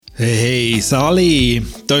Hey Sally,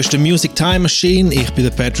 da ist die Music Time Machine, ich bin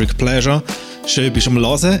der Patrick Pleasure. Schön bist du am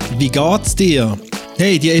Hören. Wie geht's dir?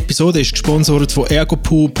 Hey, die Episode ist gesponsert von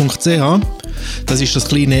ergopool.ch. Das ist das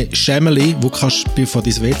kleine Schemmeli, wo kannst du vor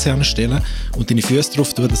dein WC anstellen und deine Füße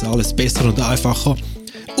drauf tun, dass alles besser und einfacher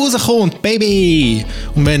rauskommt, Baby!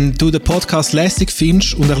 Und wenn du den Podcast lässig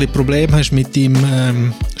findest und ein bisschen Probleme hast mit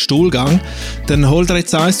deinem Stuhlgang, dann hol dir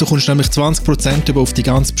jetzt eins, du kommst nämlich 20% über auf die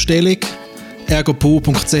ganze Bestellung.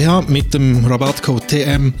 ergopool.ch mit dem Rabattcode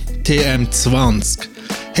TM20.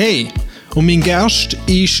 Hey, und mein Gast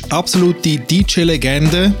ist absolute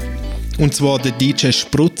DJ-Legende, und zwar der DJ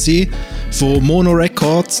Spruzzi von Mono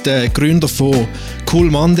Records, der Gründer von Cool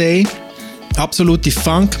Monday. Absolute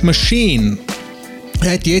Funk Machine.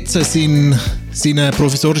 Er hat jetzt seinen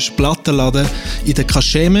provisorischen Plattenladen in der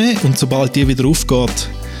Kascheme, und sobald die wieder aufgeht,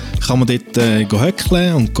 kann man dort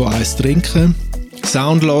höckeln und Eis trinken,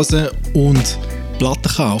 Sound hören und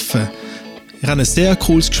Platten kaufen. Ich hatte ein sehr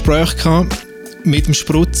cooles Gespräch mit dem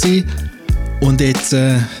Spruzzi und jetzt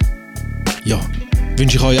wünsche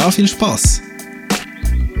ich euch auch viel Spass.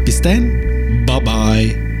 Bis dann, bye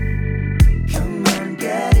bye.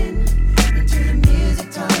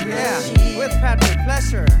 Patrick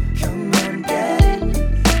Pleasure. Come on, get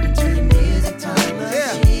into the music time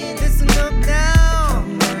machine. Listen up now.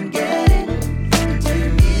 Come on, get into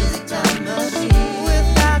the music time machine. With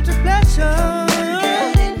Patrick Pleasure.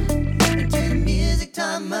 Get into the music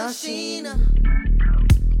time machine.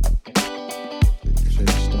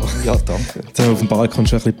 Ja, danke. Jetzt haben wir auf dem Balkon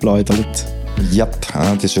schon ein bisschen geläutert. Ja,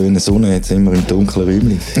 die schöne Sonne, jetzt sind wir im dunklen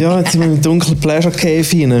Räumchen. Ja, jetzt sind wir im dunklen Pleasure Cave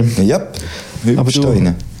rein. Ja, hübsch da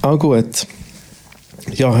rein. Auch gut.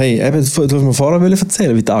 Ja, hey, eben, du wolltest mir vorher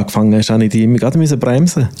erzählen, wie du angefangen hast. Habe ich dich immer gerade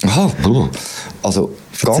bremsen. Aha, also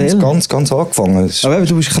Erzähl. ganz angefangen. Aber eben,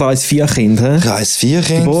 du bist Kreis 4 Kind, hä? Kreis 4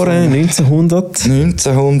 Kind. Geboren 1900.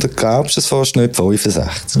 1900, glaubst du es fast nicht,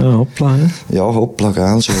 65. Ja, hoppla. Ja, hoppla,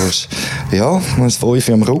 gell, George. Ja, man ist 5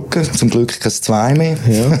 am Rücken, zum Glück kein 2 mehr.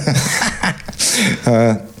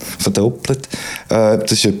 Ja. Verdoppelt.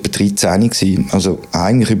 Das war etwa 13 gewesen. Also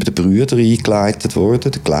eigentlich über den Brüder eingeleitet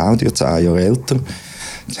worden, der Claudio, 10 Jahre älter.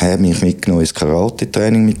 Er hat mich mitgenommen ins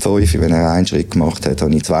Karate-Training mit 5. Wenn er einen Schritt gemacht hat,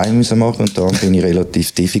 musste ich 2 machen und dann bin ich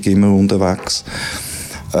relativ tiefig immer unterwegs.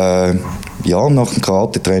 Ja, nach dem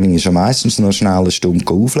Karate-Training ist er meistens noch schnell eine Stunde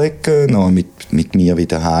auflegen, noch mit mir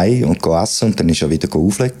wieder heim und essen und dann ist er wieder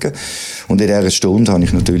auflegen. Und in dieser Stunde habe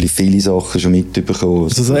ich natürlich viele Sachen schon mitbekommen.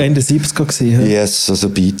 Also so Ende 70er gewesen, he? Yes, also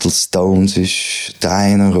Beatles, Stones,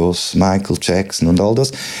 Diana Ross, Michael Jackson und all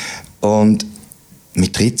das. Und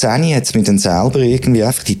mit 13 hat es mich dann selber irgendwie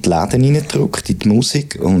einfach in die Läden reingedrückt, in die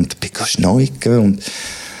Musik und bin schneiden und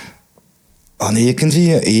habe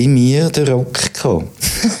irgendwie in mir den Rock gehabt.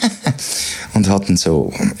 Und hat dann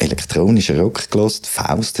so elektronischen Rock gehört.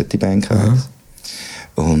 Faust hat die Band gehört.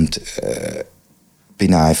 Und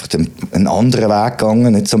bin einfach einen anderen Weg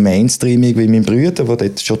gegangen, nicht so mainstreamig wie mein Bruder, der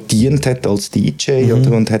dort schon gedient hat als DJ,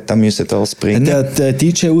 oder, und hat dann das bringen. Hat er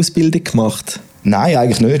die DJ-Ausbildung gemacht? Nein,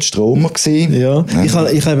 eigentlich nicht. Stromer gewesen. Ja.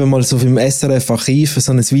 Ich habe mal so im SRF-Archiv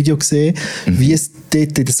so ein Video gesehen, wie es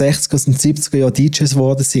dort in den 60er und 70er Jahren DJs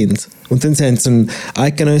geworden sind. Und dann haben sie einen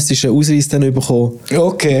eidgenössischen Ausweis dann bekommen.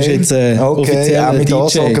 Okay. Du bist jetzt offizieller auch mit DJ.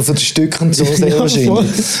 Ansagen von den Stücken und so sehr Ja,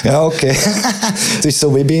 wahrscheinlich. Ja, okay. Das ist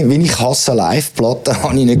so, wie ich hasse Live-Platten,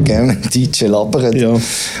 habe ich nicht gerne einen DJ labern. Ja.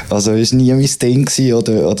 Also es war nie mein Ding gewesen,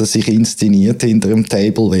 oder sich inszeniert hinter einem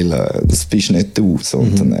Table, weil das bist nicht du,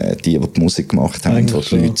 sondern die Musik gemacht haben, die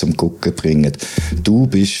die Leute zum Gucken bringen. Du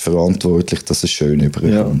bist verantwortlich, dass es schön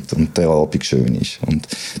überkommt und der Abend schön ist. Und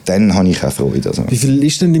dann habe ich auch Freude. Also. Wie viel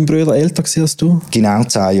ist denn dein Bruder älter als du? Genau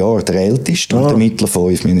 10 Jahre, der älteste und der mittlere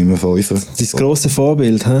 5, wir nehmen 5. Dein grosses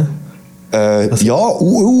Vorbild, hä?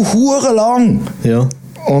 Ja, lang. Ja.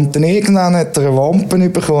 Und dann irgendwann hat er eine Wampe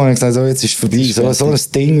bekommen und gesagt, so, jetzt ist es vorbei. So ein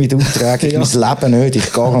Ding wie du trägst ich mein Leben nicht.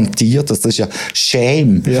 Ich garantiere das. Das ist ja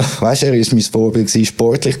Shame. Ja. Weißt du, er war mein Vorbild gewesen,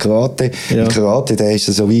 sportlich Karate. Ja. Karate, der ist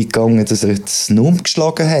so weit gegangen, dass er das Numm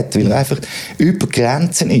geschlagen hat, weil er einfach über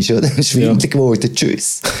Grenzen ist, oder? Schwindelig geworden.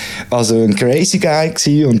 Tschüss. Also ein crazy Guy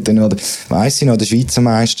gewesen. Und dann, weiss ich noch, der Schweizer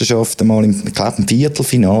Meisterschaft einmal im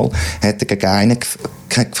Viertelfinal hat er gegen einen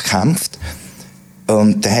gekämpft.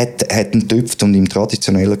 Und der hat ihn getüpft und im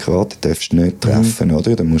traditionellen Karate darfst du nicht treffen,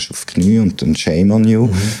 oder? Dann musst du auf die Knie und dann shame on you.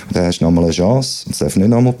 Und dann hast du nochmal eine Chance. Das darf nicht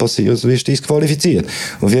nochmal passieren, sonst wirst du disqualifiziert.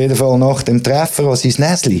 Auf jeden Fall nach dem Treffen an sein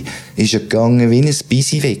Näsli ist er gegangen wie ein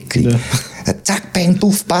Bisiwickel. Ja. Dann zack, bang,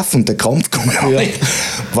 puff, paff und der Kampf kommt. Ja.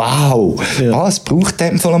 Wow! Ja. Es braucht in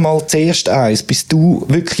dem Fall mal zuerst eins, bis du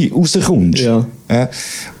wirklich rauskommst. Ja. Ja.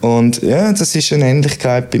 Und ja, das ist eine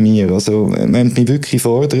Ähnlichkeit bei mir. Also, wenn du mich wirklich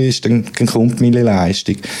forderst, dann kommt meine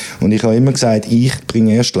Leistung. Und ich habe immer gesagt, ich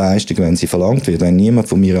bringe erst Leistung, wenn sie verlangt wird. Wenn niemand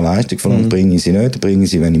von mir eine Leistung verlangt, bringe ich sie nicht. Dann bringe ich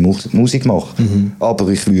sie, wenn ich Musik mache. Aber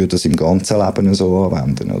ich würde das im ganzen Leben so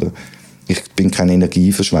anwenden. Oder? Ich bin kein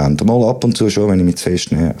Energieverschwender. Mal ab und zu schon, wenn ich mich zu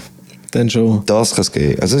fest nerv. Dann schon. Das kann es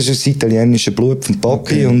geben. Also das ist das italienische Blut vom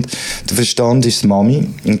Papi und der Verstand ist die Mami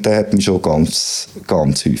und der hat mich schon ganz,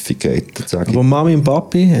 ganz häufig gehatet, sage ich. Aber Mami und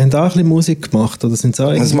Papi haben auch ein bisschen Musik gemacht, oder sind sie auch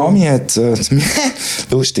Also Mami hat,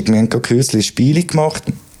 lustig, wir haben gerade kürzlich Spiele gemacht.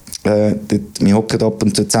 Wir hocken ab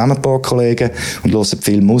und zu zusammen, ein paar Kollegen, und hören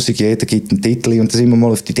viel Musik, jeder gibt einen Titel und da sind wir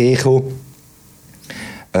mal auf die Idee gekommen,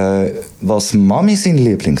 was Mami sein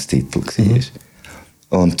Lieblingstitel war.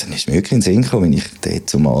 Und dann ist mir wirklich in den Sinn gekommen, wenn ich dort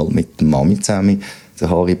zumal mit der Mami zusammen den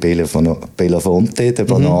Harry Belafonte, den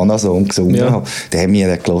Bananasong, gesungen habe. Den haben wir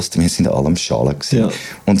dann gehört, wir sind alle am Schallen gewesen. Ja.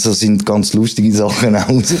 Und so sind ganz lustige Sachen auch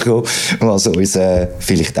rausgekommen, was uns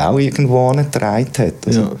vielleicht auch irgendwo angetragen hat.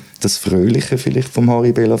 Also, das Fröhliche vielleicht vom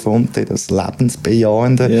Harry Belafonte, das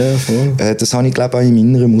Lebensbejahende. Ja, voll. Das habe ich, glaube ich, auch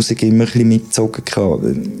in meiner Musik immer ein bisschen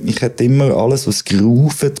mitgezogen. Ich hätte immer alles, was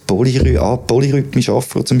groovt, polyrhythmisch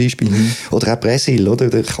Afro zum Beispiel, oder auch Brasil, oder?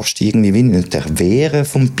 Da kannst du irgendwie nicht erwehren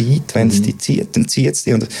vom Beat, wenn es dich zieht, dann zieht es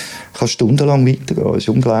dich und kannst stundenlang weitergehen. Das ist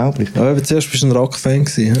unglaublich. Aber zuerst bist du ein Rockfan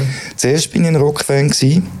gewesen, ja? Zuerst bin ich ein Rockfan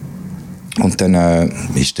gewesen. Und dann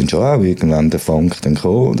ist dann schon auch irgendwann der Funk dann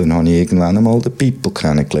gekommen. Und dann habe ich irgendwann einmal den Pippo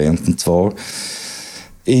kennengelernt. Und zwar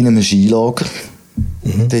in einem Skilager.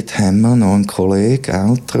 Dort haben wir noch einen Kollegen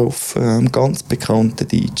auch getroffen, einen ganz bekannten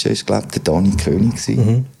DJ. Ich glaube, der Dani König.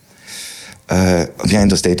 Wir haben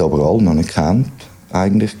das dort aber alle noch nicht gekannt.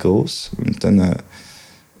 Eigentlich gross. Und dann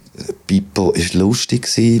Pippo war lustig.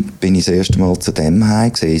 Bin ich das erste Mal zu dem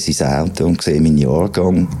heim, sehe sein Auto und sehe meinen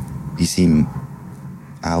Jahrgang in seinem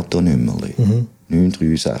Autonummer.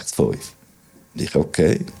 9365. Und ich,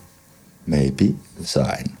 okay, maybe,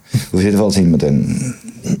 sein. Auf jeden Fall sind wir dann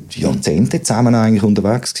Jahrzehnte zusammen eigentlich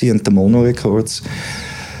unterwegs gewesen, und den Mono Records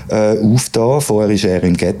aufgetan. Vorher war er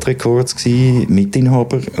im Get Records gewesen,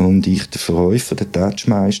 Mitinhaber, und ich der Verkäufer, der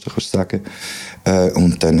Touchmeister, kannst du sagen.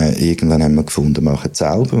 Und dann irgendwann haben wir gefunden, wir machen es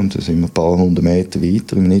selber. Und dann sind wir ein paar hundert Meter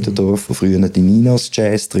weiter im Niederdorf, wo früher die Ninas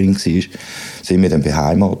Jazz drin war, sind wir dann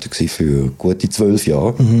beheimatet für gute 12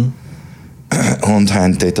 Jahre. Und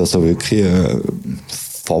haben dort also wirklich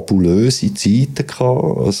fabulöse Zeiten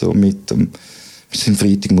gehabt. Also mit dem, wir sind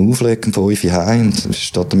Freitag am Auflegen, um 5 Uhr heim, und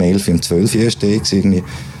statt um 11 Uhr um 12 Uhr steht irgendwie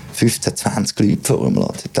 15, 20 Leute vor dem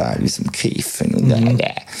Laden, teilweise am Kiffen. Und dann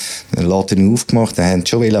Laden aufgemacht, dann haben sie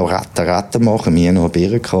schon Retten machen. Wir haben noch eine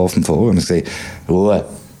Bier auf dem Forum. Wir haben gesagt, Ruhe.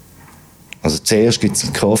 Also zuerst gibt es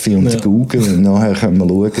einen Kaffee und einen Google, und nachher können wir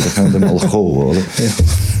schauen, dann können wir mal kommen. Oder?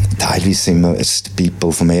 Teilweise sind wir, es ist People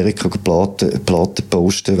auf Amerika Platten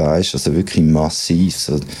posten, weißt, also wirklich massiv,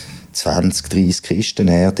 so 20, 30 Kisten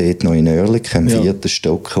her, dort noch in Oerlikon, im 4.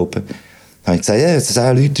 Stock oben. Dann habe ich gesagt, ja, das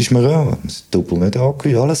sind Leute, ist mir an. Das ist doppelt nicht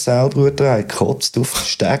angewiesen, alles selber getragen, gekotzt auf den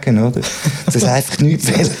Stegen, oder? Das ist einfach nichts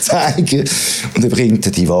zeigen. Und dann bringt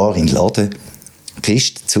er die Ware in den Laden, die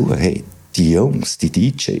Kiste zu, hey, die Jungs, die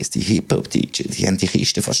DJs, die Hip-Hop-DJs, die haben die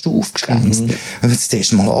Kiste fast aufgeschränzt. Und jetzt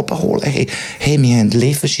erst mal abholen. Hey, wir haben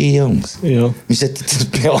Lieferski, Jungs. Ja. Wir sollten das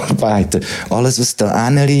bearbeiten. Alles, was da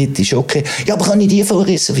hinliegt, ist okay. Ja, aber kann ich die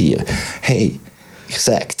vorreservieren? Hey, ich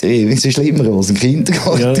sag dir, es ist schlimmer als im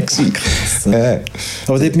Kindergarten. Ja,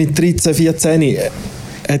 aber dort mit 13, 14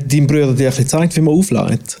 hat dein Bruder dir ein bisschen gezeigt, wie man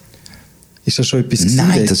aufleitet? Ist das schon etwas gewesen?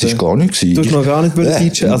 Nein, das war gar nicht gewesen. Du hast noch gar nicht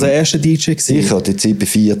DJ, also der erste DJ gewesen? Ich habe jetzt bei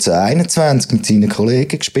 14, 21 mit seinen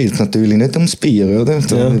Kollegen gespielt. Natürlich nicht ums Bier, oder?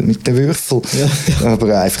 Mit den Würfeln. Ja.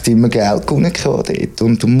 Aber einfach immer Geld gewonnen dort.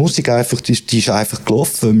 Und die Musik einfach, die ist einfach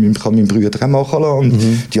gelaufen. Ich kann meinen Brüder auch machen lassen.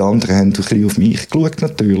 Und die anderen haben ein bisschen auf mich geschaut,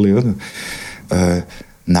 natürlich, oder?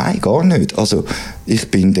 Nein, gar nicht. Also, ich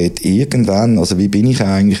bin dort irgendwann, also wie bin ich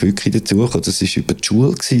eigentlich wirklich dazu gekommen? Das war über die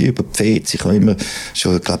Schule, über die Fets. Ich habe immer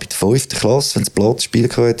schon, glaube ich, in der 5. Klasse, wenn es Blattspiel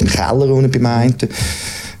gehört, im Keller unten beim einen. In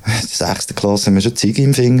der 6. Klasse haben wir schon Ziege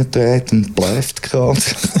im Finger gedreht und bläft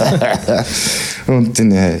gehabt. Und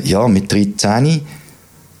dann, ja, mit 13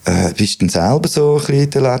 bist du dann selber so ein bisschen in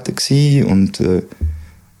der Läden gewesen und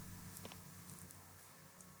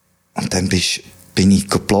dann bin ich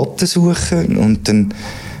Platten suchen und dann,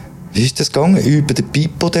 wie ist das gegangen? Über den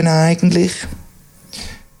Pippo dann eigentlich.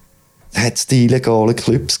 Da hat es die illegalen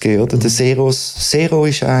Clubs gegeben, oder? Der Zero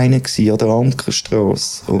war einer an der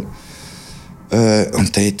Ankerstrasse. Und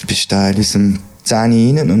dort bist du teilweise um 10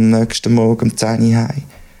 Uhr rein und am nächsten Morgen um 10 Uhr heim.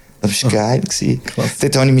 Das war geil.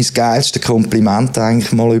 Dort habe ich mein geilstes Kompliment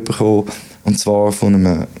eigentlich mal bekommen. Und zwar von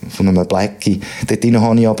einem Blackie. Dort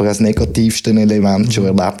habe ich aber als negativste Element schon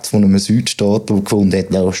erlebt von einem Südstaat, der gefunden hat,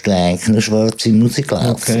 da ist eigentlich eine schwarze Musik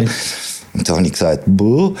laufen. Okay. Und da habe ich gesagt,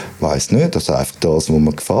 weiss nicht, das ist einfach das, was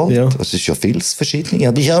mir gefällt. Ja. Das ist ja vieles verschiedene.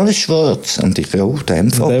 Ja, das ist alles schwarz. Und ich, ja, in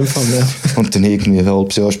dem Fall. Ja. Und dann irgendwie ein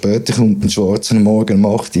halbes Jahr später kommt ein Schwarzer am Morgen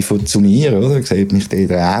um 8 Uhr zu mir, oder? Sieht mich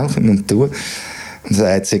dort rauchen und tun. Und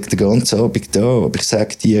sagt, ich den ganzen Abend da, aber ich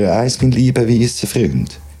sage dir eins, mein lieber weißer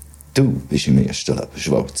Freund. Du bist im ersten Leben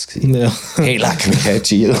schwarz gewesen. Ja. Hey, leck mich, hat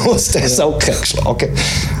Giros den Socken geschlagen.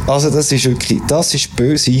 Also das ist wirklich, das ist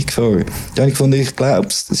böse eingefahren. Da habe ich gefunden, ich glaube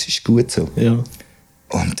es, das ist gut so. Ja.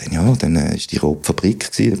 Und dann, ja, dann war die rote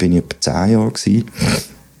Fabrik gewesen, da bin ich etwa 10 Jahre gewesen.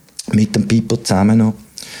 Mit dem Pipo zusammen noch.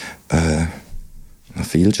 Noch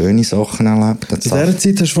viele schöne Sachen erlebt. Zu dieser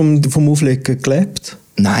Zeit hast du vom Auflegen gelebt?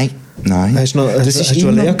 Nein. Hast du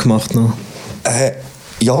eine Lehre gemacht noch?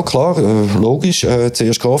 Ja, klar, logisch.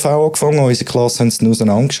 Zuerst KV angefangen, unsere Klasse haben sie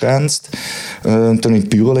auseinandergegrenzt. Und dann in die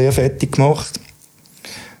Bürolehre fertig gemacht.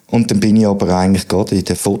 Und dann bin ich aber eigentlich gerade in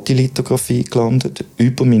der Fotolithografie gelandet,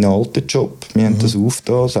 über meinen alten Job. Wir haben das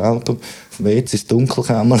aufgetan, selber vom WC ins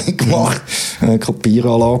Dunkelkämmerchen gemacht, eine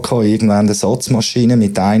Kopieranlage gehabt, irgendwann eine Satzmaschine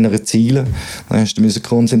mit einer Ziele. Dann musst du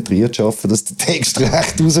konzentriert arbeiten, dass der Text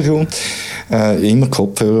recht rauskommt. Immer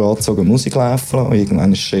Kopfhörer angezogen, Musik laufen lassen.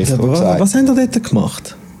 Irgendwann ist der Chef gesagt. Was haben ihr dort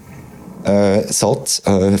gemacht?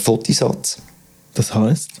 Fotosatz. Das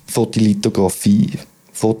heisst? Fotolithografie.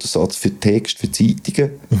 Fotosatz für Text, für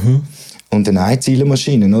Zeitungen. Und eine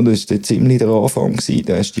Einzeilenmaschine, das war ziemlich der Anfang.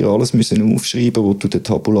 Da musst du dir alles aufschreiben, wo du den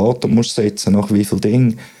Tabulator musst setzen, nach wie viel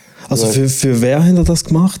Dingen. Also für wer habt ihr das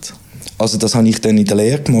gemacht? Also das habe ich dann in der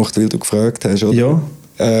Lehre gemacht, weil du gefragt hast. Oder?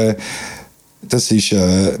 Ja. Das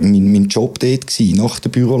war mein Job dort gewesen, nach der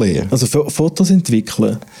Bürolehre. Also für Fotos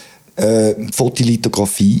entwickeln?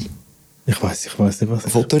 Fotolithografie. Ich weiss nicht, was.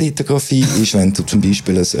 Fotolithografie ist, wenn du zum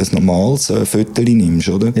Beispiel ein normales Foto nimmst,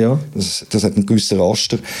 oder? Ja. Das hat einen gewissen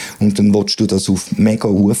Raster und dann willst du das auf mega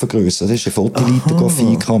hohe Größe. Das ist eine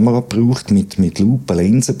Fotolithografie-Kamera gebraucht mit Lupe,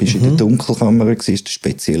 Linsen. Bist in der Dunkelkamera gewesen, hast du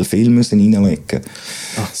speziell Film reinlegen.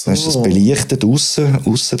 Ach so. Dann hast du das belichtet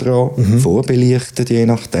aussen dran, vorbelichtet, je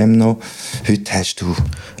nachdem noch. Heute hast du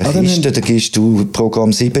eine Kiste, da gibst du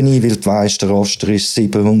Programm 7 ein, weil du weisst, der Raster ist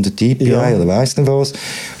 700 dpi oder weiss nicht was.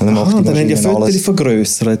 Und dann macht dann haben die Fotos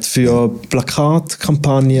vergrössert für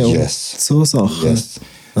Plakatkampagnen und so Sachen. Yes.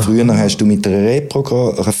 Früher hast du mit einer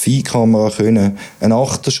Reprografie-Kamera eine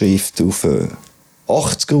Achterschrift auf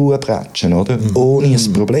 80 Ruhe bretschen, oder? Ohne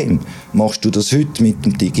ein Problem. Machst du das heute mit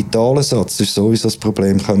dem digitalen Satz, das ist sowieso das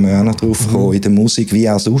Problem, können wir auch noch drauf kommen, in der Musik wie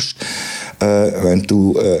auch sonst. Wenn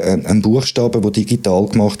du einen Buchstaben, der digital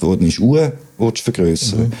gemacht worden ist, willst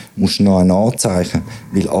vergrössern, musst du noch einen anzeichnen,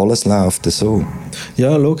 weil alles läuft so.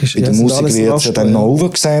 Ja, logisch. In der Musik wird es ja dann noch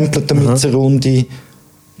overgesampelt, damit es eine runde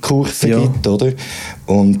Kurve gibt, oder?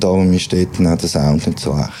 Und darum ist dort dann auch der Sound nicht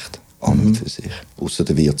so echt an und für sich. Ausser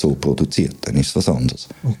der wird so produziert, dann ist es was anderes.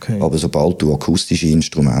 Okay. Aber sobald du akustische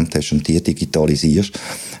Instrumente hast und die digitalisierst,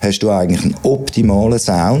 hast du eigentlich einen optimalen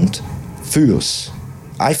Sound fürs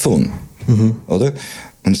iPhone. Oder?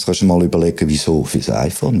 Und jetzt kannst du mal überlegen, wieso für das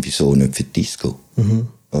iPhone, wieso nicht für die Disco.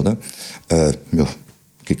 Oder? Es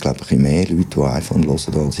gibt, glaube ich, mehr Leute, die iPhone hören, als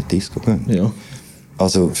in die Disco gehen. Ja.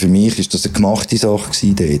 Also für mich war das eine gemachte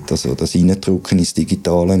Sache dort, also das Reindrücken ins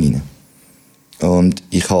Digitale rein. Und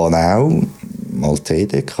ich hatte auch mal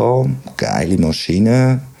CD gehabt, geile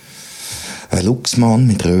Maschine, ein Luxmann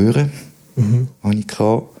mit Röhren hatte ich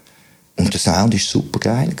gehabt. Und der Sound war super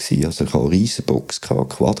geil. Also ich hatte eine riesige Box,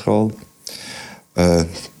 Quadral.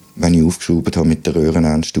 Wenn ich aufgeschraubt habe mit der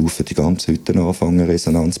Röhrenendstufe, die ganze Hütte anfangen,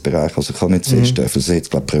 Resonanzbereich. Also ich kann nicht zuerst dürfen, das hat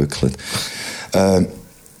glaube ich bröckelt.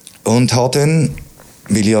 Und habe dann,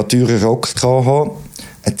 weil ich ja teuren Rock hatte,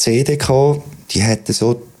 eine CD gehabt, die hätte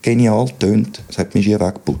so genial getönt. Das hat mich hier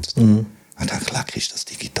weggeputzt. Und ich dachte, leck, ist das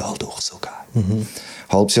digital doch so geil. Ein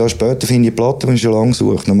halbes Jahr später finde ich die Platte, die ich schon lange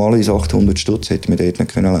suche. Normalerweise 800 Stutz hätte ich mir dort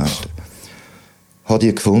nicht leisten können. Habe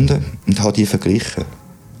die gefunden und habe die verglichen.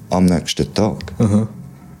 Am nächsten Tag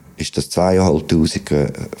ist das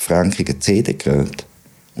 2'500 Franken CD-Gerät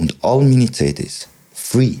und all meine CDs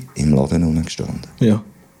free im Laden rumgestanden. Ja.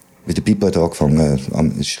 Wie der Pipo hat angefangen, es war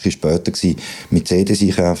ein bisschen später, mit CDs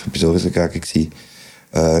einkaufen, ich war sowieso dagegen,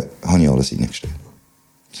 habe ich alles reingestellt.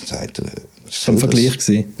 Dann sagt er, das war ein Vergleich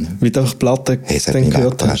gewesen, wie du einfach Platten dann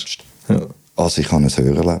gehört hast. Ja. Also ich hatte ein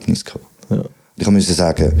Hörerlebnis gehabt. Ja. Ich musste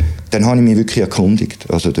sagen, dann habe ich mich wirklich erkundigt.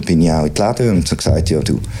 Also da bin ich auch in die Läden und habe gesagt, ja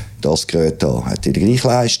du, das Gerät da hat die gleiche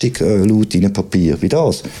Leistung laut in Papier wie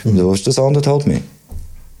das. Wieso ist das 1,5 mehr?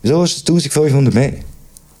 Wieso ist das 1500 mehr?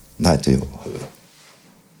 Und dann hat er,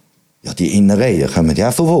 ja, die Innereien kommen ja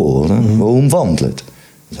auch von wo, oder? Wo umwandelt.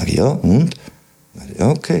 Dann sage ich, ja, und?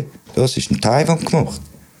 Ja, okay, das ist in Taiwan gemacht.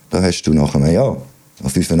 Da hast du nach einem Jahr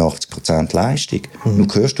 85% Leistung. Nun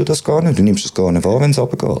hörst du das gar nicht, du nimmst das gar nicht wahr, wenn es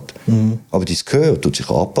runtergeht. Aber dein Gehör tut sich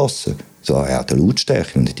anpassen. So auch der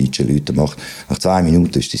Lautstärke. Und die deutschen Leute nach 2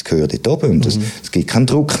 Minuten ist dein Gehör dort oben. Und es gibt keinen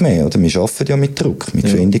Druck mehr. Oder? Wir arbeiten ja mit Druck, mit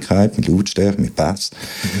Geschwindigkeit, mit Lautstärke, mit Bass.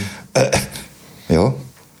 Ja.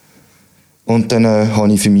 Und dann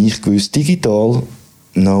habe ich für mich gewusst, digital,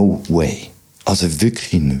 no way. Also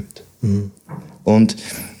wirklich nicht. Und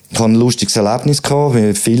ich hatte ein lustiges Erlebnis gehabt,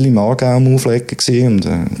 weil viele im Aargau am Auflegen waren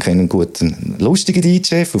und kenne einen guten, lustigen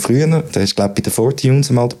DJ von früher. Der ist, glaube ich, bei den 40 Tunes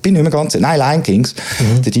mal. Bin nicht mehr ganz. Nein, Lion Kings.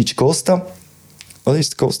 Der DJ Costa. Was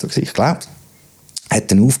ist der Costa? Ich glaube.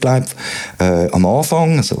 Hat dann aufgelegt am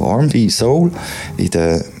Anfang, also R&B, Soul, in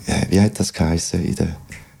der, wie hat das geheißen? In der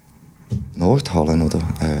Nordhallen oder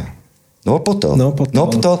Nordportal.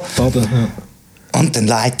 Nordportal. Baden, ja. Und dann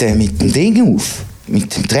leitet er mit dem Ding auf.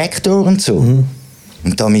 Mit dem Traktor und so.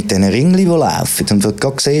 Und da mit diesen Ringeln, die laufen. Und was du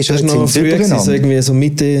gerade siehst, das ist noch früher gewesen, irgendwie so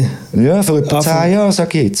Mitte... Ja, vor etwa 10 Jahren,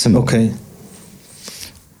 sage ich jetzt mal. Okay.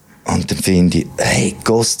 Und dann finde ich, hey,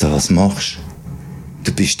 Costa, was machst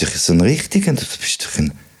du? Du bist doch so ein Richtiger, du bist doch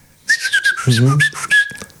ein...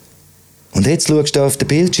 Und jetzt schaust du auf den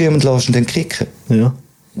Bildschirm und lässt ihn dann kicken. Ja.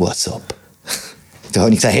 What's up? Da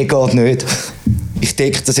habe ich gesagt, hey, geht nicht. Ich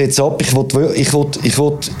decke das jetzt ab, ich will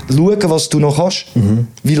schauen, was du noch hast.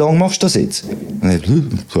 Wie lange machst du das jetzt? Und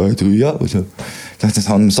dann 2, 3 Jahre. Dann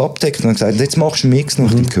haben wir es abgedeckt und gesagt, jetzt machst du einen Mix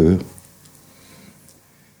nach dem Gehör.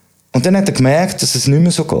 Und dann hat er gemerkt, dass es nicht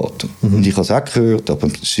mehr so geht. Und ich habe es auch gehört, aber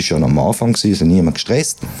es war schon am Anfang, also niemand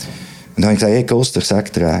gestresst. Und dann habe ich gesagt, hey Costa, ich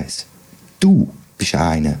sage dir eins. Du bist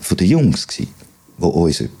einer der Jungs gewesen, die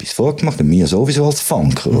uns etwas vorgemacht haben. Wir sowieso als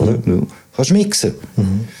Funker, oder? Du kannst mixen.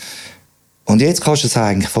 Und jetzt kannst du es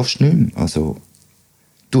eigentlich fast nicht mehr. Also,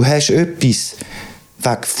 du hast etwas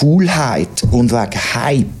wegen Faulheit und wegen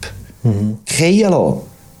Hype kreieren lassen,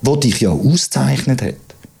 das dich ja auszeichnet hat.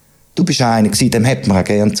 Du bist einer gewesen, dem hat man auch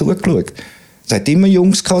gerne zugeschaut. Es hat immer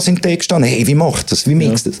Jungs gehabt, sind da gestanden, hey, wie macht das, wie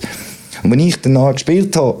mixt das? Und wenn ich danach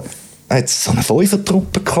gespielt habe, hat es so eine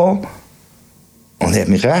 5er-Truppe gehabt. Und er hat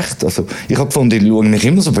mich recht. Also, ich habe gefunden, die schauen mich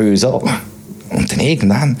immer so böse an. Und dann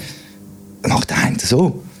irgendwann macht der eine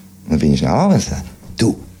so. Und dann bin ich schnell an und sage,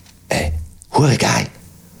 du, hure geil,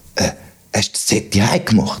 hast du das Set daheim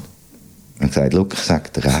gemacht? Und ich gesagt, ich sage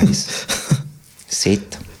dir eins,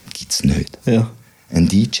 Set gibt es nicht. Ja. Ein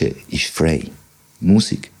DJ ist frei,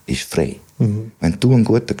 Musik ist frei. Wenn du einen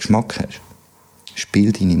guten Geschmack hast,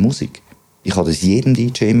 spiel deine Musik. Ich habe das jedem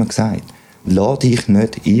DJ immer gesagt. Lass dich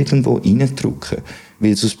nicht irgendwo reindrücken,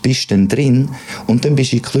 weil sonst bist du dann drin und dann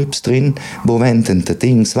bist du in Clubs drin, wo wenn dann der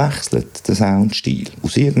Dings wechselt, der Soundstil,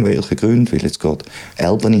 aus irgendwelchen Gründen, weil jetzt gerade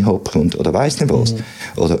Albany Hop kommt oder weiss nicht was,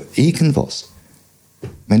 oder irgendwas.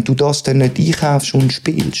 Wenn du das dann nicht einkaufst und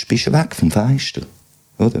spielst, bist du weg vom Fenster,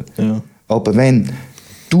 oder? Ja. Aber wenn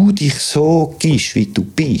du dich so gibst, wie du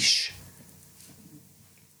bist,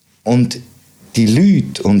 und die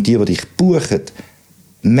Leute und die dich buchen,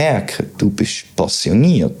 merken, du bist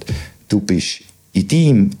passioniert, du bist in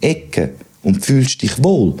deinem Ecke und fühlst dich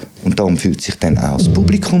wohl. Und darum fühlt sich dann auch das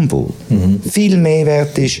Publikum wohl. Viel mehr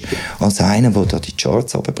wert ist, als einer, der da die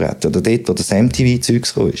Charts runterbrettet. Oder dort, wo das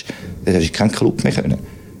MTV-Zeugs kam. Da hättest du keinen Club mehr können.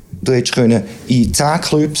 Du hättest können in 10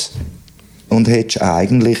 Clubs und hättest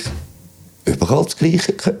eigentlich überall das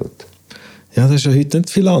Gleiche gehört. Ja, das ist ja heute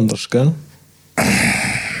nicht viel anders, gell?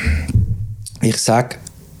 Ich sage,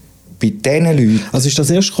 bei diesen Leuten... Also ist das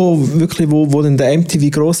erst gekommen, wirklich, wo dann der MTV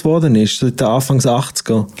gross geworden ist, so in den Anfangs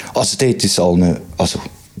 80er? Also dort ist allen, also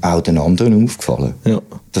auch den anderen aufgefallen, ja,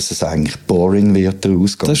 dass es eigentlich boring wird, der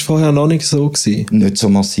Ausgang. Das war vorher noch nicht so gewesen. Nicht so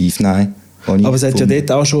massiv, nein. Aber es hat ja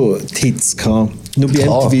dort auch schon die Hits gehabt. Nur bei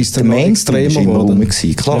MTV ist es dann noch extremer geworden.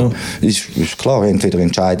 Klar, ja. Ist klar, entweder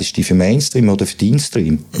entscheidest du dich für Mainstream oder für deinen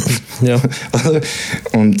Stream. Ja.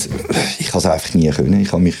 Und ich habe es einfach nie können.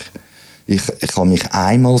 Ich habe mich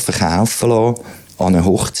einmal verkaufen lassen an einer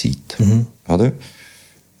Hochzeit. Oder?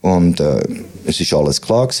 Und es war alles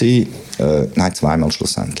klar gewesen. Nein, zweimal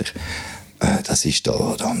schlussendlich. Das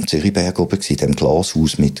war da am Zürichberg oben, in dem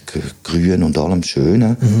Glashaus mit Grün und allem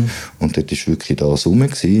Schönen. Und dort war wirklich das rum.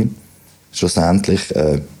 Schlussendlich,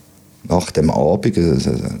 nach dem Abend,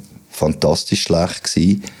 fantastisch schlecht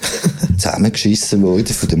gewesen, zusammengeschissen worden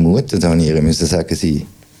von der Mutter. Da musste ich sagen, die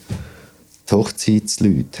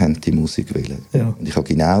Hochzeitsleute haben die Musik wollen. Ja. Und ich habe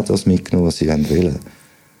genau das mitgenommen, was sie wollen.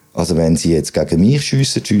 Also wenn sie jetzt gegen mich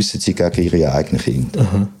schiessen, schiessen sie gegen ihre eigenen Kinder.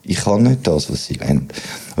 Aha. Ich kann nicht das, was sie wollen.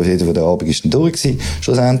 Auf jeden Fall, der Abend war dann durch gewesen.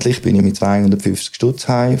 Schlussendlich bin ich mit 250 Stutz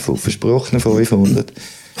heim, von versprochenen 500.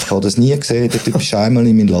 Ich habe das nie gesehen. Der Typ ist einmal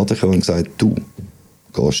in meinen Laden gekommen und gesagt, du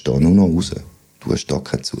gehst da nur noch raus. Du hast da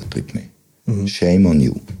keinen Zutritt mehr. Mhm. Shame on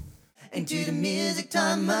you. Into the music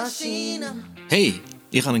time machine. Hey,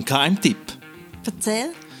 ich habe einen Geheimtipp. Erzähl.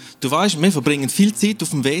 Du weißt, wir verbringen viel Zeit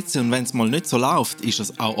auf dem WC und wenn es mal nicht so läuft, ist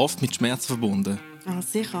das auch oft mit Schmerz verbunden. Ah,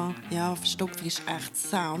 sicher. Ja, Verstopfung ist echt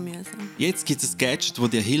saumühsam. Jetzt gibt es ein Gadget, das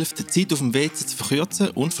dir hilft, die Zeit auf dem WC zu verkürzen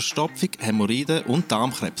und Verstopfung, Hämorrhoiden und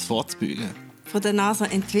Darmkrebs vorzubeugen. Von der NASA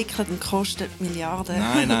entwickelt und kostet Milliarden.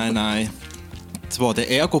 Nein. Zwar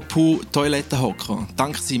der Ergo-Poo Toilettenhocker.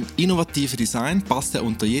 Dank seinem innovativen Design passt er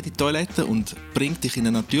unter jede Toilette und bringt dich in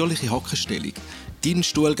eine natürliche Hockenstellung. Dein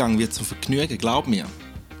Stuhlgang wird zum Vergnügen, glaub mir.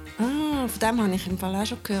 Ah, von dem habe ich im Fall auch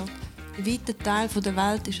schon gehört. In weiten Teilen der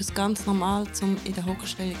Welt ist es ganz normal, um in der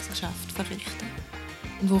Hockenstellungsgeschäft zu verrichten.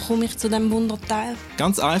 Und wo komme ich zu diesem Wunderteil?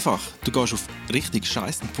 Ganz einfach. Du gehst auf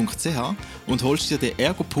richtigscheissen.ch und holst dir den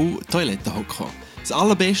Ergo-Poo Toilettenhocker. Das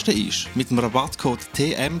Allerbeste ist, mit dem Rabattcode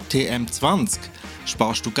TMTM20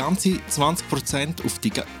 sparst du ganze 20% auf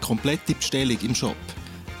die komplette Bestellung im Shop.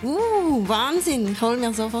 Wahnsinn! Ich hole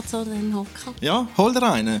mir sofort so den Hocker. Ja, hol dir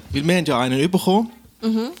einen. Weil wir haben ja einen bekommen.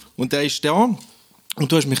 Mhm. Und der ist da.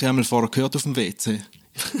 Und du hast mich einmal vorher gehört auf dem WC.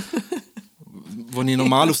 Wo ich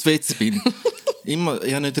normal aufs WC bin. Immer,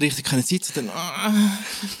 ich habe nicht richtig sitzen. Dann,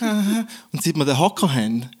 und seit wir den Hocker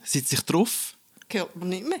haben, sitze ich drauf. Hört man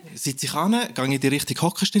nicht mehr. Sitze ich an, gehe in die richtige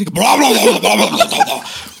Hockerstellung.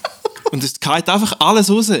 Und es geht einfach alles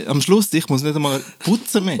raus. Am Schluss, ich muss nicht einmal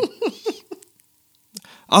putzen mehr.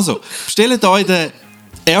 Also, bestellt euch den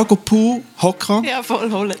Ergo-Poo Hocker. Ja,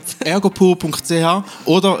 voll holen. ergopoo.ch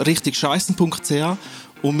oder richtigscheissen.ch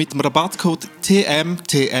und mit dem Rabattcode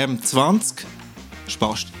TMTM20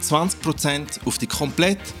 sparst du 20% auf die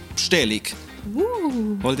komplette Bestellung.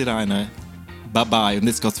 Hol dir einen. Bye bye. Und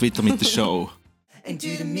jetzt geht's weiter mit der Show. Into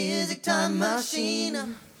the music time machine.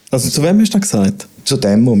 Also zu wem hast du das gesagt? Zu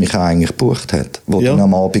dem, der mich eigentlich gebucht hat. Der dann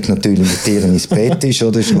am Abend natürlich mit dir ins Bett ist,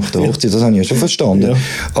 oder ist nach der Hochzeit, das habe ich ja schon verstanden. Ja.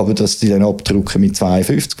 Aber dass die dann abdrucken mit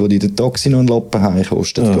 52, wo die den Taxi noch einen Lappen haben,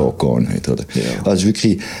 kostet geht gar nicht. Oder? Ja. Also es war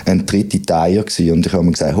wirklich ein dritter Teiler und ich habe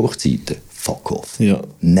mir gesagt, Hochzeiten, fuck off. Ja.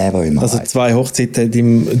 Never in my life. Also 2 Hochzeiten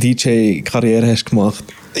in deiner DJ-Karriere hast du gemacht?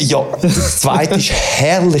 Ja, das zweite war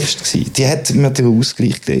herrlichst. Die hat mir den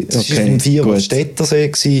Ausgleich gegeben. Das war im 4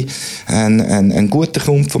 Städtersee. Ein guter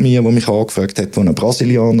Kumpel von mir, der mich angefragt hat, der eine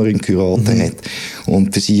Brasilianerin geheiratet hat.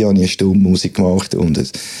 Und für sie habe ich eine Stunde Musik gemacht. Und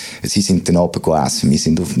sie sind dann runtergegessen. Wir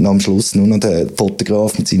sind am Schluss nur noch der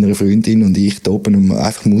Fotograf mit seiner Freundin und ich da oben und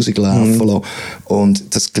einfach Musik laufen lassen.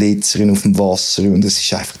 Und das Glitzern auf dem Wasser. Und es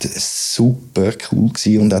war einfach super cool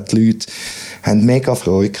gewesen. Und auch die Leute haben mega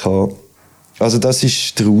Freude gehabt. Also das war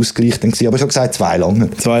der Ausgleich dann gewesen. Aber ich habe gesagt, 2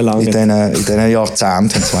 lange. 2 lange. In diesen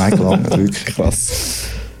Jahrzehnten haben 2 gelangt. Wirklich krass.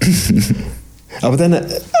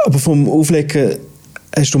 aber vom Auflegen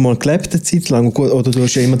hast du mal gelebt eine Zeit lang? Oder du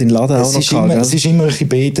hast ja immer deinen Laden auch noch gehabt? Es war immer ein bisschen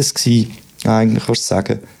beides gewesen, eigentlich kannst du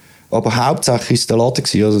sagen. Aber hauptsächlich war es der Laden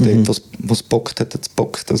gewesen. Also dort, was bockt hat, hat es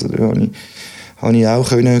bockt. Also da habe ich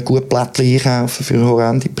auch gut Plättchen einkaufen für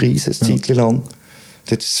horrende Preise, eine Zeit lang.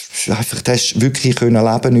 Du hast wirklich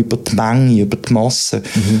leben über die Menge, über die Masse.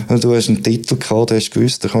 Also du hast einen Titel gehabt, du hast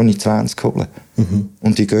gewusst, da kann ich 20 holen.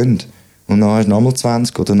 Und die gehen. Und dann hast du nochmal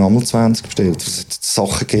 20 oder nochmal 20 bestellt. Es hat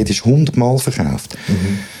Sachen gegeben, die ist 100-mal verkauft.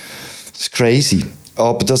 Das ist crazy.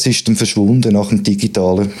 Aber das ist dann verschwunden nach dem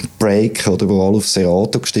digitalen Break, oder wo alle auf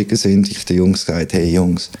Serato gestiegen sind. Ich den Jungs gesagt, hey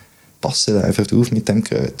Jungs, passt einfach auf mit dem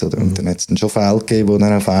Gerät. Oder? Und dann hat es dann schon Fälle gegeben, wo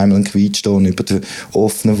dann auf einmal ein Quietschton über den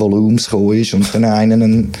offenen Volumens gekommen ist und dann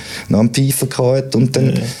einen noch einen Pfeifer gehabt. Und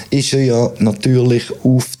dann ist er ja natürlich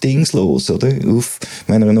auf Dings los. Oder?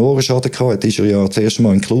 Wenn er einen Ohrenschaden gehabt ist er ja zuerst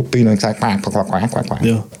mal in den Club rein und gesagt,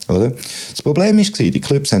 ja. Oder? Das Problem war, die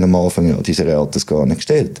Clubs haben am Anfang diese Seratos gar nicht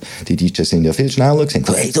gestellt. Die DJs sind ja viel schneller gewesen.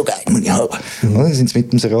 Hey, so geil, man ja. Und dann sind sie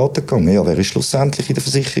mit dem Serato gegangen. Ja, wer ist schlussendlich in der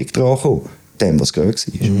Versicherung dran gekommen? Dem, was gerade war.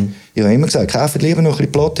 Ich habe immer gesagt, kauft lieber noch ein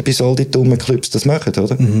bisschen Platte, bis all die dummen Clubs das machen,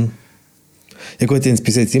 oder? Ja gut, die haben es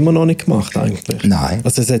bis jetzt immer noch nicht gemacht, eigentlich. Nein.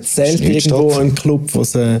 Also es hat selten irgendwo einen Club, wo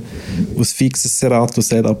es ein fixes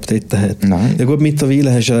Serato-Setup dort hat. Nein. Ja gut,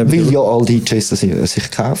 mittlerweile hast du ja... Weil ja alle DJs das sich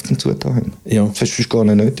gekauft und zugetan haben. Ja. Das ist gar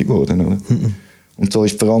nicht nötig geworden, oder? Und so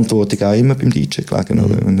ist die Verantwortung auch immer beim DJ gelegen,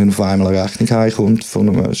 oder? Wenn dann auf einmal eine Rechnung heimkommt von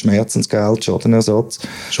einem Schmerzensgeld, Schadenersatz.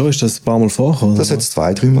 Schon, ist das ein paar Mal vorgekommen? Das hat es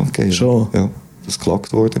 2-3 Mal gegeben. Schon? Ja, dass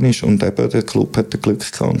geklagt worden ist. Und eben der Club hat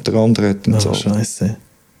Glück gehabt und der andere hat den Scheiße.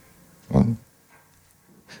 Ja.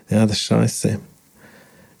 Ja, das ist scheiße.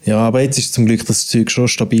 Ja, aber jetzt ist zum Glück das Zeug schon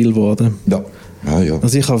stabil geworden. Ja. Ja.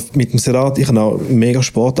 Also ich habe mit dem Serato, ich habe auch mega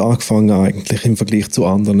Sport angefangen eigentlich im Vergleich zu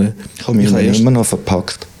anderen. Ich habe mich erst, immer noch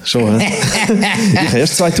verpackt. Schon, hä? Ich habe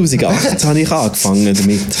erst 2008 habe ich angefangen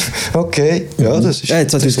damit. Okay, ja, das ist...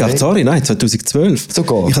 2008, sorry, nein, 2012.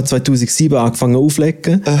 Sogar? Ich habe 2007 angefangen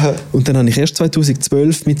aufzulegen und dann habe ich erst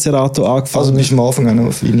 2012 mit Serato angefangen. Also bist du am Anfang auch noch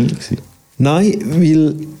auf Vinyl gewesen? Nein,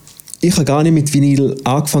 weil ich habe gar nicht mit Vinyl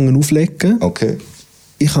angefangen aufzulegen. Okay.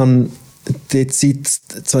 Ich habe dort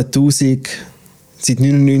seit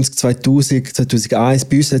 99, 2000, 2001,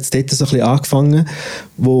 bei uns hat es dort so ein bisschen angefangen,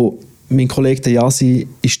 wo mein Kollege der Yasi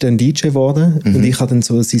ist dann DJ geworden und ich habe dann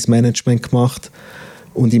so sein Management gemacht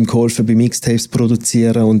und ihm geholfen bei Mixtapes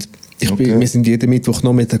produzieren und wir sind jeden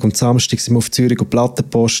Mittwochnachmittag und Samstag sind wir auf Zürich und Platten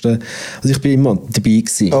posten. Also ich bin immer dabei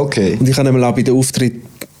gewesen. Okay. Und ich habe einmal auch bei den Auftritt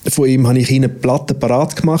von ihm habe ich ihm eine Platte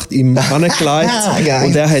parat gemacht, ihm angelegt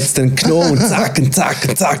und er hat es dann genommen und zack und zack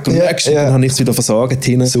und zack und dann habe ich es wieder versorgt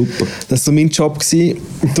hinten. Super. Das war so mein Job gewesen.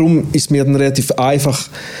 Und darum ist es mir dann relativ einfach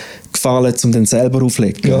gefallen, um dann selber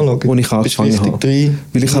aufzulegen, wo ich angefangen habe.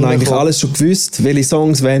 Weil ich habe eigentlich alles schon gewusst, welche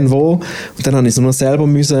Songs, wann, wo und dann habe ich es nur noch selber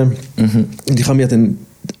müssen. Und ich habe mir dann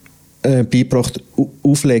beigebracht,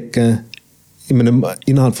 auflegen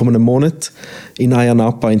innerhalb von einem Monat in Ayia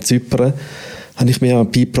Napa in Zypern. Habe ich mir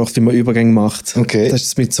beigebracht, wie man Übergänge macht. Okay.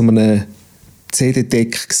 Das war mit so einem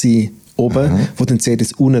CD-Deck oben, wo dann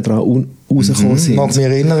CDs unten dran rausgekommen sind. Mag mich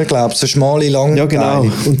erinnern, glaube ich, so schmale, lange Ja, genau.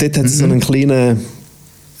 Teile. Und dort hat es so einen kleinen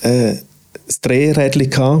Drehrädchen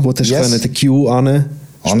gehabt, wo du den Cue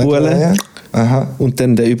anspulen und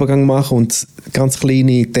dann den Übergang machen und ganz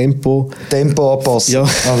kleine Tempo anpassen. Ja.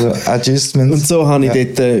 Also Adjustments. Und so habe ich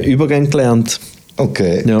dort Übergänge gelernt.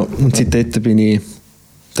 Okay. Ja, und seitdem bin ich...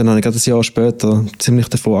 Dann habe ich gerade ein Jahr später ziemlich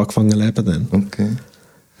davon angefangen zu leben. Dann. Okay.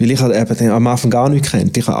 Weil ich eben am Anfang gar nichts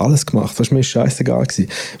kennt. Ich habe alles gemacht. Das war mir scheißegal gewesen.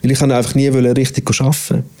 Weil ich einfach nie richtig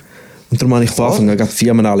arbeiten. Und darum habe ich von Anfang an gerade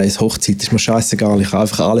Firmen alles Hochzeit. Ist mir scheißegal. Ich habe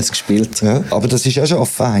einfach alles gespielt. Ja, aber das ist ja schon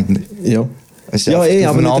fein. Ja.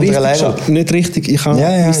 Aber nicht richtig.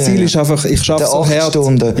 Mein Ziel ist einfach, ich schaffe so hart. 8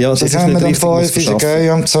 Stunden. Ja, sie kommen um 5, sie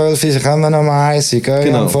gehen um 12, sie kommen um 1, sie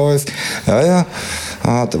gehen um 5. Ja.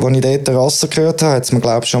 Als ich dort den Rasser gehört habe, hat es mir,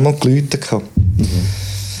 glaube ich, schon mal geläutet.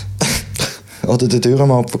 Oder der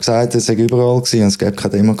Dürrenmatt, der gesagt hat, es sei überall gewesen und es gäbe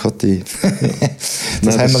keine Demokratie.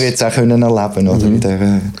 Das haben wir jetzt auch können erleben, oder? In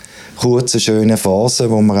dieser kurzen, schönen Phase,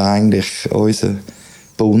 wo wir eigentlich unseren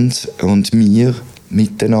Bund und wir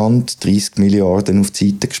miteinander 30 Milliarden auf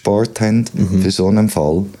die Seite gespart haben für so einen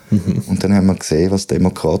Fall. Und dann haben wir gesehen, was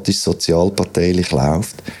demokratisch-sozialparteilich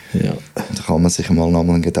läuft. Ja. Und da kann man sich mal noch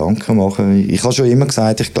mal einen Gedanken machen. Ich habe schon immer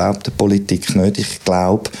gesagt, ich glaube der Politik nicht. Ich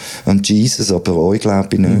glaube an Jesus, aber euch glaube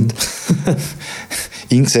ich nicht.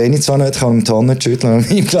 Ihn sehe ich zwar nicht, ich kann ihm die Hand nicht schütteln, aber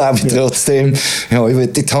ihm glaube ich trotzdem. Ja, ich will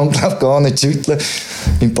die Hand glaube gar nicht schütteln.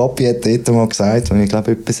 Mein Papi hat dort mal gesagt, als ich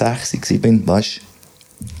glaube etwa 6 war, weißt du,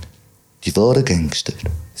 die wahren Gangster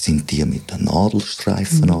sind die mit den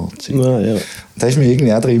Nadelstreifen anziehen. Ja. Das ist mir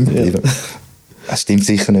irgendwie auch drin geblieben. Ja. Das stimmt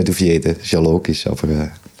sicher nicht auf jeden, das ist ja logisch,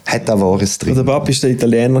 aber hat auch Wahres drin. Der Papi war der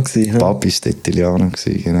Italiener. Der Papi war der Italiener,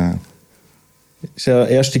 genau. Ist ja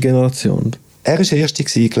erste Generation. Er war der erste,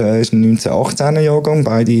 er ist ein 1918er Jahrgang,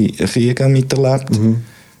 beide Kriege miterlebt.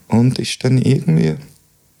 Und ist dann irgendwie,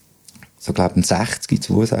 so glaube ich, 62,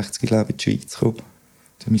 glaube ich, in die Schweiz gekommen.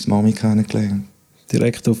 Da habe ich meine Mami kennengelernt.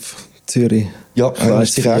 Direkt auf Zürich? Ja,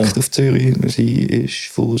 direkt auf Zürich. Sie ist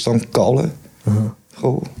von St. Gallen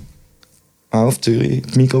gekommen. Auch auf Zürich,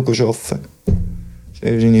 die Migros arbeiten. Sie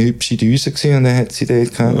war eine hübsche Düse und dann hat sie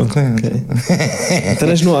dort kennengelernt. Okay. Dann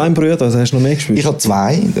hast du nur einen Bruder, also hast du noch mehr gespielt? Ich habe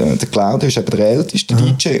 2. Der Claudio ist eben der älteste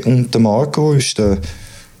DJ und der Marco ist der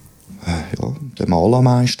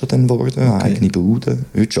Malermeister dann geworden, eigene Bude.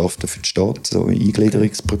 Heute arbeitet er für die Stadt, so ein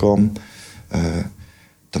Eingliederungsprogramm,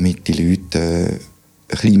 damit die Leute ein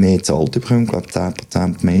bisschen mehr gezahlt bekommen, ich glaube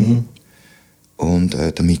 10% mehr. Und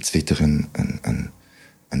damit sie wieder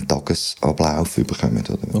einen Tagesablauf bekommen.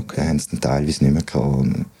 Da haben sie dann teilweise nicht mehr gehabt.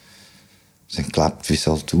 Sie haben gelebt, wie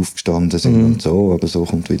sie halt aufgestanden sind und so, aber so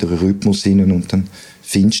kommt wieder ein Rhythmus rein und dann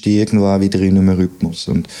findest du irgendwo auch wieder in einem Rhythmus.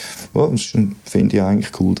 Und das finde ich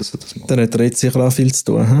eigentlich cool, dass er das macht. Dann hat er jetzt sicher auch viel zu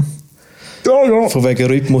tun, hm? Ja. Von wegen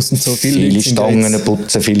Rhythmus und so. Viele Stangen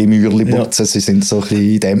putzen, viele Mäuerchen putzen. Sie sind so ein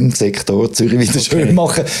bisschen in diesem Sektor Zürich wieder schön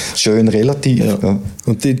machen. Schön relativ. Ja.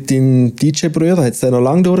 Und dein DJ-Bruder, hat es dann noch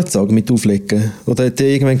lange durchgezogen mit Auflegen? Oder hat er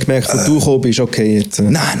irgendwann gemerkt, wo du gekommen bist, okay, jetzt?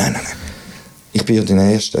 Nein. Ich bin ja dann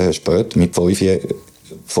erst später, mit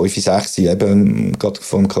 5, 6, eben gerade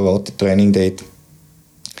vor dem Karate-Training dort,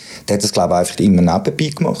 Der hat das, glaube ich, einfach immer nebenbei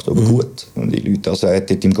gemacht, aber gut. Und die Leute, also er hat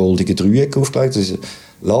dort im Goldigen Dreieck aufgelegt, das ist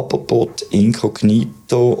Laberpot,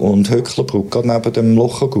 Inkognito und Höcklerbruck, gerade neben dem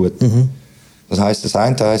Lochergut. Das heisst, das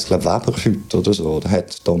eine heisst, glaube ich, Weberhütte oder so, oder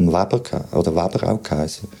hat dann Weber auch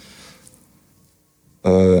geheißen.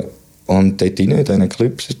 Und dort drin, in diesen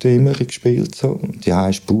Clubs hat er immer gespielt. So. Die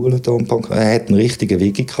haben Spulen da. Er hat einen richtigen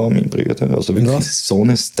Wigi gehabt, mein Bruder. Also wirklich so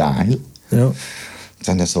einen Style. Ja.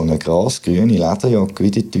 Dann hat er so eine grasgrüne Lederjacke,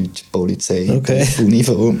 wie die deutsche Polizei. Okay.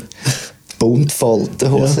 Uniform.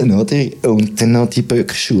 Buntfaltenhosen, oder? Und dann noch die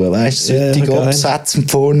Böckschuhe, weißt du? Solche Absätze und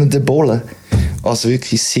vorne den Bollen. Also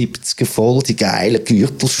wirklich 70er voll, die geilen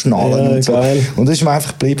Gürtelschnallen und so. Geil. Und das ist mir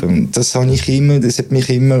einfach geblieben. Das hat mich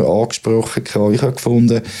immer angesprochen. Ich habe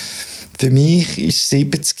gefunden, für mich ist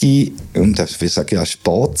 70 und ich sage ja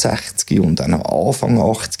spät 60 und dann Anfang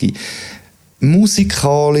 80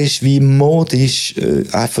 musikalisch wie modisch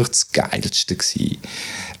einfach das Geilste gewesen.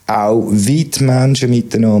 Auch wie die Menschen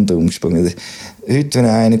miteinander umgesprungen. Heute, wenn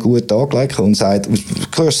einer gut angelegt und sagt,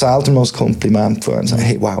 du hörst selten mal ein Kompliment von einem und sagst,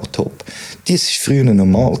 hey, wow, top. Das war früher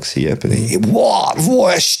normal gewesen. Wow, wo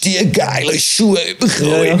hast du die geile Schuhe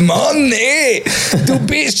bekommen? Ja. Mann, ey, du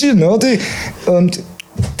bist ein, oder? Und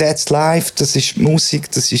that's life, das ist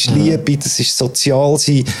Musik, das ist Liebe, das ist sozial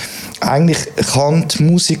sein. Eigentlich kann die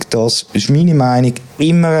Musik das, ist meine Meinung,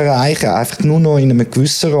 immer erreichen, einfach nur noch in einem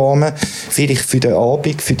gewissen Rahmen, vielleicht für den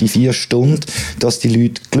Abend, für die 4 Stunden, dass die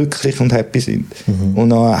Leute glücklich und happy sind. Und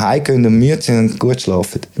dann heimgehen und müde sind und gut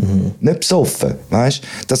schlafen. Nicht besoffen, weißt?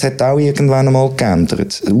 Das hat auch irgendwann einmal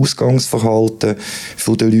geändert. Das Ausgangsverhalten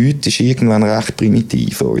der Leute ist irgendwann recht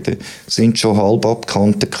primitiv geworden. Sind schon halb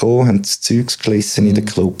abgekannt gekommen, haben das Zeugs gelissen in den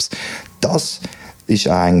Clubs. Das ist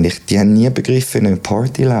eigentlich, die haben nie begriffen, einen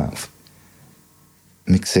Partylauf.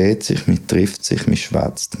 Man sieht sich, man trifft sich, man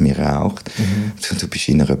schwätzt, man raucht. Du bist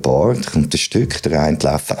in einer Bar, da kommt ein Stück, der eine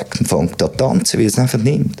läuft weg und fängt an zu tanzen, weil es einfach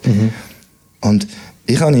nimmt. Und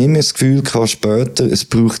ich habe immer das Gefühl, später, es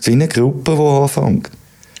braucht wie eine Gruppe, die anfängt.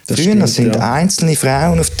 Früher sind einzelne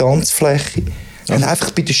Frauen auf der Tanzfläche, haben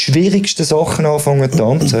einfach bei den schwierigsten Sachen angefangen zu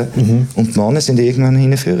tanzen und die Männer sind irgendwann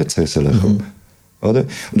hinführen zu gekommen. Oder?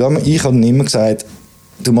 Und ich habe immer gesagt,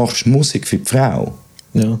 du machst Musik für die Frau.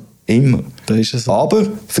 Ja. Immer. Da ist es so. Aber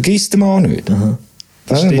vergiss den Mann nicht. Du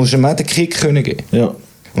musst ihm auch den Kick können geben. Ja.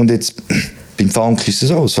 Und jetzt, beim Funk ist es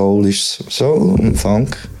so. Soul ist Soul und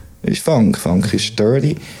Funk ist Funk. Funk ist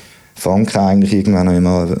dirty. Funk eigentlich irgendwann noch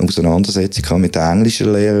einmal eine Auseinandersetzung mit der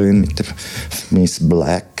englischen Lehrerin, mit der Miss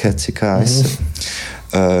Black hat sie geheißen.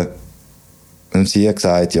 Und sie hat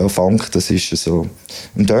gesagt, ja, Funk, das ist so.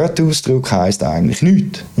 Ein Dirt-Ausdruck heisst eigentlich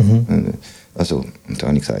nichts. Also, und da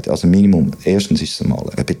habe ich gesagt, also Minimum, erstens ist es mal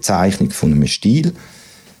eine Bezeichnung von einem Stil,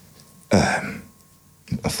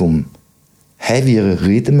 vom heavier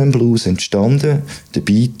Rhythm and Blues entstanden, der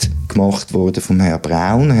Beat gemacht wurde vom Herrn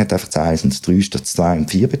Braun, er hat einfach das 1 und das 3 statt das 2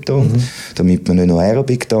 und 4 betont, damit wir nicht nur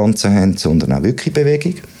Aerobic tanzen haben, sondern auch wirklich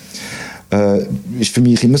Bewegung. Ist für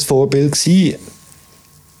mich immer das Vorbild gewesen,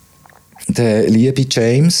 der liebe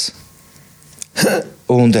James.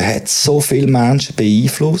 Und er hat so viele Menschen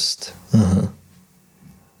beeinflusst.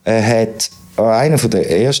 Er hat einer der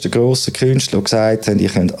ersten grossen Künstler gesagt,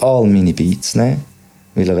 ich könnte all meine Beats nehmen,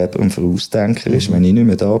 weil er eben ein Vorausdenker ist. Wenn ich nicht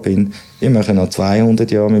mehr da bin, ich mache noch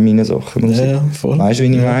 200 Jahre mit meinen Sachen Musik. Ja, voll. Weißt du,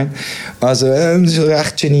 wie ich meine? Also, das war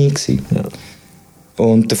recht Genie. Ja.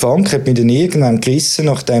 Und der Funk hat mich dann irgendwann gerissen,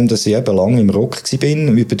 nachdem ich eben lange im Rock war.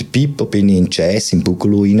 Über den Piper bin ich in Jazz, im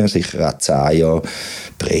Boogaloo rein, sicher auch 10 Jahre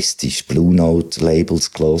Prestige, Blue Note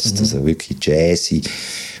Labels gehört, also wirklich jazzy.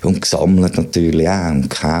 Und gesammelt natürlich auch und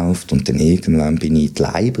gekauft. Und dann irgendwann bin ich in die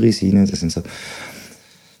Libraries rein. Das sind so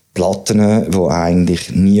Platten, die eigentlich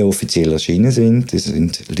nie offiziell erschienen sind. Das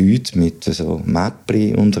sind Leute mit so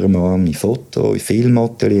Mäppli unter dem Arm, in Foto, in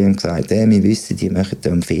Filmatelier und gesagt, wir wissen, die machen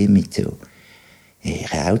da einen Film mit so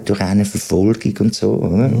Autorennen, Verfolgung und so.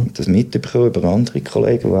 Oder? Das mitbekommen über andere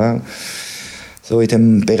Kollegen, die auch so in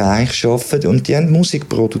diesem Bereich arbeiten. Und die haben Musik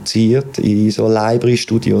produziert in so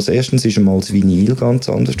Library-Studios. Erstens ist einmal das Vinyl ganz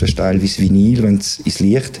anders. Das ist teilweise Vinyl, wenn du es ins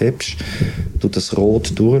Licht hebst, tut das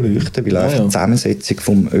rot durchleuchten, weil einfach die Zusammensetzung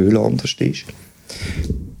vom Öl anders ist.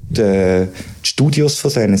 Die Studios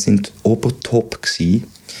von denen sind obertop gewesen.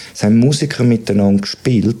 Es haben Musiker miteinander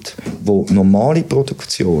gespielt, wo normale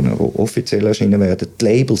Produktionen, die offiziell erschienen werden, die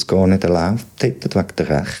Labels gar nicht erlaubt hätten, wegen der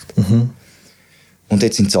Rechte. Und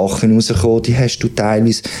jetzt sind Sachen rausgekommen, die hast du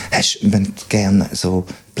teilweise, wenn du gerne so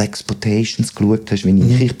Blaxploitations geschaut hast,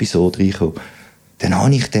 wie ich bin so reingekommen, dann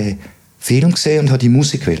habe ich den Film gesehen und habe die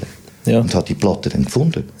Musik wählen. Und habe die Platte dann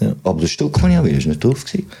gefunden. Ja. Aber das Stück, das ich auch will, war nicht drauf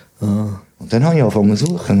gewesen. Und dann habe ich angefangen zu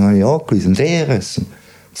suchen, dann habe ich angerufen, DRS.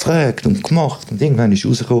 gefragt und gemacht. Und irgendwann ist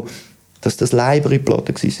rausgekommen, dass das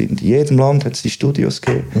Library-Platten waren. In jedem Land hat es die Studios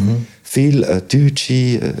gegeben. Viele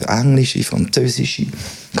deutsche, englische, französische,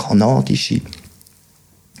 kanadische.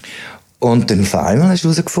 Und dann auf einmal hast du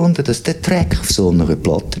herausgefunden, dass der Track auf so einer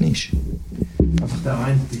Platte ist. Einfach der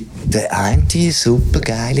eine. Der eine super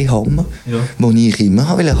geile Hammer, den ich immer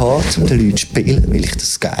haben wollte, um den Leuten zu spielen, weil ich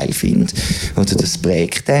das geil finde. Oder das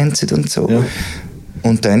Breakdancen und so. Ja.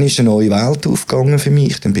 Und dann ist eine neue Welt aufgegangen für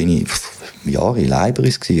mich. Dann bin ich Jahre in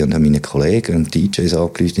Libraries und habe meine Kollegen und DJs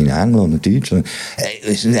angerufen in England und Deutschland. Hey,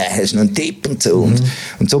 hast du noch einen Tipp und so?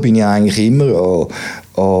 Und so bin ich eigentlich immer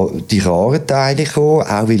an die raren Teile gekommen,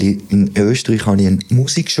 auch weil ich in Österreich habe ich einen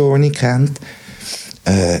Musikjourney kennt.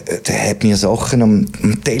 Der hat mir Sachen am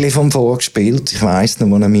Telefon vorgespielt. Ich weiss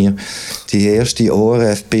noch, als er mir die erste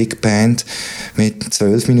ORF Big Band mit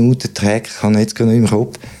 12 Minuten Track, ich habe jetzt gar nicht im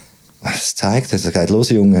Kopf, das zeigt, er sagt, los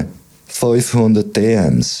Junge, 500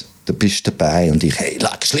 DMs. Du bist dabei. Und ich, hey,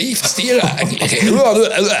 schläft es dir eigentlich?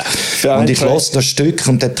 Und ich lasse das Stück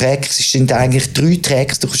und der Track, es sind eigentlich 3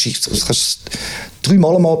 Tracks, du kannst 3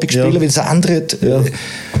 Mal am Abend spielen, weil es ändert. Ja.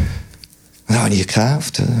 Das habe ich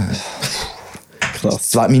gekauft. Krass.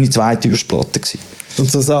 Das war meine zweite Platte.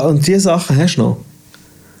 Und diese Sachen hast du noch?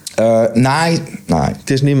 Nein. Die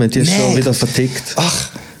hast du nicht mehr, die ist schon wieder vertickt. Ach,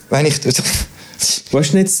 wenn ich...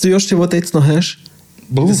 Weißt du nicht das teuerste, was du jetzt noch hast?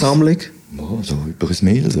 In der Sammlung? So über ein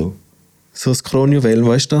Mail so. So ein Kronjuwel,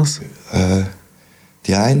 weißt du das?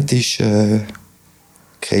 Die eine ist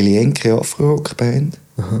Kelienke Afro-Rock-Band.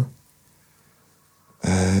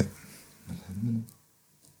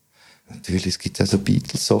 Natürlich, es gibt auch so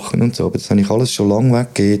Beatles-Sachen und so, aber das habe ich alles schon lange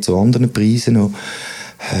weggegeben, zu anderen Preisen noch.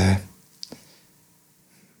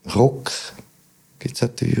 Rock gibt es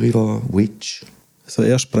auch teure, Witch. So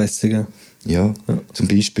Erstpressungen. Ja, zum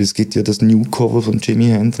Beispiel, es gibt ja das New Cover von Jimi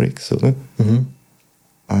Hendrix, oder?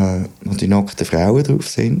 Wo die nackten Frauen drauf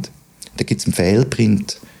sind. Da gibt es einen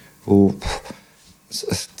Fehlprint, wo die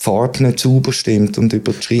Farbe nicht sauber stimmt und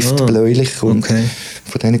über die Schrift bläulich kommt. Okay.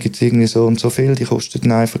 Von denen gibt es irgendwie so und so viel, die kosten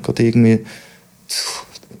dann einfach gerade irgendwie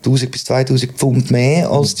 1000 bis 2000 Pfund mehr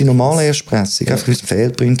als die normale Erstpressung, einfach weil es ein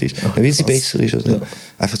Fehlprint ist, weil sie besser ist. Also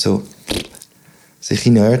einfach so...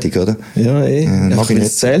 Sicher nerdig, oder? Ja, weil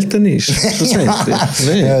es selten ist.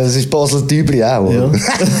 Ja, das ist Basel-Tübli auch. Ja.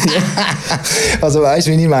 Also weißt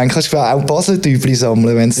du, wie ich meine, kannst du auch Basel-Tübli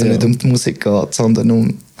sammeln, wenn es nicht um die Musik geht, sondern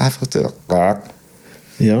um einfach so...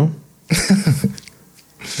 Ja.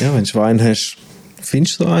 Ja, wenn du Wein hast,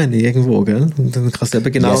 findest du einen irgendwo, gell? Und dann kannst du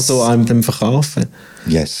eben genau so einem dem verkaufen.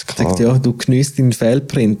 Yes, klar. Sagt, du geniesst deinen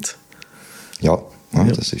Fehlprint. Ja,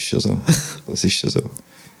 das ist ja so. Das ist ja so.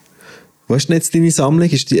 Wo ist denn jetzt deine Sammlung?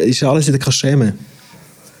 Ist alles in der Kaschemme?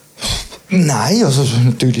 Nein, also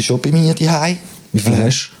natürlich schon bei mir daheim. Wie viel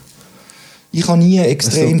hast du? Ich habe nie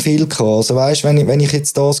extrem viel gehabt. Also weißt, wenn ich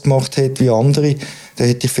jetzt das gemacht hätte wie andere, dann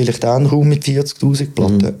hätte ich vielleicht auch einen Raum mit 40'000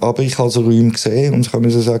 Platten. Aber ich habe so Räume gesehen und ich kann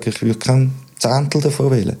mir so sagen, ich würde kein Zehntel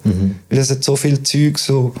davon wählen. Weil es hat so viel Zeug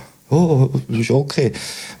so, das ist okay.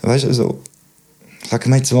 Weißt du, also,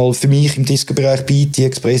 sagen wir jetzt mal, für mich im Disco-Bereich BT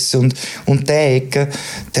Express und die Ecke,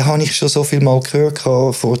 da habe ich schon so viel mal gehört,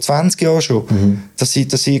 vor 20 Jahren schon, dass ich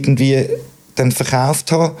das irgendwie dann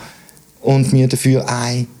verkauft habe und mir dafür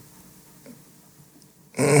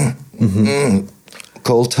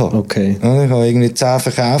geholt habe. Okay. Ja, ich habe irgendwie 10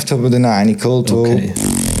 verkauft, aber dann eine geholt. Okay.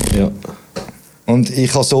 Ja. Und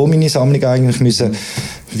ich habe so meine Sammlung eigentlich müssen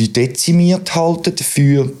wie dezimiert halten,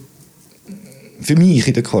 dafür für mich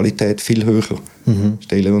in der Qualität viel höher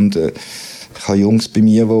stellen. Und ich habe Jungs bei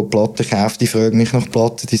mir, die Platten kaufen, die fragen mich nach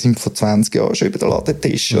Platten, die sind vor 20 Jahren schon über den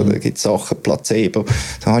Ladentisch. Oder gibt es Sachen, Placebo.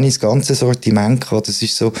 Da habe ich das ganze Sortiment gehabt. Das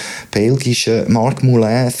ist so belgische Marc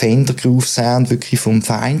Moulin, Fender Groove Sound, wirklich vom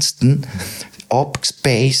Feinsten.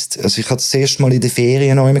 Abgespaced. Also ich habe das erste Mal in den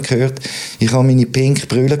Ferien noch einmal gehört. Ich habe meine pink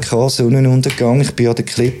Brille gehabt, Sonnenuntergang. Ich bin an der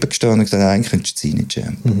Klippe gestanden und gesagt, eigentlich könntest du sie nicht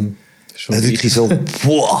jammen. Wirklich so,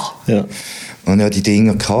 boah! Ja. Und ja, die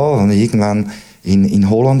Dinger gehabt, und irgendwann in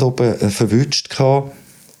Holland oben verwünscht gehabt.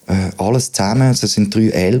 Alles zusammen, also es sind 3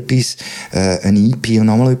 LPs, ein EP und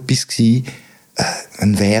nochmal etwas gewesen.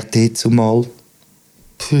 Ein Wert jetzt mal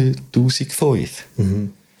 1005.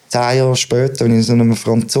 10 Jahre später, wenn ich in so einem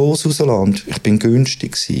Franzosen rauslande, ich bin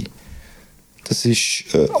günstig gewesen. Das ist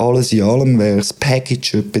alles in allem, wäre das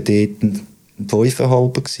Package etwa dort ein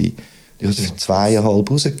 5,5 gewesen. Ich habe es für 2,5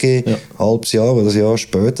 rausgegeben. Ein halbes Jahr oder ein Jahr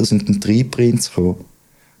später sind dann 3 Prints gekommen.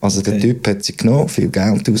 Also der Typ hat sich genommen, viel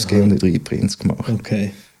Geld ausgegeben und 3 Prints gemacht.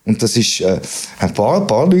 Okay. Und das ist ein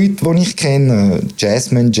paar Leute, die ich kenne.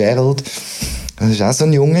 Jasmine, Gerald, Das war auch so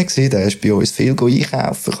ein Junge, der ist bei uns viel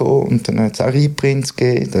einkaufen gekommen und dann hat es auch Reprints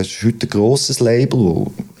gegeben. Das ist heute ein grosses Label,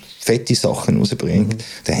 das fette Sachen rausbringt.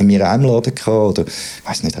 Den haben wir auch im Laden gehabt, oder, ich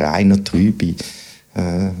weiss nicht, Rainer Trüby,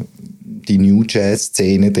 die New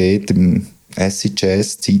Jazz-Szene dort, im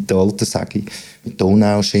Acid-Jazz-Zeitalter, sage ich, mit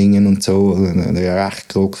Donauschingen und so, der recht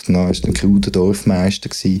gerockt, dann war ein Crew der Dorfmeister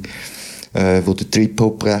gewesen, wo der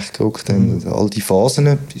Trip-Hop recht gerockt haben. All die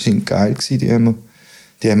Phasen, die sind geil gewesen, die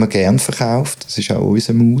haben wir gerne verkauft, das war auch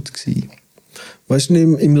unser Mut gewesen. Was ist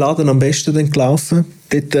denn im Laden am besten denn gelaufen?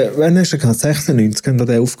 Dort, wann hast du gehabt? 96 haben wir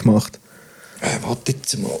den aufgemacht? Warte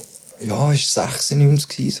jetzt mal. Ja, es war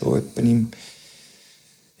 96, so etwa im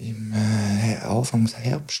Anfangs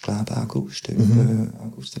Herbst, glaube ich, August,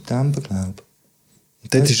 September, glaube ich.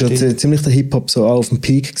 Dort war ja ziemlich der Hip-Hop so auf dem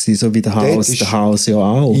Peak gewesen, so wie der House ja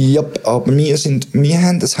auch. Ja, aber wir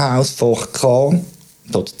haben das Hausfach gehabt,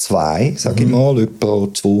 oder 2, sage ich mal, etwa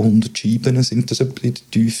 200 Scheiben sind das etwa in der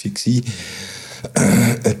Tiefe gewesen.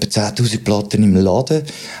 Etwa 10'000 Platten im Laden.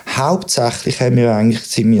 Hauptsächlich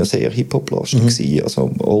sind wir sehr Hip-Hop-lastig gewesen,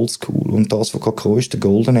 also Oldschool. Und das, was gerade kam, ist der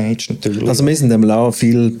Golden Age natürlich. Also wir sind auch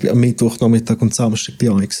viel am Mittwoch, Nachmittag und Samstag bei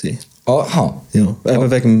euch gewesen. Aha. Ja,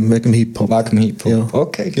 wegen dem Hip-Hop. Wegen dem Hip-Hop, ja.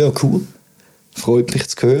 Okay, ja, cool. Freut mich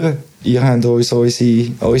zu hören. Ihr habt uns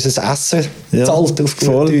unser Essen gezahlt auf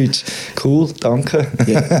gut Deutsch. Cool, danke.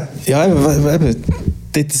 Ja, eben.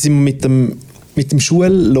 Dort sind wir mit dem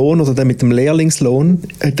Schullohn oder mit dem Lehrlingslohn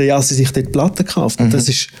hat der Jassi sich dort Platten gekauft. Und es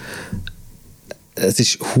ist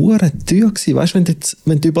hure teuer gewesen, weißt du,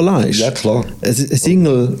 wenn du überlegst. Ja, klar. Ein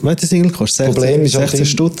Single, weißt du, Single kostet 16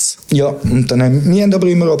 Stutz. Ja, und wir haben aber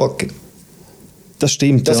immer Rabatt gegeben. Das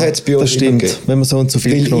stimmt, das hat's bei uns das stimmt, wenn man so und so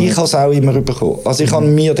viel genommen hat. Ich habe es auch immer bekommen. Also ich habe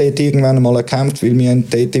mir dort irgendwann einmal erkämpft, weil wir haben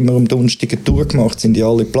dort immer am Donnerstag eine Tour gemacht, sind die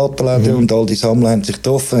alle Plattenläden und all die Sammler haben sich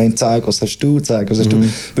getroffen, haben gezeigt, was hast du.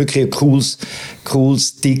 Wirklich ein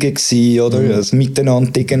cooles Diggen gewesen, oder? Also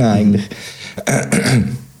miteinander Diggen eigentlich.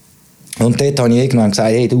 Und dort habe ich irgendwann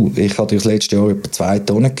gesagt, hey du, ich habe dir das letzte Jahr etwa 2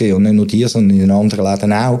 Tonnen gegeben und nicht nur dir, sondern in den anderen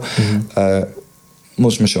Läden auch.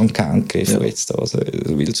 Muss man schon einen Count geben von jetzt. Also,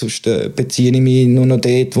 weil sonst beziehe ich mich nur noch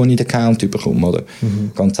dort, wo ich den Count bekomme. Oder?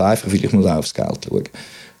 Ganz einfach, weil ich muss auch aufs Geld schauen.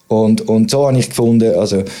 Und so habe ich gefunden,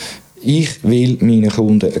 also ich will meinen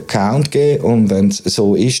Kunden einen Count geben und wenn es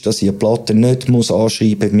so ist, dass ich eine Platte nicht muss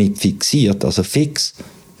anschreiben mit fixiert, also fix,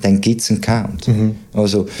 dann gibt es einen Count.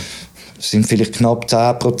 Also es sind vielleicht knapp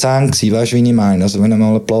 10% gewesen, weißt du, wie ich meine? Also wenn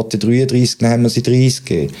einmal eine Platte 33, dann haben wir sie 30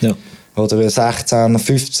 gegeben. Ja. Oder eine 16er,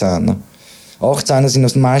 15er. 18er sind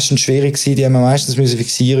das meistens schwierig gewesen, die haben wir meistens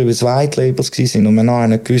fixieren, weil es White Labels waren und man hat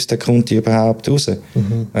nicht gewusst, der kommt die überhaupt raus. Da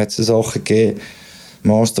hat es Sachen gegeben,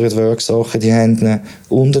 Mastered Work Sachen, die haben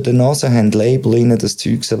unter der Nase haben Label ihnen das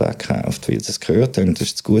Zeug weggekauft, weil sie es gehört haben, das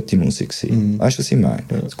war die gute Musik. Weißt du, was ich meine?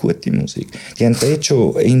 Ja. Das gute Musik. Die haben dort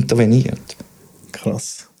schon interveniert.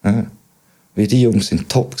 Krass. Ja. Weil die Jungs sind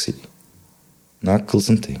top gewesen. Knuckles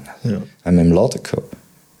und Dinge. Ja. Haben wir im Laden gehabt.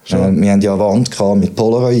 Wir haben ja eine Wand mit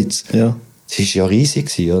Polaroids. Ja. Das war ja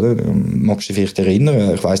riesig, oder? Magst du dich vielleicht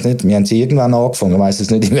erinnern? Ich weiss nicht, wir haben es irgendwann angefangen, ich weiss es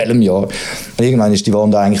nicht in welchem Jahr. Irgendwann war die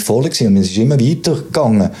Wand eigentlich voll gewesen und es ist immer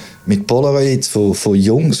weitergegangen mit Polaroids von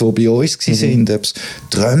Jungs, die bei uns waren. Ob es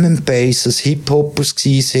Drum and Bassers, Hip-Hoppers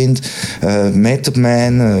waren, Method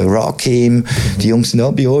Man, Rakim. Die Jungs waren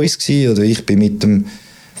alle bei uns gewesen. Oder ich bin mit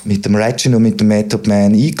dem Ratchet und mit dem Method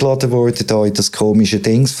Man eingeladen worden, da in das komische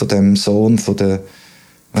Dings von dem Sohn von der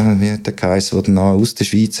wie hat der geheißen, der dann aus der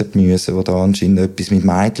Schweiz hat müssen, der da anscheinend etwas mit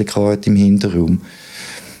Mädchen hatte im Hinterraum.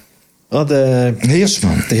 Der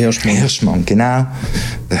Hirschmann. Der Hirschmann, genau.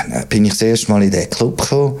 Dann bin ich das erste Mal in diesen Club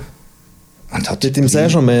gekommen. Dort im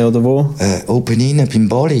Saint-Germain, oder wo? Oben rein, beim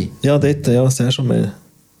Bali. Ja, dort, ja, Saint-Germain.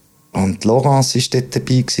 Und Laurence war dort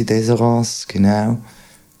dabei, Desirance, genau.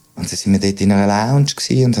 Und dann sind wir dort in einer Lounge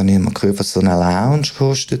gewesen, und dann habe ich mal gehört, was so eine Lounge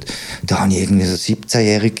kostet. Da habe ich irgendwie so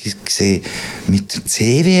 17-Jährige gesehen mit dem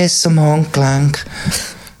CWS am Handgelenk.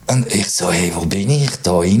 Und ich so, hey, wo bin ich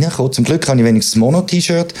da reingekommen? Zum Glück habe ich wenigstens ein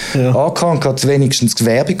Mono-T-Shirt angehabt und habe wenigstens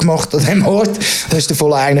Werbung gemacht an diesem Ort. Da ist da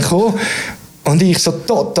voll einer gekommen. Und ich so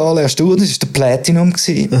total erstaunt, das war der Platinum.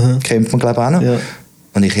 Kennt man, glaube ich, auch noch. Ja.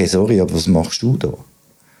 Und ich, hey, sorry, aber was machst du da?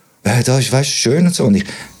 Da ist, weißt du, schön und so. Und ich,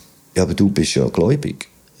 ja, aber du bist ja gläubig.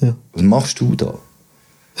 Ja. Was machst du da?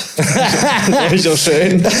 Das ist ja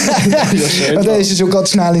schön. Und dann ist er schon ganz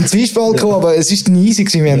schnell in den Zwiespalt gekommen, aber es war easy,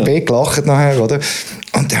 wir haben gelacht nachher, oder?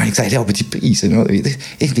 Und dann habe ich gesagt, ja, aber die Preise, oder?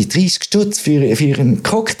 Irgendwie 30 Stutz für einen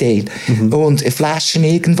Cocktail und eine Flasche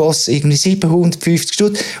irgendwas, irgendwie 750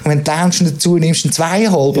 Stutz. Und wenn du Lounge dazu nimmst, einen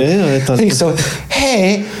 2,5. Ja, und ich so,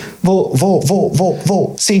 hey,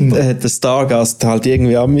 wo sind wir? Der Stargast halt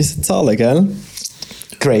irgendwie auch müssen zahlen, gell?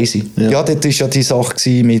 Crazy. Ja, das war ja die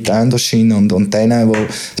Sache mit Anderson und denen,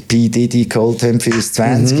 die P. Diddy geholt haben für das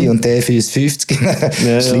 20 und der für das 50.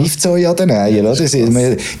 Schleift es euch ja dann ein,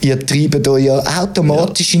 oder? Ihr treibt euch ja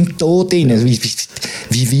automatisch in den Tod rein.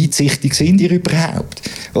 Wie weitsichtig sind ihr überhaupt?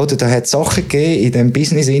 Oder? Da hat es Sachen gegeben in diesem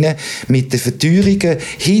Business rein, mit den Verteuerungen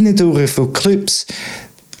hindurch von Clubs.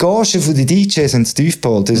 Die Gagen der DJs haben es tief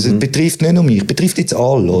gehalten. Das betrifft nicht nur mich, betrifft jetzt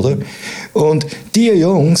alle, oder? Und die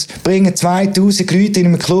Jungs bringen 2000 Leute in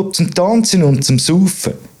einem Club zum Tanzen und zum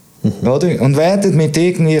Saufen. Oder? Und werden mit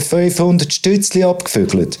irgendwie 500 Stützli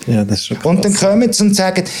abgevögelt. Ja, das ist schon krass. Und dann kommen sie und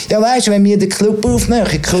sagen, ja weisst du, wenn wir den Club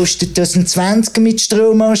aufmachen, kostet das ein 20 mit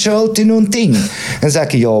Strom anschalten und Ding. Dann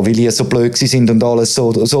sage ich, ja, weil ihr so blöd sind und alles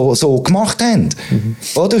so gemacht habt.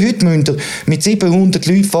 Oder? Heute müsst ihr mit 700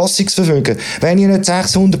 Leuten Fassungsvermögen. Wenn ihr nicht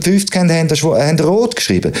 650 habt, habt ihr rot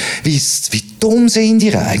geschrieben. Wie dumm sind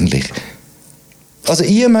ihr eigentlich? Also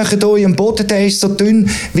ihr macht euch einen Boden, der ist so dünn,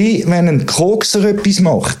 wie wenn ein Kokser etwas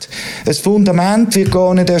macht. Das Fundament wird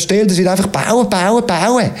gar nicht erstellt, es wird einfach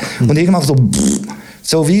bauen. Und irgendwann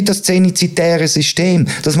so wie das zenizitäre System.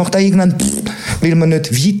 Das macht auch irgendwann weil man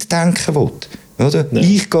nicht weit denken will. Oder? Ja.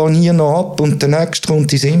 Ich gehe hier noch ab und der Nächste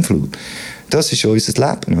kommt in Sinnflut. Das ist unser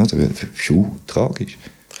Leben. Oder? Tragisch.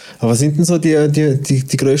 Aber was sind denn so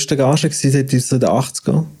die grössten Gagen gewesen, in den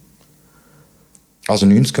 80ern? Also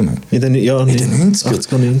 90er. In den 90er.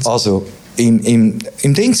 80er, 90er. Also im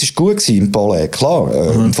Dings war es gut gewesen, im Palais, klar.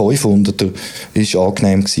 Im 500er war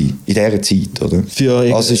angenehm gewesen, in dieser Zeit,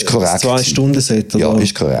 oder? Also ist korrekt. 2-Stunden-Set, oder? Ja,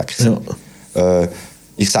 ist korrekt. Ja.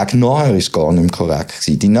 Ich sage, nachher ist es gar nicht mehr korrekt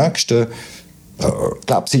gewesen. Die nächsten, ich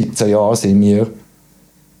glaube 17 Jahre sind wir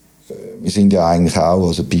sind ja eigentlich auch,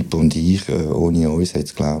 also Pipo und ich, ohne uns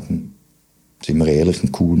jetzt glauben, sind wir ehrlich,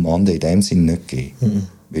 ein cooler Mann, der in dem Sinn nicht gegeben.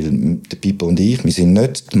 Weil der Pipo und ich, wir sind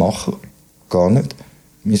nicht die Macher, gar nicht.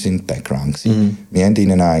 Wir sind Background gewesen. Wir haben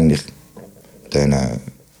ihnen eigentlich, den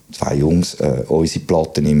 2 Jungs, unsere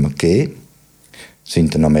Platten immer gegeben.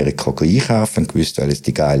 Sind in Amerika einkaufen, gewusst, weil es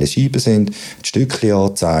die geilen Scheiben sind, die Stückchen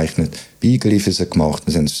angezeichnet, Beigeli für sie gemacht.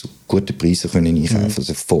 Wir haben zu guten Preisen können einkaufen,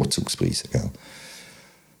 also Vorzugspreise. Gell.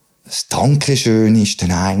 Das Dankeschön war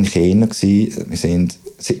dann eigentlich eher gewesen. Wir sind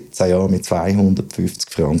 17 Jahre mit 250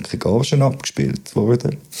 Franken Gagen abgespielt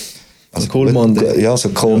worden. Also cool, Mann. Ja, so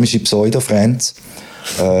komische Pseudo-Friends.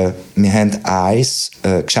 Wir hatten ein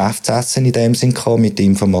Geschäftsessen in dem Sinn gehabt, mit der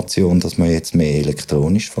Information, dass wir jetzt mehr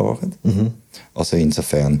elektronisch fahren. Also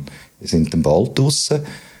insofern, wir sind dann bald draussen.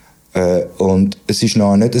 Und es ist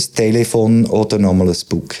noch nicht ein Telefon oder nochmal ein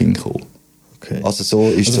Booking gekommen. Okay. Also so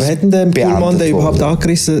ist also das hätten den Pullman den überhaupt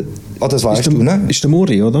angerissen? Ah, das weißt du, ne? Ist der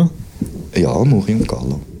Muri, oder? Ja, Muri und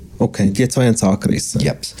Gallo. Okay, die 2 haben es angerissen.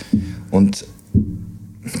 Yep. Und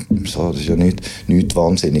so, das ist ja nichts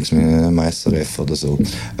Wahnsinniges mit einem SRF oder so.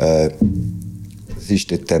 Es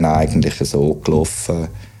ist dann eigentlich so gelaufen,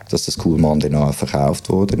 dass das Coolmann dann auch verkauft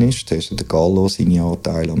worden ist. Da hat der Gallo seine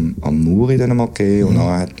Anteile am Muri dann mal gegeben und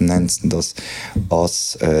dann haben sie das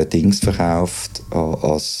als Dings verkauft,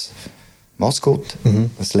 als Maskott,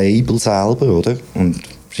 das Label selber, oder? Und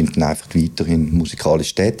sind dann einfach weiterhin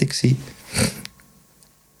musikalisch tätig gewesen.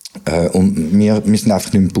 Und wir sind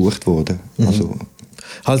einfach nicht mehr gebucht worden. Also,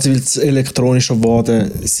 halt, weil es elektronischer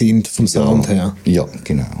geworden sind vom Sound her? Ja,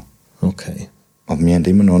 genau. Okay. Aber wir hatten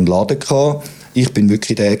immer noch einen Laden gehabt. Ich bin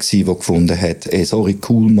wirklich der gewesen, der gefunden hat,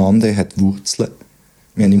 Cool Monday hat Wurzeln.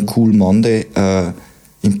 Wir haben im Cool Monday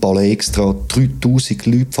im Palais extra 3000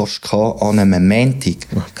 Leute fast gehabt, an einem Montag.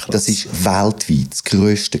 Das war weltweit das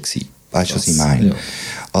Grösste gewesen. Weißt du, was ich meine? Ja.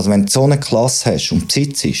 Also wenn du so eine Klasse hast und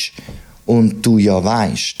besitzt und du ja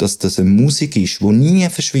weißt, dass das eine Musik ist, die nie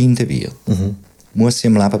verschwinden wird, muss sie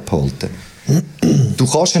am Leben behalten. Du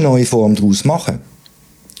kannst eine neue Form daraus machen.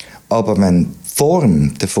 Aber wenn die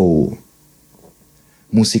Form davon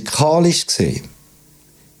musikalisch gesehen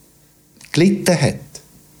gelitten hat,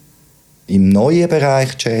 im neuen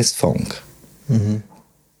Bereich Jazz-Funk,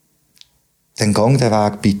 dann gang den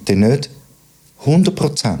Weg bitte nicht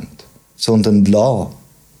 100%, sondern lass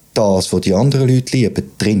das, was die anderen Leute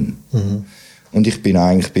lieben, drin. Und ich bin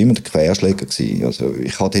eigentlich immer der Querschläger gewesen. Also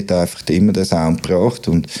ich habe dort einfach immer den Sound gebracht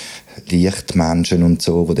und Lichtmenschen und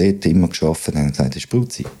so, die dort immer gearbeitet haben, gesagt,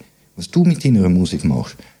 Spruzzi, was du mit deiner Musik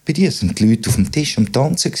machst, bei dir sind die Leute auf dem Tisch am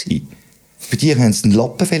Tanzen gewesen. Bei dir haben sie den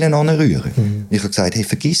Lappen anrühren. Ich habe gesagt, hey,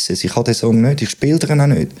 vergiss es, ich habe den Song nicht, ich spiele den auch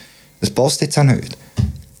nicht. Das passt jetzt auch nicht.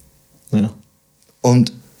 Ja.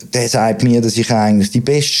 Und der sagt mir, dass ich eigentlich die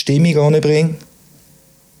beste Stimmung anbringe.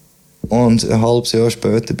 Und ein halbes Jahr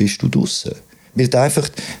später bist du draussen. Weil du einfach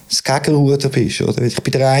das Gegenruder bist. Oder? Ich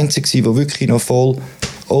bin der Einzige, der wirklich noch voll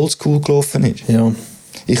oldschool gelaufen ist. Ja.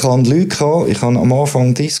 Ich hatte Leute, ich habe am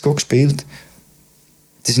Anfang Disco gespielt.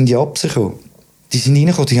 Die sind die abgekommen. Die sind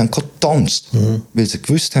reingekommen, die haben getanzt, weil sie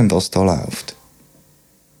gewusst haben, was da läuft.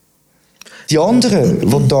 Die anderen, die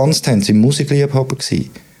getanzt haben, waren Musikliebhaber, die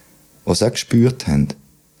es auch gespürt haben.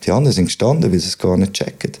 Die anderen sind gestanden, weil sie es gar nicht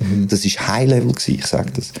checken. Das war High-Level, ich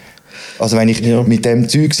sage das. Also wenn ich mit dem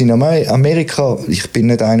Zeug in Amerika, ich bin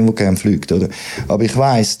nicht einer, der gerne fliegt, oder? Aber ich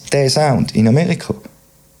weiss, der Sound in Amerika,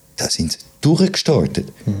 da sind sie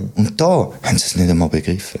durchgestartet. Und da haben sie es nicht einmal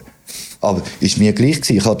begriffen. Aber ist mir gleich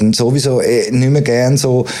gewesen. Ich hatte sowieso nicht mehr gerne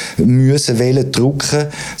so wollen drucken,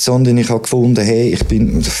 sondern ich habe gefunden, hey, ich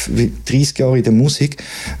bin 30 Jahre in der Musik,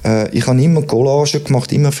 ich habe immer Collagen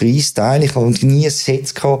gemacht, immer Freestyle, ich habe nie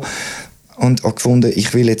Sets gehabt und habe gefunden,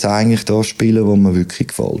 ich will jetzt eigentlich das spielen, was mir wirklich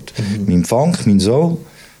gefällt. Mein Funk, mein Soul,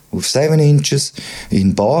 auf 7 Inches,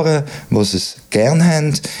 in Baren, die sie es gerne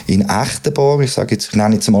haben, in echten Baren, ich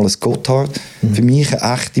nenne jetzt mal ein Gotthard, für mich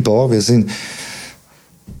eine echte Bar, wir sind,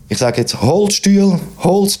 ich sage jetzt Holzstühl,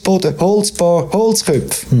 Holzboden, Holzbar,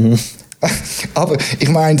 Holzköpfe. Aber ich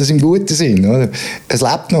meine das im guten Sinn. Oder? Es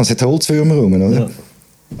lebt noch, es hat Holzwürmer rum. Oder? Ja.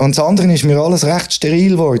 Und das andere ist mir alles recht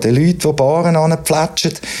steril geworden. Leute, die Baren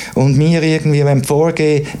anplätschen und mir irgendwie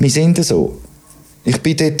vorgehen, wir sind so. Ich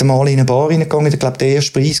bin dort mal in eine Bar reingegangen, ich glaube, den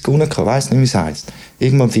ersten Preis gewonnen, ich weiss nicht, wie es heisst.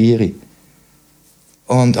 Irgendwann 4.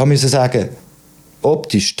 Und ich musste sagen,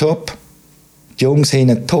 optisch top, die Jungs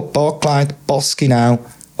haben top angelegt, passgenau,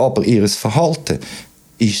 aber ihr Verhalten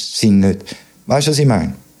sind nicht. Weißt du, was ich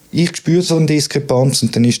meine? Ich spüre so eine Diskrepanz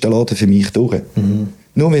und dann ist der Laden für mich durch.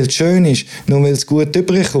 Nur weil es schön ist, nur weil es gut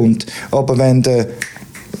rüberkommt. Aber wenn der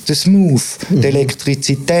Smooth, die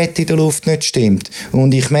Elektrizität in der Luft nicht stimmt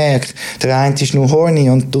und ich merke, der eine ist nur horny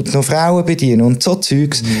und tut noch Frauen bedienen und so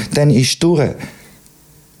Zeugs, dann ist es durch.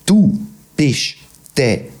 Du bist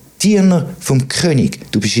der Diener vom König.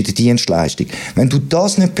 Du bist in der Dienstleistung. Wenn du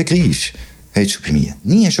das nicht begreifst, hättest du bei mir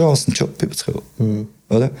nie eine Chance, einen Job überzukommen.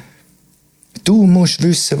 Oder? Du musst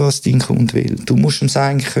wissen, was dein Kunde will. Du musst es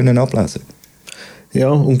eigentlich ablesen können. Ja,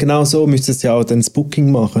 und genau so müsstest du ja auch dann das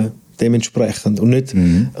Booking machen, dementsprechend. Und nicht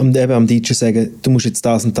eben am DJ sagen, du musst jetzt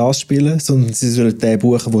das und das spielen, sondern sie sollen den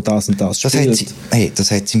buchen, der das und das spielt.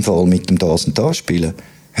 Das hat es im Fall mit dem das und das spielen.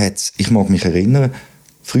 Ich mag mich erinnern,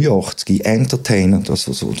 früh 80 Entertainer, das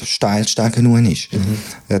was so der steilste nun ist.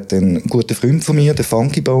 Hat einen guten Freund von mir, der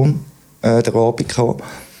Funky Bone, der Abend gehabt.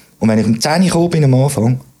 Und wenn ich um 10 Uhr gekommen bin am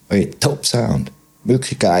Anfang, top Sound,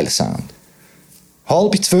 wirklich geiler Sound.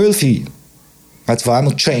 11:30 hat es auf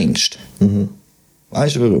einmal changed.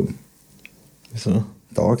 Weißt du warum? Wieso?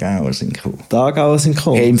 Tagauer sind gekommen. Tagauer sind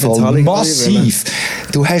gekommen. Hey, im Fall massiv.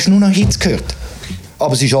 Du hast nur noch Hits gehört.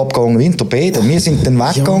 Aber es ist abgegangen wie ein Torpedo. Wir sind dann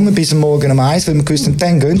weggegangen bis Morgen um 1, weil wir gewusst haben,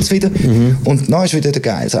 dann gehen sie wieder. Und dann ist wieder der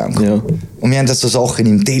geile Sound. Ja. Und wir haben das so Sachen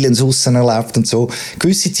im Dillens aussen erlebt und so.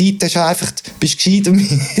 Gewisse Zeit hast du einfach, bist gescheit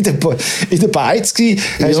in der Beiz gewesen,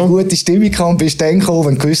 hast eine gute Stimmung gehabt und bist dann gekommen,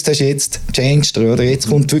 wenn du gewusst hast, jetzt changed oder jetzt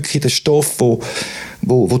kommt wirklich der Stoff,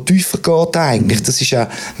 wo tiefer geht eigentlich. Das ist ja,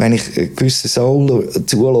 wenn ich gewisse Souler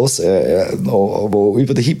zulasse, die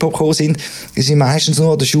über den Hip-Hop gekommen sind, sind meistens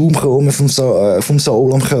nur der Schaum gekommen vom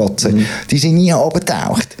Soul am Kratzen. Die sind nie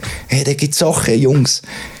abgetaucht. Hey, da gibt es Sachen, Jungs,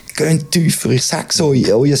 geht tiefer. Ich sag's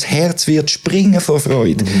euch, euer Herz wird springen vor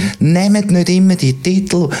Freude. Nehmt nicht immer die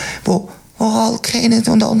Titel, die alle kennen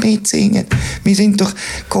und alle mitsingen. Wir sind doch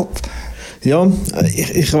Kopf. Ja,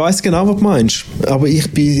 ich weiss genau, was du meinst. Aber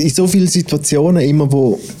ich bin in so vielen Situationen immer,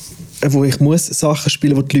 wo ich muss Sachen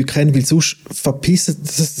spielen, die Leute kennen, weil sonst verpissen,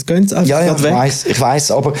 das gehen sie einfach weg. Ich weiss,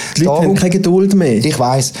 aber die Leute haben keine Geduld mehr. Ich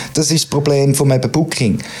weiss, das ist das Problem vom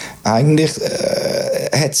Booking. Eigentlich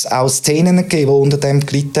hat es auch Szenen gegeben, die unter dem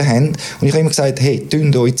gelitten haben. Und ich habe immer gesagt, hey,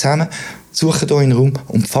 tünt euch zusammen, sucht euch einen Raum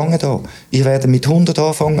und fangt an. Ihr werdet mit 100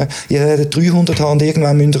 anfangen, ihr werdet 300 haben und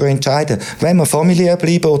irgendwann müsst ihr euch entscheiden, wollen wir familiär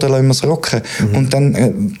bleiben oder lassen wir es rocken. Und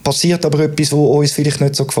dann passiert aber etwas, was uns vielleicht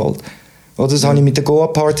nicht so gefällt. Oder das habe ich mit den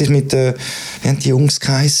Goa-Partys, wie haben die Jungs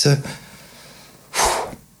geheissen?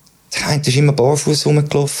 Der eine ist immer barfuß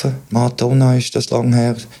rumgelaufen. Madonna ist das lang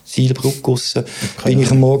her. Seilbrücke draussen. Bin ich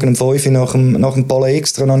am Morgen um 5 Uhr nach dem Palais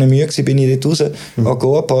Extra noch nicht müde gewesen, bin ich dort raus. An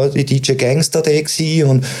Goa-Party, DJ Gangster da gewesen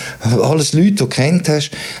und alles Leute, die du kennt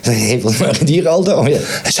hast. Ich sage, hey, was machen die all da? Ja,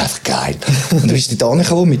 das ist einfach geil. Und du bist da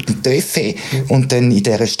angekommen mit dem Töffe und dann in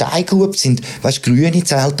dieser Steingrube sind, weißt, grüne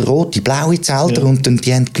Zelter, rote, blaue Zelter und dann,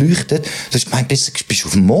 die haben geleuchtet. Du hast gemeint, bist du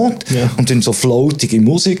auf dem Mond? Ja. Und dann so floatige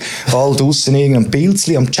Musik, all draussen irgendein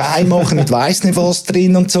Pilzli am Chai machen mit weiss nicht was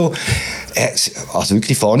drin und so. Also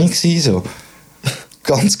wirklich funny gewesen, so.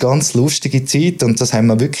 Ganz, ganz lustige Zeit und das haben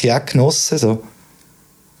wir wirklich auch genossen, so.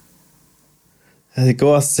 Die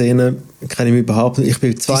Goa-Szene kenne ich mich überhaupt nicht. Ich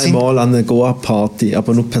bin zweimal an einer Goa-Party,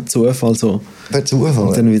 aber nur per Zufall so. Per Zufall?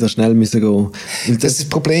 Und dann wieder schnell müssen gehen. Das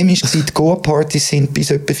Problem ist, die Goa-Partys sind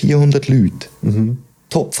bis etwa 400 Leute.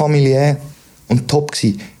 Top familiär und top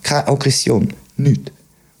gewesen. Keine Aggression, nichts.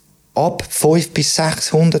 Ab 500 bis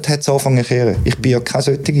 600 hat es angefangen zu kehren. Ich bin ja keine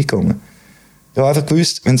solche gegangen. Ich habe einfach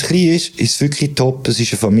gewusst, wenn es klein ist, ist es wirklich top, es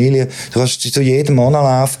ist eine Familie. Du kannst zu jedem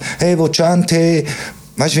anlaufen, hey, wo chant, hey.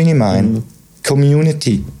 Weißt du, wie ich meine?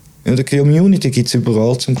 Community. In der Community gibt es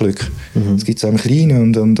überall zum Glück. Es gibt es auch im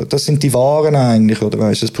Kleinen und das sind die Waren eigentlich, oder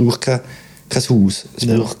weißt, es braucht kein Haus, es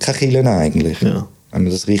braucht keine Kirche eigentlich. Ja. Wenn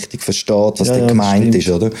man das richtig versteht, was da gemeint ist,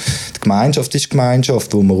 oder? Die Gemeinschaft ist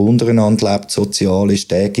Gemeinschaft, wo man untereinander lebt, sozial ist,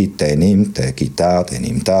 der gibt, der nimmt, der gibt der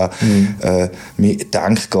nimmt der. Man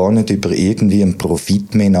denkt gar nicht über irgendwie einen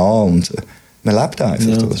Profit mehr nach und man lebt einfach.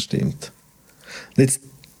 Ja, das stimmt. Jetzt,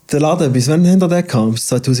 der Laden, bis wann haben wir den gehabt? Bis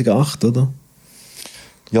 2008, oder?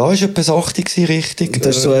 Ja, es war etwas 80 richtig. Und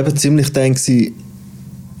das war so eben ziemlich dann,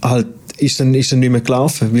 halt, ist dann nicht mehr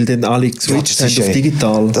gelaufen, weil dann alle geswitcht haben auf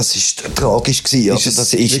digital. Das war tragisch gewesen. Also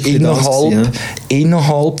das ist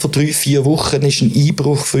innerhalb von 3-4 Wochen ist ein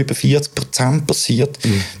Einbruch von über 40% passiert.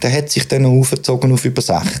 Der hat sich dann aufgezogen auf über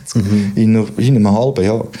 60. In einem halben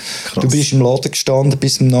Jahr. Krass. Du bist im Laden gestanden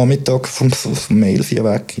bis am Nachmittag vom 11 Uhr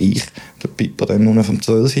weg. Ich, der Pippa dann nur vom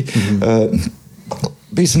 12 Uhr.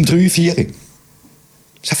 Bis um 3-4 Uhr.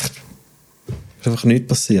 Ist einfach nichts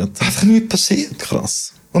passiert. Einfach nichts passiert.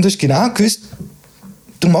 Krass. Und du hast genau gewusst,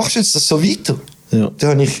 du machst jetzt das so weiter. Ja. Da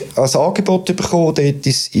habe ich als Angebot bekommen,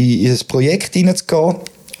 dort in ein Projekt hineinzugehen.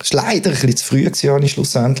 Das war leider ein bisschen zu früh, habe ich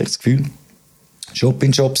schlussendlich das Gefühl.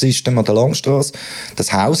 Shop-in-Shop-System an der Langstrasse.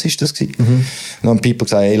 Das Haus war das. Und dann haben People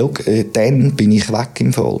gesagt, hey, look, dann bin ich weg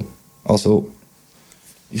im Fall. Also,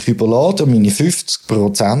 ich überlade meine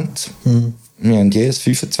 50%. Wir haben jedes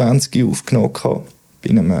 25 aufgenommen.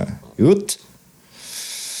 Bin einem gut.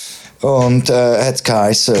 Und hat es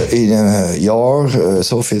geheißen, in einem Jahr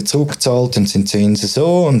so viel zurückgezahlt, dann sind die Zinsen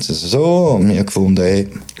so und so. Und wir haben gefunden, hey,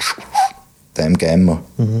 dem geben wir.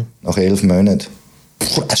 Nach 11 Monaten.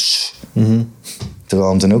 Der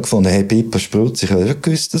andere auch gefunden, hey, Pippa, Spruzzi, ich habe schon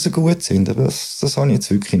gewusst, dass sie gut sind, aber das habe ich jetzt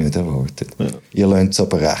wirklich nicht erwartet. Ja. Ihr lernt es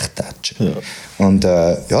aber recht tätschen. Ja. Und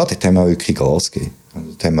dort haben wir wirklich Gas gegeben. Also,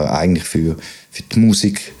 dort haben wir eigentlich für die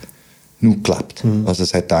Musik nur gelebt. Also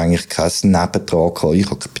es hat eigentlich keinen Nebentrag gehabt. Ich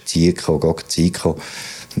hatte keine Beziehung, gar keine Zeit gehabt.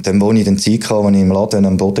 Und dann, wo ich dann Zeit hatte, als ich im Laden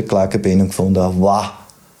am Boden gelegen bin und gefunden habe, wow,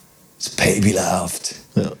 das Baby läuft.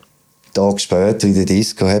 Ja. Tag später in der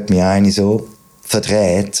Disco hat mich eine so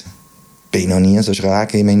verdreht. Ich bin noch nie so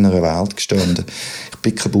schräg in meiner Welt gestanden. Ich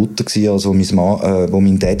war kaputter, als wo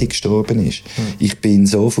mein Daddy gestorben ist. Ich bin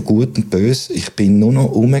so von gut und böse. Ich bin nur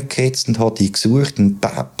noch rumgeketzt und habe die gesucht. Und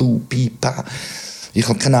ich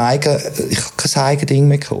habe kein eigenes Ding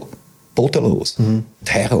mehr gehabt. Bodenlos.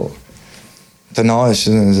 Terror. Danach ist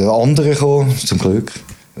ein anderer gekommen, zum Glück.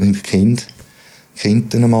 Ein Kind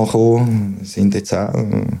dann mal gekommen. Sind jetzt auch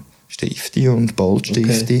Stifte und bald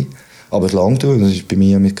Stifte. Okay. Aber es lang durch. Das war bei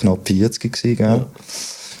mir mit knapp 40 gewesen,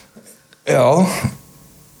 ja.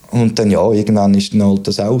 Und dann, irgendwann ist dann halt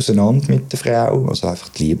das auseinander mit der Frau. Also einfach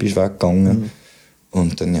die Liebe ist weggegangen.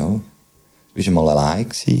 Und dann, du bist mal allein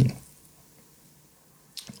gewesen.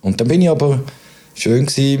 Und dann bin ich aber schön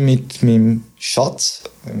mit meinem Schatz.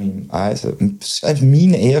 Das war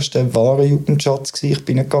mein erster wahrer Jugendschatz. Ich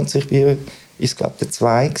bin nicht ganz sicher, ich glaube der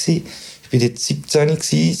 2 gewesen. Ich war jetzt 17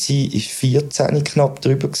 gewesen, sie war 14, knapp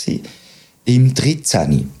drüber gewesen. Im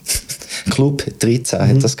 13. Club 13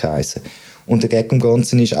 hat das geheißen. Und der Gag im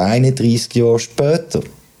Ganzen ist 31 Jahre später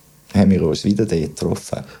haben wir uns wieder dort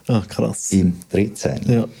getroffen. Ah, krass. Im 13.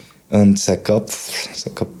 Ja. Und es hat gerade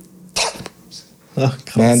ach,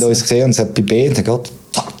 krass. Wir haben uns gesehen und es hat bei B und dann geht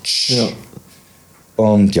Touch. Ja.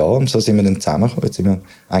 Und und so sind wir dann zusammengekommen. Jetzt sind wir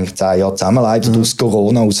eigentlich 10 Jahre zusammen, leider aus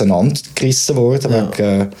Corona auseinandergerissen worden.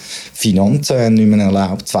 Wegen Finanzen haben nicht mehr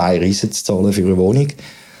erlaubt, 2 Riesen zu zahlen für eine Wohnung.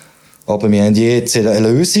 Aber wir haben jetzt eine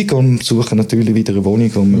Lösung und suchen natürlich wieder eine Wohnung,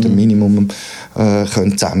 wo wir das Minimum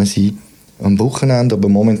können zusammen sein am Wochenende. Aber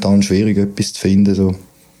momentan schwierig, etwas zu finden. So.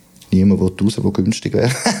 Niemand will raus, der günstig wäre.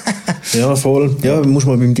 Ja, voll. Ja, musst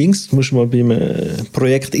mal beim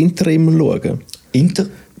Projekt Interim schauen.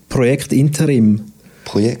 Projekt Interim.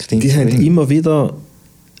 Die haben immer wieder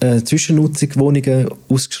Zwischennutzungswohnungen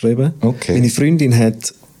ausgeschrieben. Okay. Meine Freundin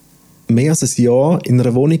hat mehr als ein Jahr in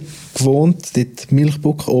einer Wohnung gewohnt, dort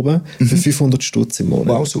Milchbuck oben, für 500 Stutz im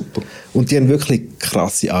Monat. Wow, super. Und die haben wirklich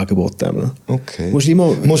krasse Angebote. Okay. Musst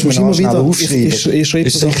immer wieder aufschreiben. Ich schreibe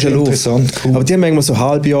das sicher interessant, cool. Aber die haben manchmal so ein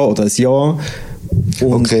halbes Jahr oder ein Jahr.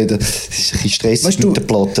 Okay, das ist ein bisschen stressig mit der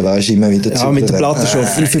Platte, weißt du, immer wieder ja, mit der Platte schon.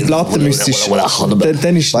 Für die Platte müsstest du...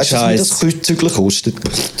 Dann ist es scheiße. Weißt du, wie das Zügel kostet?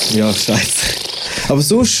 Ja, scheiße. Aber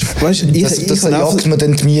sonst, weißt du, das jagt man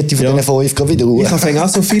dann die Miete von diesen 5 gerade wieder hoch. Ich habe auch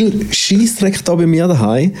so viel Scheissdreck da bei mir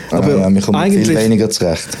daheim. Aber ja, mir kommt eigentlich viel weniger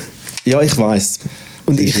zurecht. Ja, ich weiss.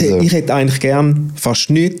 Und ich hätte eigentlich gern fast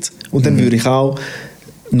nichts. Und dann würde ich auch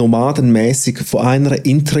nomadenmäßig von einer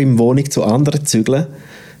Interim-Wohnung zur anderen zügeln.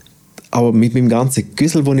 Aber mit meinem ganzen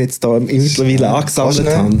Güssel, den ich jetzt da mittlerweile angesammelt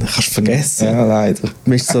habe, kannst du vergessen. Ja, leider.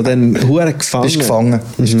 Du bist so dann verdammt gefangen. Bist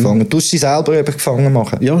gefangen. Du musst dich selber eben gefangen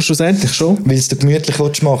machen. Ja, schlussendlich schon. Weil du gemütlich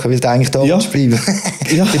machen, weil du eigentlich da bleiben.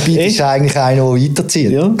 Ja, dabei bist du eigentlich einer, der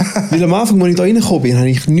weiterzieht. Ja, weil am Anfang, als ich da reingekommen bin, hatte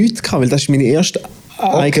ich nichts gehabt, weil das war meine erste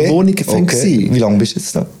eigene Wohnung. Okay. Wie lange bist du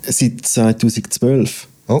jetzt da? Seit 2012.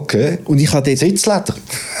 Okay. Und ich habe dort... Sitzleder?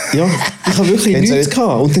 Ja, ich habe wirklich nichts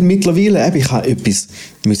gehabt. Und dann mittlerweile, ich habe etwas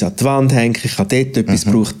an die Wand hängen, ich habe dort etwas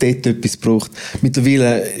gebraucht, dort etwas gebraucht.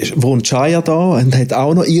 Mittlerweile wohnt Chaya da und hat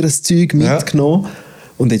auch noch ihr Zeug mitgenommen.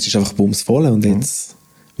 Und jetzt ist es einfach bumsvoll und jetzt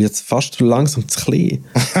wird es fast langsam zu klein.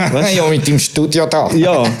 Weißt? Ja, mit dem Studio da.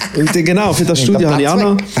 Ja, und genau, für das Studio habe ich auch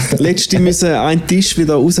noch letztens einen Tisch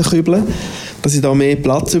wieder rauskübeln, dass ich da mehr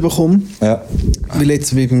Platz bekomme. Ja. Weil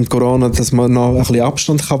jetzt mit dem Corona, dass man noch ein bisschen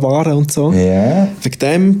Abstand kann wahren und so. Ja. Wegen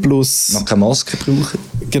dem plus... Noch keine Maske brauchen.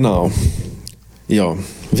 Genau. Ja,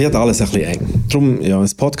 wird alles ein bisschen eng. Darum, ja, ein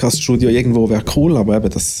Podcast-Studio irgendwo wäre cool, aber eben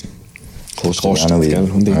das kostet auch noch gell?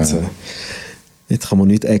 Und jetzt, jetzt kann man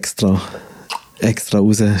nicht extra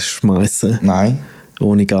rausschmeißen. Nein.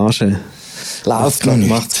 Ohne Gage. Läuft noch nicht.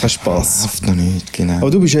 Macht keinen Spass. Läuft noch nicht, genau.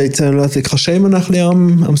 Aber du bist ja jetzt, kannst du immer noch ein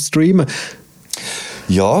bisschen am Streamen?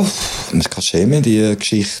 Ja, man kann schämen, die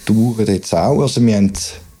Geschichte dauert jetzt auch. Also wir haben,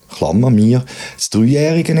 das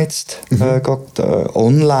 3-Jährige jetzt gerade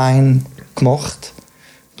online gemacht,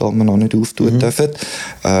 da wir noch nicht auftun dürfen.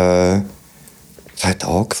 Es hat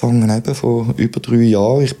angefangen eben vor über 3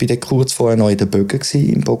 Jahren. Ich war dort kurz vorher noch in den Bögen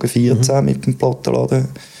im Bogen 14 mit dem Plattenladen,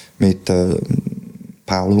 mit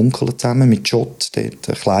Paul Hunkeler zusammen, mit Schott, dort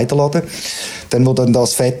der Kleiderladen. Dann, wo dann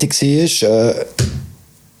das fertig war,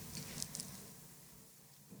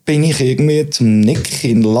 bin ich irgendwie zum Nick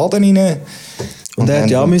in den Laden rein. Und er hat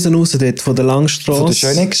ja auch raus dort von der Langstrasse. Von der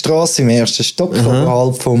Schönigstrasse im ersten Stock,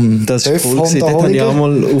 oberhalb vom das war cool, dort habe ich auch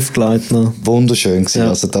mal aufgelegt. Noch. Wunderschön gewesen. Ja.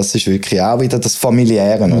 Also das ist wirklich auch wieder das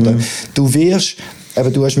Familiäre. Oder? Du wirst,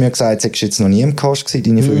 eben, du hast mir gesagt, du warst jetzt noch nie im Cast gewesen,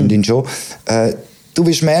 deine Freundin schon. Du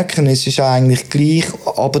wirst merken, es ist eigentlich gleich,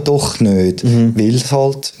 aber doch nicht, weil es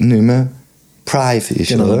halt nicht mehr private ist.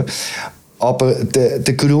 Genau. Oder? Aber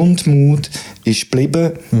der Grundmut ist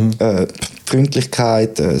geblieben. Die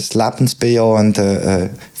Freundlichkeit, das Lebensbejahende,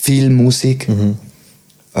 viel Musik.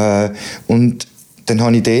 Und dann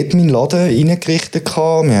habe ich dort meinen Laden reingerichtet. Wir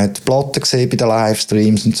haben Platten gesehen bei den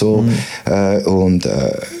Livestreams und so. Und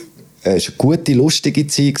es war eine gute, lustige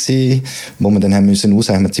Zeit gewesen, wo wir dann haben wir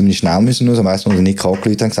ziemlich schnell müssen raus. Weiss man, nicht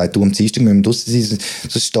angerufen haben, gesagt, du am Dienstag müssen wir draussen sein,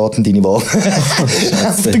 sonst steht dann deine Wahl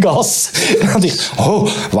auf der Gasse. Und ich, oh,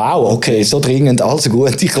 wow, okay, so dringend, also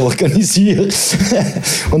gut, ich organisiere.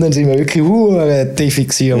 Und dann sind wir wirklich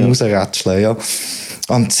tief am Rausrätscheln, ja.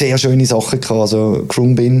 Und sehr schöne Sachen gehabt, also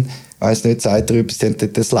Krumbin, weiss nicht, sagt er etwas, die haben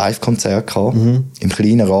dort ein Live-Konzert gehabt, im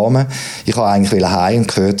kleinen Rahmen. Ich wollte eigentlich heim und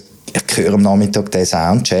gehört, ich höre am Nachmittag den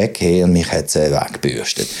Soundcheck hey, und mich hat es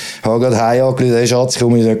weggebürstet. Ich habe gerade heim angerufen, hey Schatz, ich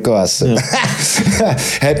komme nicht essen. Ja.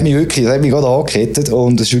 hat mich gerade angekettet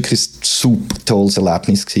und es war wirklich ein super tolles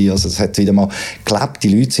Erlebnis gewesen. Also es hat wieder mal gelebt,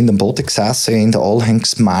 die Leute sind am Boden gesessen, alle haben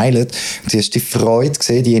gesmilet und du hast die Freude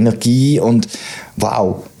gesehen, die Energie und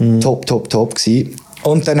wow, top gewesen.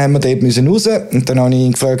 Und dann haben wir dort raus und dann habe ich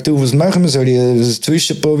ihn gefragt, du, was machen wir? Soll ich ein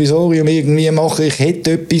Zwischenprovisorium irgendwie machen? Ich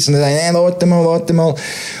hätte etwas. Und dann warte mal.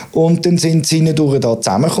 Und dann sind sie hindurch da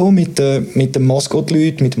zusammengekommen mit den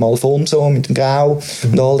Maskottleuten, mit dem Alfonso, mit dem Grau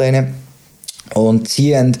und all denen. Und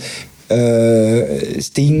sie haben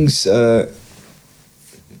das Dings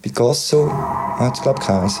Picasso, hat es glaube ich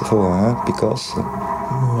geheißen vorher, Picasso.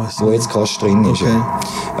 Wo jetzt gerade drin ist. Okay.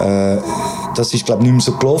 Ja. Das ist glaube ich nicht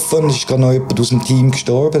mehr so gelaufen. Es ist gerade noch jemand aus dem Team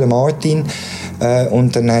gestorben, der Martin.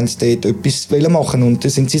 Und dann haben sie dort etwas machen und dann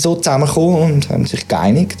sind sie so zusammengekommen und haben sich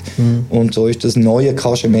geeinigt. Und so ist das neue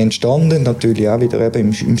Cachemire entstanden. Natürlich auch wieder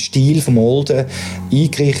eben im Stil vom Olden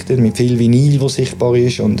eingerichtet, mit viel Vinyl, das sichtbar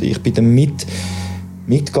ist. Und ich bin dann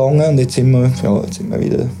mitgegangen und jetzt sind wir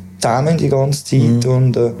wieder zusammen die ganze Zeit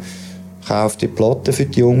und kaufe die Platten für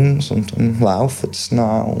die Jungs und dann laufen sie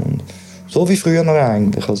nach. Und so wie früher noch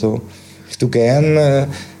eigentlich. Also, ich tue gerne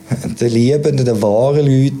den lieben, den wahren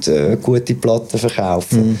Leuten gute Platten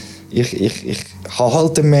verkaufen. Ich habe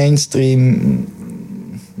halt den Mainstream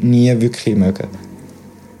nie wirklich mögen.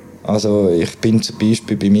 Also ich bin zum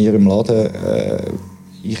Beispiel bei mir im Laden,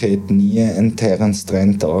 ich hätte nie einen Terence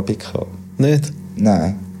Trent Abend gehabt. Nicht?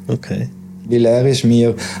 Nein. Okay. Weil er ist mir...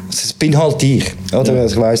 Also das bin halt ich. Oder? Ja.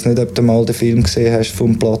 Also ich weiss nicht, ob du mal den Film gesehen hast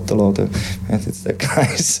vom Plattenladen. Hat jetzt der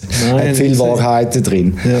Kreis. Hat viele Wahrheiten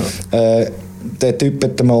drin. Ja. Der Typ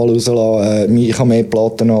hat mal rausgelassen, ich habe mehr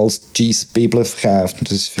Platten als Jesus Bibel verkauft.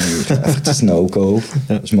 Und das ist für mich einfach das No-Go.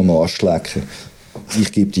 Ja. Das ist mir am Arsch lecken.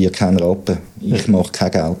 Ich gebe dir keinen Rappen. Ich mache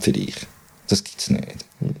kein Geld für dich. Das gibt's nicht.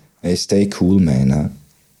 Hey, stay cool, man. Ne?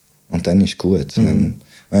 Und dann ist gut.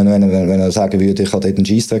 Wenn er sagen würde, ich habe dort einen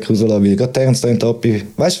G-Stack rausgelassen, weil ich gerade Terence Trent ab.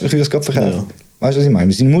 Weißt du, ich würde es gerade verkaufen. Ja. Weißt du, was ich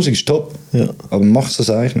meine? Seine Musik ist top. Ja. Aber mach das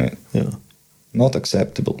eigentlich nicht. Ja. Not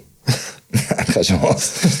acceptable. Keine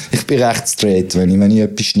Chance. Ich bin recht straight. Wenn ich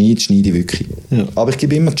etwas schneide, schneide ich wirklich. Ja. Aber ich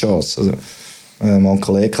gebe immer die Chance. Also, mein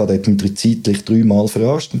Kollege hat mich zeitlich 3-mal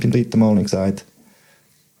verarscht und beim 3. Mal habe ich gesagt,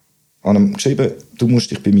 habe ihm geschrieben, du musst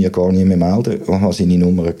dich bei mir gar nicht mehr melden, und habe seine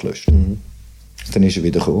Nummer gelöscht. Dann ist er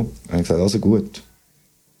wieder gekommen und habe gesagt, also gut,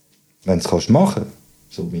 wenn du es machen kannst,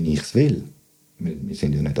 so wie ich es will, wir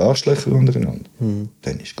sind ja nicht Arschlöcher untereinander,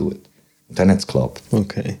 dann ist gut. Und dann hat es geklappt.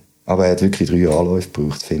 Okay. Aber er hat wirklich 3 Anläufe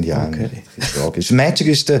gebraucht, finde ich eigentlich tragisch. Magic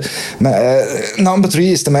ist der Number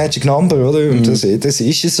 3 ist der Magic Number, oder? Und das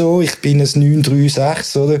ist es so. Ich bin ein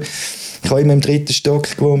 936, oder? Ich habe immer im 3.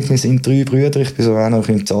 Stock gewohnt, wir sind 3 Brüder, ich bin so auch noch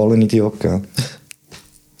ein Zahlenidiot.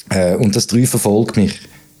 Und das 3 verfolgt mich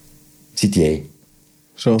seit je.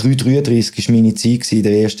 3,33 war meine Zeit in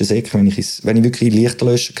der ersten Sek, wenn ich wirklich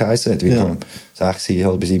Lichterlöscher geheissen hätte. Wir haben 6,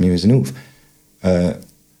 halb 7 müssen auf.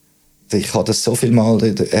 Ich habe das so viel Mal,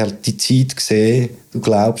 die Zeit gesehen, du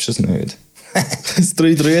glaubst es nicht. Das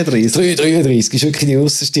 3,33? 3,33 war wirklich die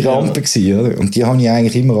äusserste Rampe gewesen, oder? Und die habe ich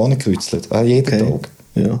eigentlich immer angekürzelt. Jeden Tag.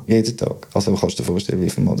 Ja. Jeden Tag. Also kannst du dir vorstellen, wie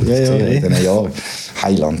viel Mal das in diesen Jahren.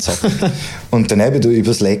 Heilandsack. Und dann eben über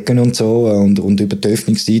das Lecken und so und über die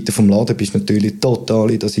Öffnungszeiten vom Laden bist du natürlich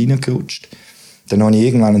total in das reingerutscht. Dann hatte ich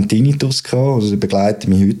irgendwann einen Tinnitus gehabt, also der begleitet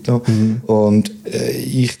mich heute noch. Und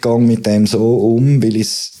ich gehe mit dem so um, weil ich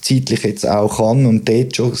es zeitlich jetzt auch kann und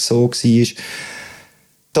dort schon so war,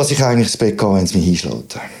 dass ich eigentlich ins Bett gehe, wenn es mich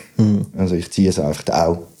einschlägt. Also ich ziehe es einfach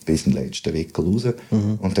auch bis in den letzten Wickel raus.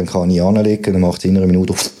 Und dann kann ich anlegen, dann macht es in einer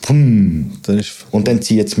Minute und dann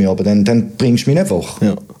zieht es mich, aber dann bringst du mich nicht wach.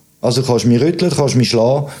 Ja. Also kannst du mich rütteln, kannst du mich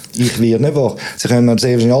schlagen, ich werde nicht wach. Sie können mir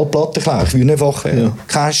sehr wahrscheinlich alle Platten klauen, ich will nicht wach werden. Ja.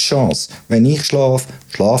 Keine Chance. Wenn ich schlafe,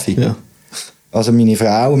 schlafe ich. Ja. Also meine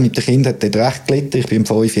Frau mit den Kindern hat dort recht gelitten. Ich bin um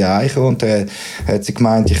 5 Uhr heimgekommen und dann hat sie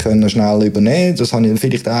gemeint, ich könne schnell übernehmen. Das habe ich dann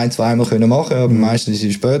vielleicht 1-2 Mal machen, aber meistens ist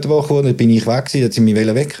sie später wach geworden, dann bin ich weg gewesen, hat sie mich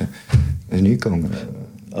wecken. Das ist nicht gegangen.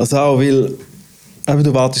 Also auch, weil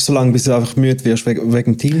du wartest so lange, bis du einfach müde wirst wegen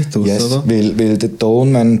dem Tinnitus, oder? Weil der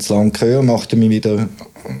Ton, wenn ich zu lange höre, macht er mich wieder...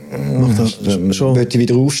 Möchte ich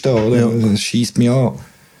wieder aufstehen, oder? Ja. Das scheisst mich an.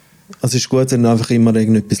 Also es ist gut, wenn einfach immer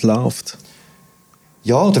irgendetwas läuft.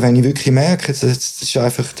 Ja, oder wenn ich wirklich merke, das ist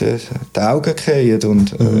einfach die Augen gefallen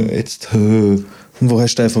und jetzt... Und wo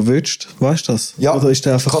hast du den verwünscht? Weißt du das? Ja, oder ist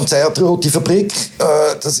der einfach... Konzert Rote Fabrik,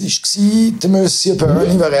 das war der Monsieur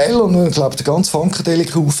Bernie Varel und ich glaube der ganze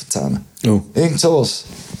Funkadelic-Haufen zusammen. Oh. Irgend sowas.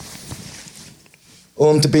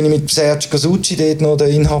 Und dann bin ich mit Serge Casucci, dort noch der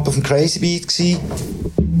Inhaber vom Crazy Beat gsi.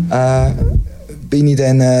 Bin ich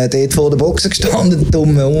dann dort vor der Box gestanden,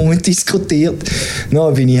 dumm diskutiert.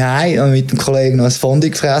 Dann bin ich heim, habe mit dem Kollegen noch ein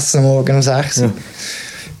Fondue gefressen am Morgen um 6 Uhr. Ja.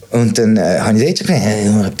 Und dann habe ich dort schon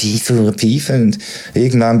gedacht, Pfeifen. Und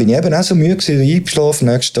irgendwann bin ich eben auch so müde gewesen, eingeschlafen,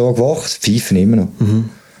 nächsten Tag wach, Pfeifen immer noch.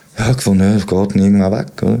 Ja, ich gefunden, es geht irgendwann weg,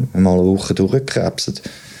 oder? Mal eine Woche durchgekrebset.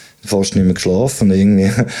 Fast nicht mehr geschlafen und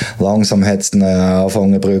irgendwie langsam hat es dann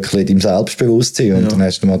angefangen zu bröckeln in deinem Selbstbewusstsein und dann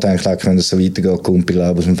hast du mal gedacht, wenn es so weitergeht, kommt ich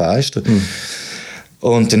glaube aus dem Fenster.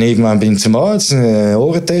 Und dann irgendwann bin ich zum Arzt, einen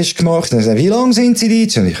Ohrentest gemacht und dann gesagt, wie lange sind Sie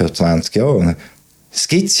da? Und ich habe 20 Jahre. Das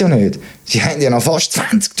gibt es ja nicht. Sie haben ja noch fast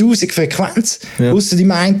 20'000 Frequenz, ausser die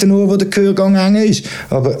meinten nur, wo der Gehörgang eng ist.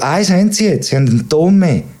 Aber eins haben sie jetzt, sie haben einen Ton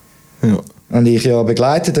mehr. Ja. Und ich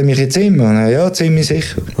begleitet mich jetzt immer. Ja, ziemlich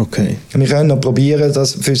sicher. Okay. Wir können noch probieren,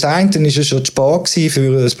 dass für das eine war es schon zu spät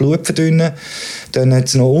für das Blutverdünnen. Dann hat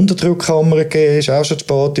es noch Unterdruckkammer gegeben, ist auch schon zu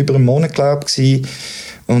spät, über einen Monat, glaube ich.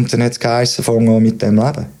 Und dann hat es geheißen, fangen wir mit dem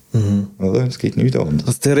Leben. Oder? Es gibt nichts anderes.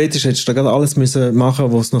 Also theoretisch hättest du da alles müssen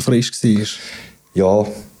machen, was noch frisch war. Ja,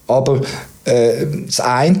 aber das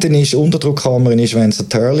eine ist, Unterdruckkammer ist, wenn es ein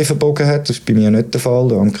Turley verbogen hat. Das ist bei mir nicht der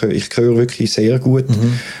Fall. Ich höre wirklich sehr gut.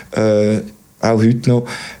 Auch heute noch.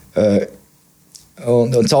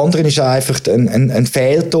 Und das andere ist einfach ein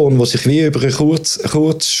Fehlton, der sich wie über eine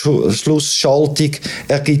Kurzschlussschaltung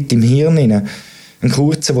ergibt im Hirn. Ein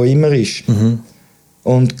kurzer, der immer ist.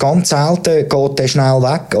 Und ganz selten geht der schnell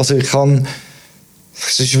weg. Also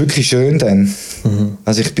es ist wirklich schön dann.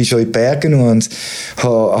 Also ich bin schon in den Bergen und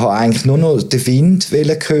habe eigentlich nur noch den Wind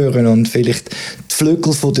hören und vielleicht die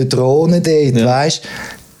Flügel von der Drohne dort, weißt?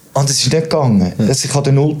 Und es ist nicht gegangen. Ich hatte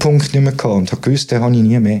den Nullpunkt nicht mehr gehabt und habe gewusst, den habe ich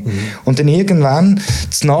nie mehr. Und dann irgendwann,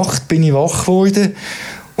 zur Nacht, bin ich wach geworden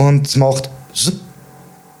und es macht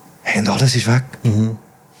und alles ist weg.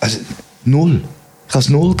 Also 0. Ich hatte es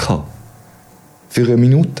 0 gehabt. Für eine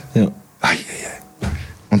Minute. Ja.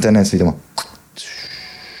 Und dann hat es wieder mal.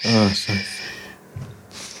 Scheiße.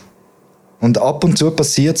 Und ab und zu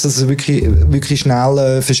passiert es, dass es wirklich, wirklich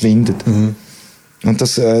schnell verschwindet. Und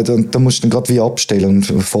das, da musst du dann gerade wie abstellen und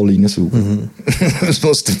voll reinsaugen. Das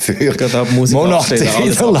muss dann für Monate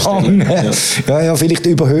wieder lang. Ja, vielleicht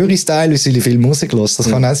überhöre ich es teilweise, weil ich viel Musik höre. Das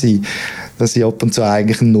kann auch sein, dass ich ab und zu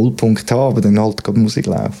eigentlich einen Nullpunkt habe, aber dann halt gerade Musik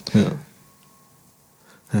läuft.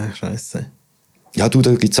 Ja, scheiße. Ja, du,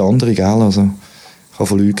 da gibt es andere, gell? Also, ich habe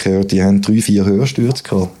von Leuten gehört, die haben 3-4 Hörstürze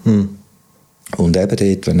gehabt. Und eben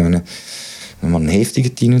dort, wenn man einen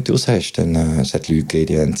heftigen Tinnitus hast, dann es hat Leute gegeben,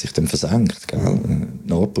 die haben sich dann versenkt. Gell?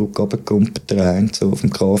 Nordbrücke runtergekumpelt, der eine so auf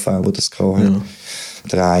dem KV, der das hatte. Ja.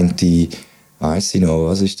 Der eine, weiss ich noch,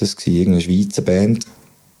 was war das? Irgendeine Schweizer Band.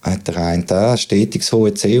 Hat der eine da ein stetiges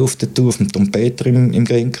hohes C auf der Tour, auf dem Trompeter im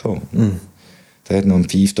Grin gehabt. Der hat noch einen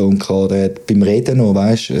Pfeifton gehabt, der hat beim Reden noch,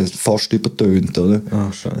 weißt, fast übertönt, oder?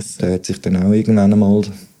 Ah, scheiße. Der hat sich dann auch irgendwann einmal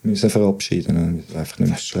müssen verabschieden. Einfach nicht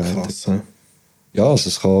mehr das ist krass, he? Ja, also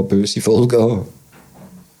es kann eine böse Folge haben.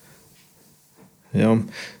 Ja.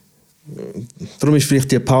 Darum ist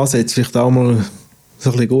vielleicht die Pause jetzt vielleicht auch mal so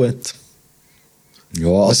ein bisschen gut.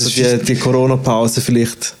 Ja, also die Corona-Pause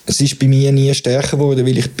vielleicht. Es ist bei mir nie stärker geworden,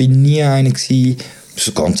 weil ich bin nie einer gewesen,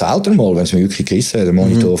 so ganz selten mal, wenn es mir wirklich gerissen hat, der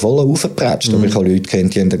Monitor voll aufgepratscht. Aber ich habe Leute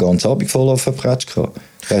kennt, die haben den ganzen Abend voll aufgepratscht gehabt.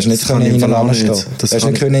 Du hast nicht hineinstehen. Du hast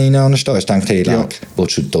nicht hineinstehen. Ich dachte, hey,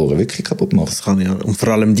 willst du die Tore wirklich kaputt machen? Das kann ich ja. Und vor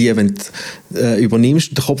allem die, wenn du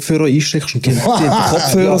übernimmst, den Kopfhörer einsteckst und die den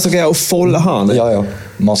Kopfhörer sogar auf vollen Hahn. Ja,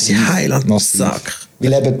 massiv. Die Heiland Sack.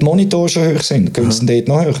 Weil eben die Monitore schon hoch sind. Können sie dort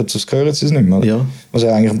noch hören, sonst hören sie es nicht mehr. Oder? Ja. Was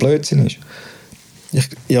ja eigentlich ein Blödsinn ist.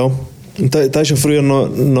 Ja. Und da war ja früher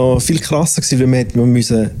noch viel krasser gewesen, weil wir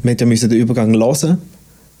müssen den Übergang hören.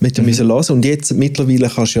 Und jetzt mittlerweile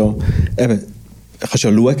kannst du ja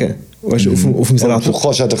schauen. Weißt, auf dem Du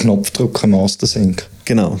kannst auch den Knopf drücken, Master Sync.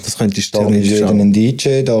 Genau, das könntest du darum ist jeder ein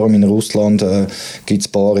DJ. Darum in Russland gibt es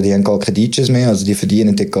Paare, die haben gar keine DJs mehr. Also die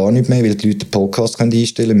verdienen dort gar nicht mehr, weil die Leute den Podcast können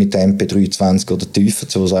einstellen mit MP3 20 oder tiefer,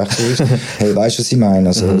 so was echt so ist. Hey, weißt du, was ich meine?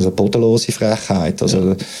 Also bodenlose Frechheit.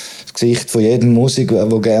 Also, das Gesicht von jedem Musiker,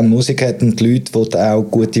 der gerne Musik hat, und die Leute, die auch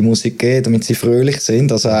gute Musik geben, damit sie fröhlich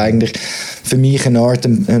sind. Also eigentlich für mich eine Art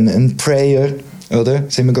ein Prayer, oder?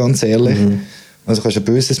 Sind wir ganz ehrlich. Also kannst du ein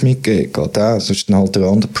Böses mitgeben, geht auch, sonst dann halt der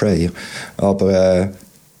andere Prayer. Aber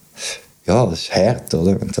ja, das ist hart,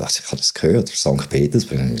 oder? Und ich habe das gehört, St.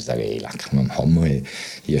 Petersburg, und ich sage, ey, leck mir am Hammer,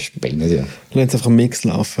 hier spinnen die. Lass einfach einen Mix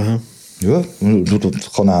laufen, he? Ja, du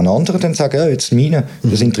kannst auch einen anderen dann sagen, ja, jetzt meine,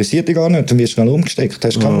 das interessiert dich gar nicht, dann wirst du schnell umgesteckt,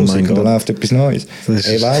 hast keine Musik und dann läuft etwas Neues.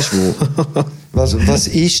 Ey, weißt du wo? Was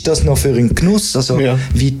ist das noch für ein Genuss? Also,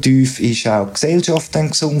 wie tief ist auch die Gesellschaft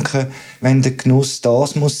dann gesunken, wenn der Genuss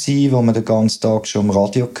das muss sein, wo man den ganzen Tag schon im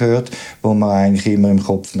Radio hört, wo man eigentlich immer im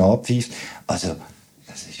Kopf nachpfeift. Also,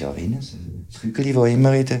 das ist ja wie ein Kügel, das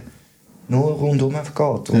immer nur rundum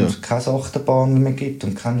geht und keine Achterbahn mehr gibt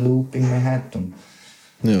und kein Looping mehr hat. Und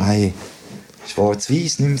hey,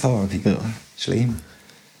 schwarz-weiß, nicht mehr farbig. Ja. Schlimm.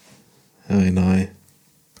 Ja, nein.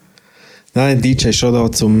 Nein, DJ ist schon da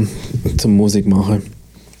zum Musik machen.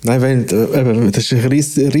 Nein, das ist ein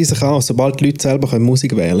riesen Chaos. Sobald die Leute selber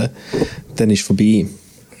Musik wählen können, dann ist es vorbei.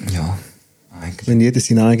 Ja, eigentlich. Wenn jeder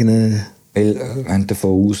seine eigene... Weil, wenn du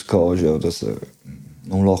davon ausgehst, ja, dass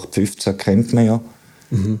 0815 kennt man ja.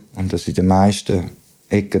 Und dass in den meisten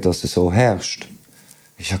Ecken dass es so herrscht.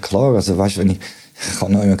 Ist ja klar, also weißt, wenn ich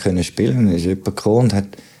kann noch immer spielen, dann ist jemand gekommen und hat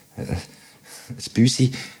ein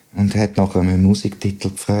Büsi und hat nach einem Musiktitel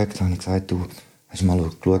gefragt. Dann habe ich gesagt, du hast mal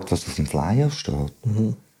geschaut, was auf dem Flyer steht?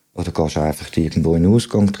 Oder gehst du einfach irgendwo in den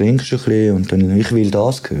Ausgang, trinkst ein bisschen und dann, ich will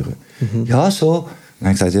das hören. Ja, so. Dann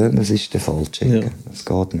habe ich gesagt, ja, das ist der falsche Ecke. Ja. Das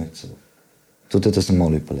geht nicht so. Tu dir das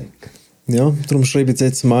mal überlegen. Ja, darum schreibe ich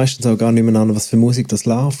jetzt meistens auch gar nicht mehr an, was für Musik das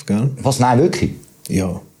läuft, gell? Was, nein, wirklich?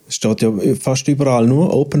 Ja, es steht ja fast überall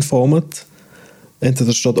nur Open Format.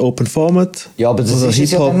 Entweder steht Open Format. Ja, aber das ist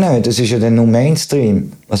es ja dann nicht. Das ist ja dann nur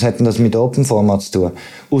Mainstream. Was hat denn das mit Open Format zu tun?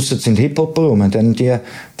 Ausser es sind Hip-Hopper rum. Denn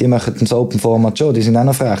die machen das Open Format schon. Die sind auch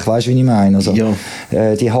noch frech. Weißt du, wie ich meine? Also,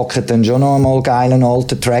 die hacken dann schon noch einmal geilen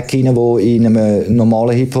alten Track rein, wo in einem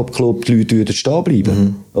normalen Hip-Hop-Club die Leute stehen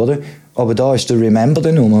bleiben. Oder? Aber da ist der Remember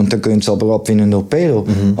die Nummer und dann gehen sie aber ab wie ein Torpedo.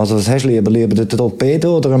 Also was hast du lieber den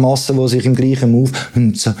Torpedo oder eine Masse, die sich im gleichen Move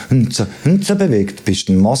bewegt? Bist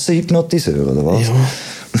du ein Massenhypnotiseur oder was?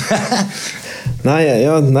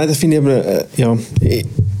 Ja. Nein, das finde ich aber... ja.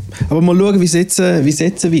 Aber mal schauen, wie es jetzt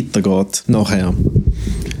weitergeht nachher.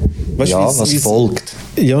 Weißt, was folgt.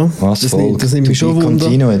 Ja, was folgt. Das nimmt mich schon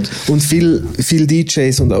Wunder. Und viele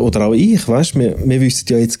DJs oder auch ich, weißt, wir wissen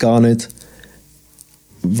ja jetzt gar nicht,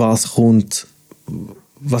 was kommt,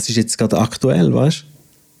 was ist jetzt gerade aktuell, weißt?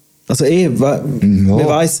 Also man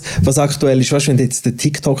weiss, was aktuell ist, weißt, wenn du jetzt die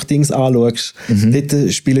TikTok-Dings anschaust,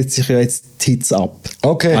 dort spielen sich ja jetzt die Hits ab.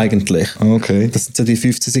 Okay. Eigentlich. Okay. Das sind so die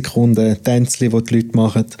 15 Sekunden Tänzchen, die die Leute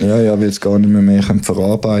machen. Ja, weil es gar nicht mehr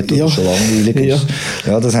verarbeiten oder schon langweilig ist.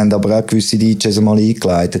 Ja, das haben aber auch gewisse DJs mal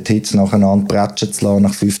eingeleitet, die Hits nacheinander prätschen zu lassen,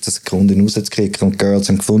 nach 15 Sekunden rauszukriegen und die Girls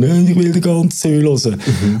haben gefunden, ich will die ganze Zeit hören.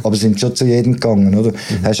 Aber sind schon zu jedem gegangen, oder?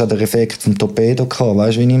 Hast du auch den Effekt vom Torpedo gehabt,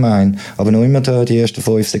 weißt du, wie ich meine? Aber noch immer die ersten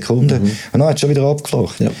 5 Sekunden. Und dann hat es schon wieder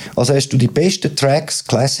abgeflacht. Ja. Also hast du die besten Tracks,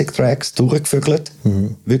 Classic Tracks, durchgevögelt,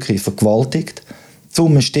 wirklich vergewaltigt,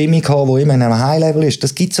 um eine Stimmung zu haben, die immer in einem High-Level ist.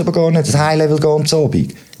 Das gibt es aber gar nicht, das High-Level ganz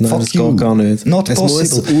Abend. Nein, das geht gar nicht. Not es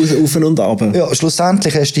possible. Muss auf und runter. Ja,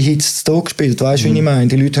 schlussendlich hast du die Hits da gespielt, weißt du, wie ich meine?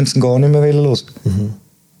 Die Leute haben es gar nicht mehr hören.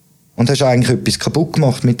 Und hast eigentlich etwas kaputt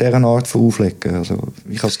gemacht mit dieser Art von Auflegen. Also,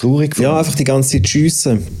 ich habe es traurig gefunden. Ja, einfach die ganze Zeit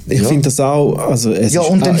schiessen. Ich finde das auch... Also es ja, ist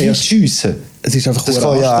und dann Hit schiessen. Es ist einfach das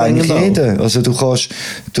kann ja eigentlich jeder. Also du kannst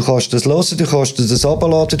das hören, du kannst das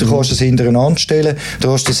runterladen, du kannst das hintereinander stellen, du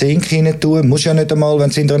kannst den Sync rein tun. Musst ja nicht einmal, wenn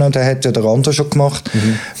es hintereinander hat, ja der andere schon gemacht.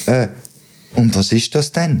 Und was ist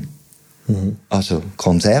das denn? Also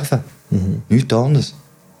Konserve. Nichts anderes.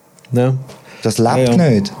 Ja. Das lebt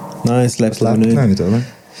nicht. Nein, es lebt nicht, oder?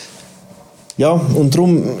 Ja, und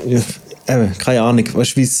darum, keine Ahnung,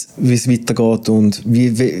 weißt, wie es weitergeht und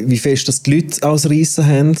wie fest das die Leute ausreissen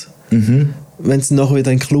haben, wenn sie nachher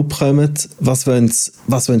wieder in den Club kommen, was wollen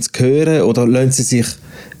sie hören oder lassen sie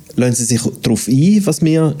sich darauf ein, was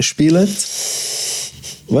wir spielen.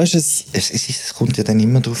 Weißt, es kommt ja dann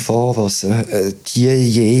immer darauf an, was die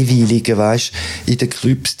jeweiligen, weißt, in den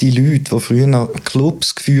Clubs, die Leute, die früher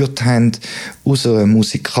Clubs geführt haben, aus einer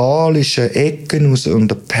musikalischen Ecke und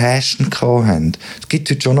einer Passion hatten. Es gibt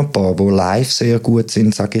heute schon ein paar, die live sehr gut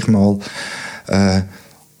sind, sage ich mal.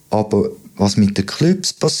 Aber was mit den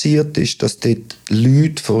Clubs passiert ist, dass dort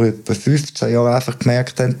Leute vor etwa 15 Jahren einfach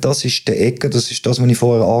gemerkt haben, das ist die Ecke, das ist das, was ich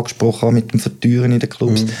vorher angesprochen habe mit dem Verteuern in den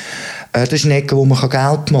Clubs. Das ist eine Ecke, wo man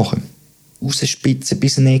Geld machen kann. Rausspitzen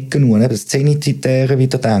bis eine Ecke nur. Das Zenitäre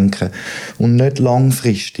wieder denken. Und nicht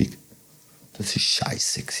langfristig. Das war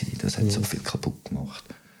scheisse. Das hat so viel kaputt gemacht.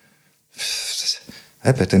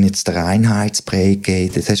 Dann jetzt der Einheitsbrei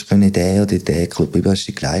gegeben, das hast du der oder der Club, du hast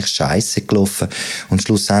die gleiche Scheisse gelaufen. Und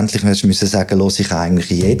schlussendlich musst du sagen, höre ich eigentlich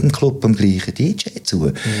in jedem Club am gleichen DJ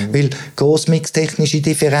zu. Weil grossmix-technische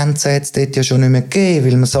Differenzen hat es dort ja schon nicht mehr gegeben,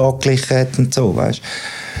 weil man es angeglichen hat und so, weißt.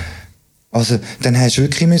 Also, dann hast du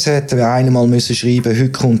wirklich einmal schreiben,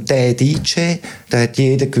 heute kommt der DJ, da hat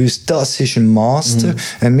jeder gewusst, das ist ein Master,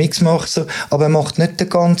 ein Mixmaster, aber er macht nicht die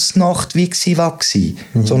ganze Nacht wie war,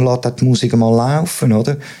 sondern lässt auch die Musik mal laufen,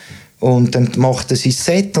 oder? Und dann macht er sein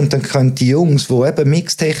Set und dann können die Jungs, die eben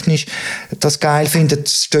mixtechnisch das geil finden,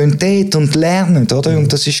 stehen dort und lernen, oder?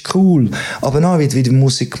 Und das ist cool. Aber dann wird wieder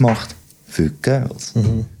Musik gemacht für die Girls,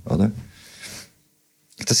 oder?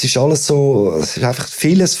 Das ist alles so, es ist einfach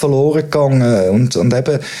vieles verloren gegangen und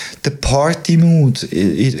eben der Party-Mood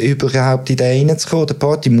überhaupt in den reinzukommen. Der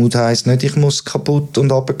Party-Mood heisst nicht, ich muss kaputt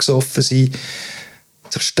und abgesoffen sein,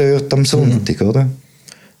 zerstört am Sonntag, oder?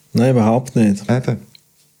 Nein, überhaupt nicht. Eben.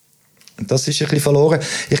 Das ist ein bisschen verloren.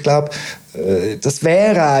 Ich glaube, das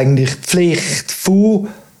wäre eigentlich die Pflicht von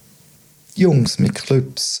Jungs mit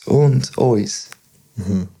Clubs und uns,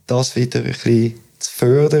 das wieder ein bisschen zu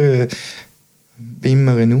fördern, wie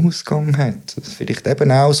man einen Ausgang hat. Vielleicht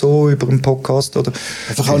eben auch so über einen Podcast. Oder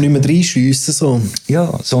einfach auch nicht mehr reinschiessen. So.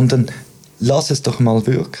 Ja, sondern lass es doch mal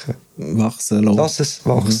wirken. Wachsen lassen. Lass es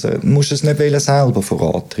wachsen. Du musst es nicht selber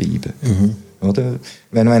vorantreiben. Oder?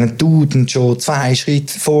 Wenn du dann schon 2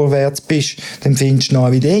 Schritte vorwärts bist, dann findest du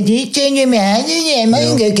noch wieder, hey, gib mir mal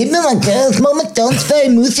Geld, mach mal ganz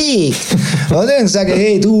viel Musik. Oder? Und sagen,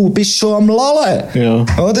 hey, du bist schon am Lallen. Ja.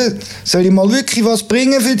 Oder? Soll ich mal wirklich was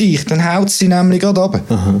bringen für dich? Dann haut sie nämlich gerade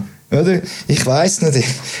runter. Oder? Ich weiss nicht,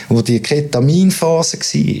 wo die Ketaminphase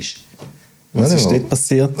war. Was ist dort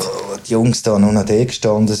passiert? Oh, die Jungs da noch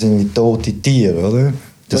gestanden sind wie tote Tiere, oder?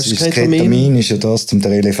 Das Ketamin ist ja das, um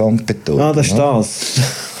den Elefant zu betonen. Ah, das ist das.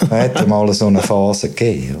 Da hat ja mal so eine Phase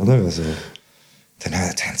gegeben, oder? Also, Dann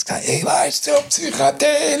haben sie gesagt, ich weiss so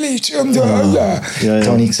psychedelisch und ja. Dann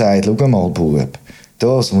habe ich gesagt, schau mal, Bub,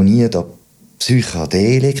 das, was ihr da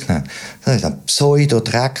Psychedelik nennt, das ist ein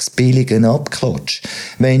pseudo-drecksbilligen Abklatsch.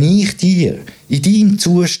 Wenn ich dir in deinem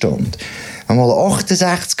Zustand einmal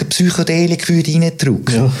 68 Psychedelik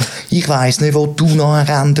reindrücke, ich weiss nicht, wo du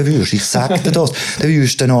nachher enden würdest. Ich sag dir das. Dann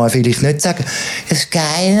würdest du nachher vielleicht nicht sagen, das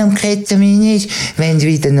Geile am Ketamin ist, wenn du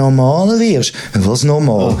wieder normal wirst. Was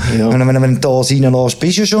normal? Wenn du das reinlässt,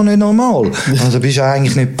 bist du ja schon nicht normal. Also bist du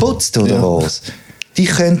eigentlich nicht geputzt, oder was? Die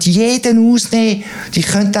können jeden ausnehmen, die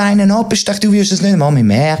können einen abstechen, du wirst es nicht mal mehr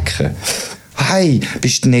merken. Hey,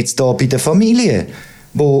 bist du denn jetzt da bei der Familie,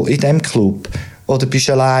 wo in diesem Club? Oder bist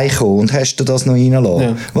du allein gekommen und hast du das noch reingelassen?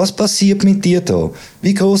 Ja. Was passiert mit dir da?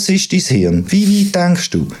 Wie gross ist dein Hirn? Wie weit denkst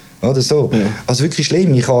du? Oder so. Ja. Also wirklich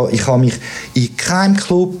schlimm. Ich habe mich in keinem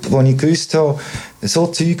Club, wo ich gewusst habe, so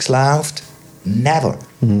Zeugs läuft, never.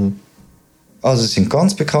 Mhm. Also es sind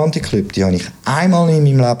ganz bekannte Clubs, die habe ich einmal in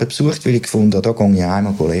meinem Leben besucht, weil ich gefunden habe, da gehe ich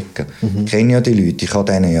einmal legen. Ich kenne ja die Leute, ich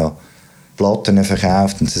habe denen ja Platten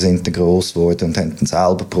verkauft und sie sind dann gross geworden und haben dann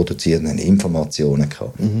selber produziert und haben Informationen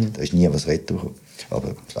gehabt. Da ist nie was retourgekommen.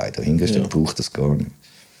 Aber leider hingestellt braucht das gar nicht.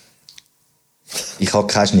 Ich habe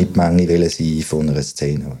keine Schnittmenge sein von einer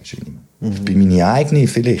Szene. Weißt du, ich bin meine eigene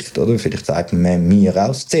vielleicht, oder? Vielleicht sagt man mir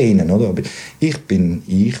auch Szenen, oder? Aber ich bin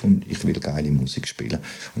ich und ich will geile Musik spielen.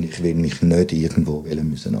 Und ich will mich nicht irgendwo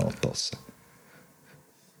müssen anpassen.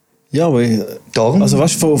 Ja, aber darum also,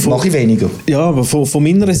 weißt, mache ich weniger. Ja, aber von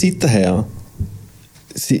meiner Seite her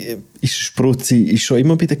Spruzzi ist schon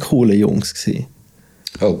immer bei den coolen Jungs gewesen.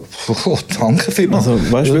 Oh, danke vielmals.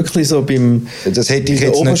 Also, weißt du, wirklich so beim... Das hätte ich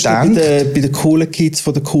jetzt nicht gedacht. Bei den coolen Kids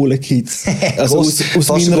von den coolen Kids. Also aus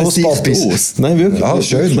meiner Sicht aus. Nein, wirklich. Ja,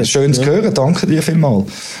 schön zu hören. Danke dir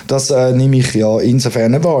vielmals. Das nehme ich ja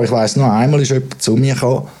insofern wahr. Ich weiss noch, einmal ist jemand zu mir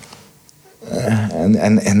gekommen,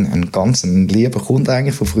 ein ganz lieber Kunde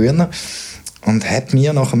eigentlich von früher, und hat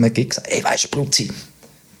mir nach einem Gig gesagt, hey, weißt du, Spruzzi,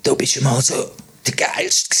 du bist schon mal so der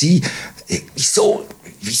Geilste gewesen.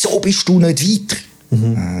 Wieso bist du nicht weiter?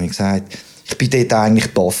 Ich gesagt, ich bin dort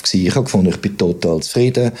eigentlich baff gewesen. Ich habe gefunden, ich bin total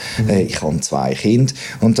zufrieden. Ich habe 2 Kinder.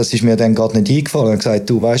 Und das ist mir dann gerade nicht eingefallen. Ich habe gesagt,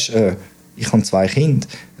 du weißt, ich habe 2 Kinder.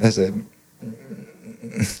 Also,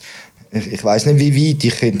 ich weiss nicht, wie weit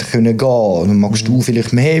ich hätte gehen können. Magst du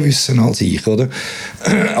vielleicht mehr wissen als ich, oder?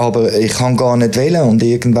 Aber ich kann gar nicht wählen. Und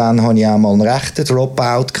irgendwann hatte ich auch mal einen rechten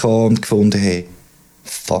Dropout gehabt und gefunden, hey,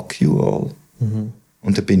 fuck you all.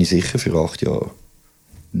 Und dann bin ich sicher für 8 Jahre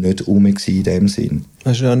nicht rum in dem Sinn.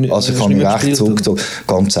 Also ich habe mich recht zurückgezogen.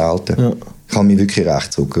 Ganz selten. Ja. Ich habe mich wirklich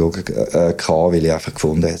recht zurückgezogen, weil ich einfach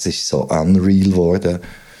gefunden habe, es ist so unreal geworden.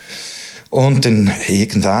 Und dann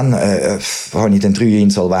irgendwann hatte ich dann 3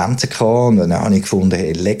 Insolvenzen gehabt, und dann habe ich gefunden,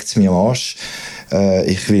 hey, leckt es mir am Arsch.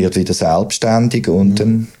 Ich werde wieder selbstständig, und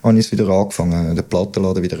dann habe ich es wieder angefangen, den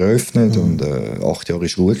Plattenladen wieder eröffnet, und 8 Jahre war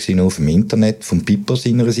Ruhe nur auf dem Internet, von Pippo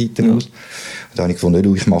seiner Seite aus. Und dann habe ich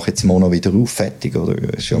gefunden, ich mache jetzt Mono wieder auf, fertig, oder?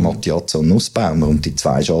 Das ist ja Mattiazzo und Nussbaumer und die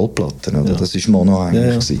 2 Schallplatten, oder? Ja. Das war Mono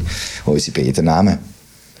eigentlich. Ja. Unsere beiden Namen.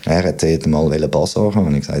 Er hat mal Basar haben,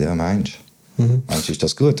 und ich gesagt, ja, meinst du, ist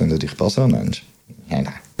das gut, wenn du dich Basar nennst? Ja,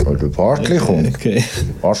 nein. Weil du Bartlich kommst. Okay.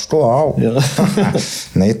 Hast du auch. Ja.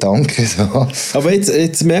 Nein, danke. So. Aber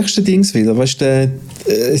jetzt merkst du Dings wieder. Weißt du,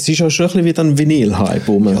 es ist auch schon ein bisschen wieder ein Vinyl-Hype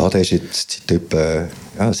rum. Ja, der ist jetzt etwa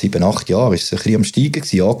 7-8 Jahre ist es ein bisschen am Steigen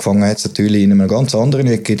gewesen. Angefangen hat es natürlich in einem ganz anderen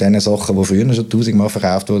Weg. In den Sachen, die früher schon 1000-mal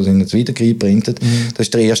verkauft wurden, sind jetzt wieder geprintet. Das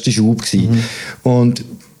war der erste Schub gewesen. Und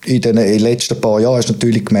in den letzten paar Jahren hast du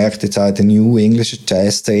natürlich gemerkt, jetzt auch die New English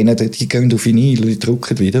Jazz-Szene, die gehen auf Vinyl, die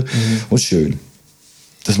drucken wieder. Und das ist schön.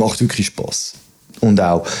 Das macht wirklich Spass. Und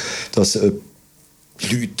auch, dass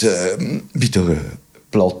Leute wieder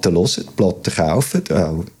Platten hören, Platten kaufen.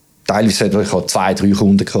 Auch, teilweise hatte ich 2-3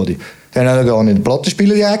 Kunden gehabt, die haben gar nicht einen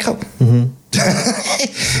Plattenspieler gehabt. Dann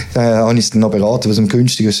habe ich es dann noch beraten, was am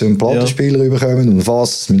günstigsten so einen Plattenspieler bekommen und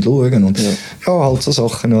was mit schauen. Und ja, halt so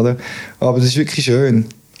Sachen, oder? Aber das ist wirklich schön.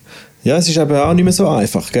 Ja, es ist eben auch nicht mehr so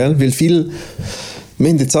einfach, gell? Weil wir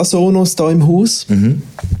haben jetzt auch Sonos hier im Haus.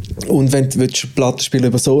 Und wenn du Plattenspieler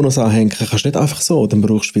über Sonos anhängen kannst du nicht einfach so. Dann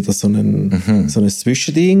brauchst du wieder so ein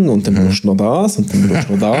Zwischending, und dann brauchst du noch das und dann brauchst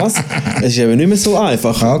du noch das. Es ist eben nicht mehr so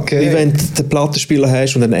einfach. Okay. Wie wenn du den Plattenspieler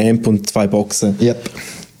hast und einen Amp und 2 Boxen. Yep.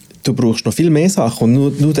 Du brauchst noch viel mehr Sachen.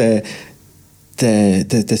 Und nur der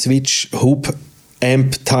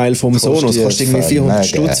Switch-Hub-Amp-Teil vom Sonos kostet irgendwie 400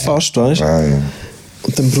 Stutz fast, weißt du? Ja.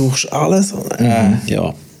 Und dann brauchst du alles.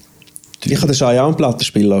 Ja. Ich habe den Schei auch einen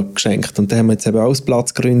Plattenspieler geschenkt, und den haben wir jetzt eben auch aus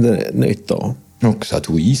Platzgründen nicht da. Ja, gesagt,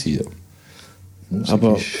 du easy. Ja.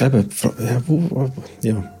 Aber eben,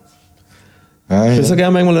 ja. Ich würde so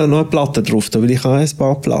gerne manchmal noch eine Platte drauf tun, weil ich habe ein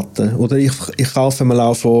paar Platten. Oder ich kaufe mal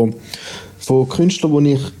auch von Künstlern,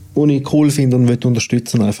 die ich cool finde und möchte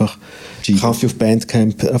unterstützen. Einfach. Ich kaufe auf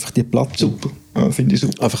Bandcamp einfach die Platte. Super, ja, finde ich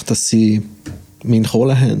super. Einfach, dass sie meine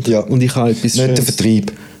Kohle haben. Ja. Und ich habe etwas nicht der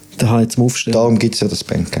Vertrieb. daheim zum Aufstellen. Darum gibt es ja das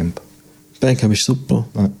Bandcamp. Bandcamp ist super.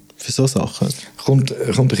 Ja. Für so Sachen. Kommt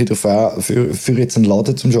ein bisschen darauf an, für jetzt einen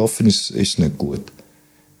Laden zum Arbeiten ist es nicht gut.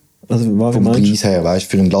 Also, vom Preis her, weißt,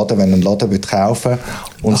 für einen Laden, wenn ein Laden kaufen will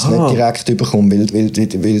und es nicht direkt überkommt,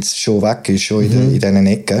 weil es schon weg ist, schon in diesen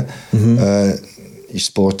Ecken, ist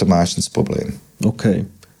das Porto meistens das Problem. Okay.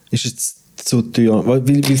 Ist es zu teuer?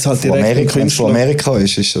 Weil es halt direkt Wenn es von Amerika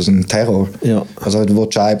ist das ein Terror. Ja. Also du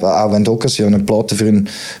willst auch wenn du Occasion eine Platte für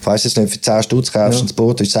für 10 Stutz kaufst, das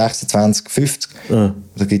Porto ist 26,50. Ja.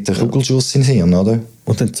 Da gibt es einen Kugelschuss in den Hirn, oder?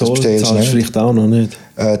 Und den Zoll zahlst du vielleicht auch noch nicht?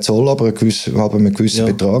 Zoll, aber einen gewissen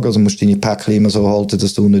Betrag. Also musst du deine Päckchen immer so halten,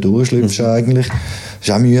 dass du nicht durchschlüpfst eigentlich. Das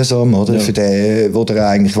ist auch mühsam, oder? Ja. Für den, der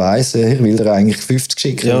eigentlich weiss, ich will dir eigentlich 50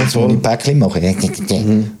 schicken, jetzt muss ich Päckchen machen.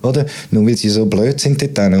 Oder? Nur weil sie so blöd sind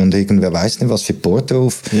dort und irgendwer weiss nicht, was für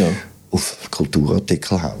Porto auf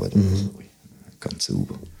Kulturartikel hauen. Ganz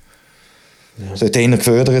sauber. Ja. Sollte eher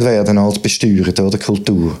gefördert werden als besteuert, oder?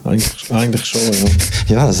 Kultur. Eigentlich schon,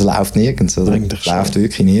 ja. Ja, es läuft nirgends, oder? Eigentlich läuft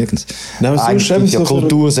wirklich nirgends. Nein, eigentlich tut ja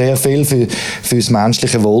Kultur sehr viel für das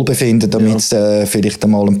menschliche Wohlbefinden, damit es vielleicht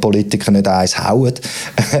einmal ein Politiker nicht eins hauen.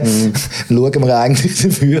 Schauen wir eigentlich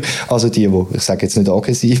dafür. Also die ich sage jetzt nicht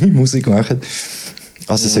aggressive Musik machen.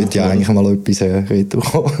 Also sollte ja eigentlich mal etwas retro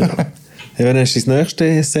kommen. Hey, wenn hast du das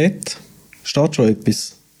nächste Set? Steht schon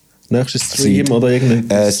etwas? Nächstes Stream oder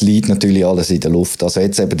irgendetwas? Es liegt natürlich alles in der Luft. Also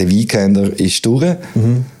jetzt eben der Weekender ist durch.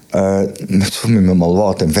 Jetzt müssen wir mal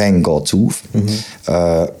warten, wann geht es auf.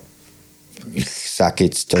 Ich sage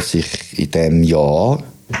jetzt, dass ich in diesem Jahr,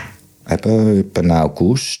 eben im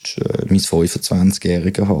August, mein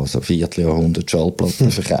 25-Jähriges habe, also Vierteljahrhundert Schallplatten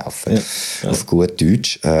verkaufen. Auf gut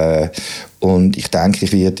Deutsch. Und ich denke,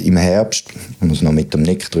 ich werde im Herbst, ich muss noch mit dem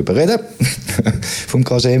Nick darüber reden, vom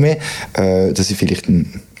KGM, dass ich vielleicht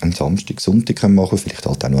einen Samstag, Sonntag machen kann, vielleicht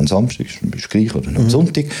halt auch noch einen Samstag, ist gleich, oder noch einen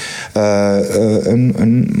Sonntag,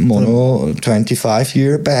 ein Mono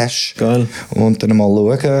 25-Year Bash. Geil. Und dann mal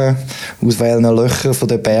schauen, aus welchen Löchern von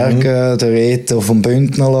den Bergen der Reto vom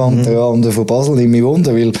Bündnerland, der andere von Basel, nicht mehr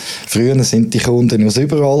wunder, weil früher sind die Kunden aus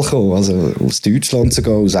überall gekommen, also aus Deutschland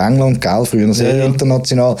sogar, aus England, gell, früher sehr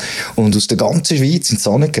international, und aus der ganzen Schweiz sind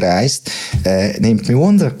sie gereist, nimmt mich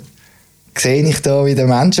wunder. Sehe ich da wieder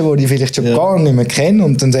Menschen, die ich vielleicht schon gar nicht mehr kenne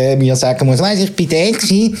und dann mir sagen muss, weiss, ich bin der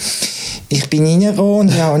gewesen, ich bin reingekommen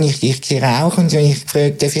und habe ich rauche und ich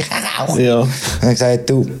gefragt, darf ich auch rauchen? Ja. Und er hat gesagt,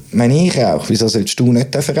 du, wenn ich rauche, wieso sollst du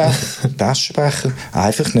nicht rauchen? Taschenbecher,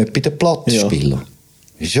 einfach nicht bei den Plattenspielern.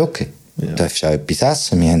 Ist okay. Ja. Du darfst auch etwas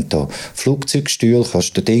essen. Wir haben hier Flugzeugstühle,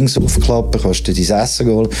 kannst du Dings aufklappen, kannst du dein Essen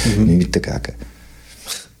holen, nichts dagegen.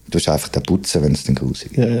 Du musst einfach den putzen, wenn es dann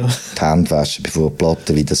grusig ist. Ja. Die Hände waschen, bevor die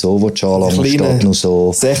Platte wieder so anlangen steht, nur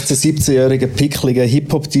so. 16-, 17-jährige, picklige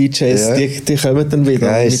Hip-Hop-DJs, die kommen dann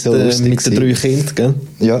wieder mit den 3 Kindern,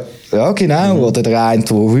 gell? Ja, genau. Oder der eine,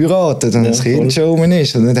 der heiratet und das Kind schon rum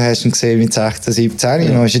ist. Und dann hast du ihn gesehen mit 16, 17, und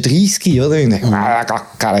dann ist er 30, oder? Und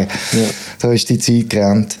da ist die Zeit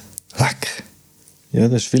gerannt. Leck. Ja,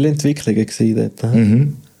 das war viele Entwicklungen dort.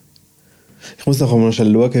 Ich muss noch mal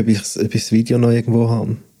schnell schauen, ob ich das Video noch irgendwo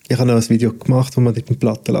habe. Ich habe noch ein Video gemacht, wo wir dort im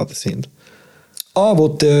Plattenladen sind. Ah, wo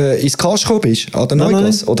du ins Kaschko bist? An der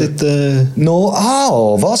Neugasse? Oder? Dort,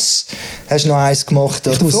 was? Hast du noch eins gemacht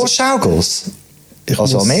an der Vorschaugasse?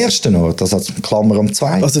 Also am ersten Ort, also Klammer am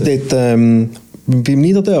zweiten? Also dort beim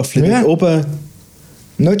Niederdörfli, dort oben.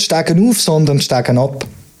 Nicht Stegen auf, sondern Stegen ab.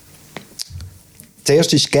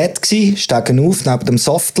 Zuerst war Gett, Stegen auf, neben dem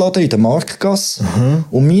Saftladen in der Marktgasse.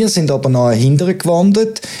 Und wir sind aber nachher hinterher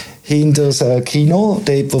gewandert, hinter das Kino,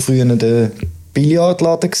 dort wo früher der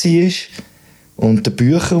Billardladen war. Und der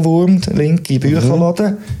Bücherwurm, der linke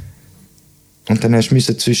Bücherladen. Und dann musst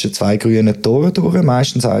du zwischen 2 grünen Toren durch,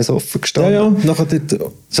 meistens eins offen gestanden. Ja, nachher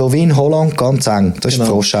dort. So wie in Holland, ganz eng. Das war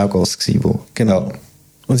die Froschaugasse. Genau.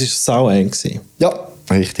 Und es war sau eng. Ja,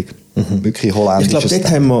 richtig. Wirklich holländisches.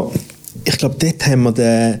 Ich glaube, dort haben wir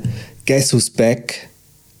den Guess Who's Back.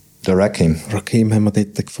 Der Rakim haben wir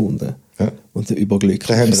dort gefunden. Ja. Und überglücklich.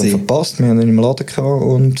 Den haben wir verpasst. Wir haben ihn im Laden gehabt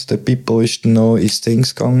und der Pippo ist dann noch ins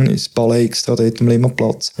Dings gegangen, ins Ballet extra dort am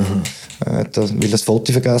Limmerplatz. Weil er das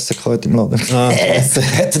Foto vergessen hatte im Laden. Hat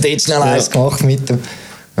er dort schnell eins gemacht mit dem.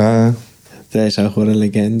 Der ist auch eine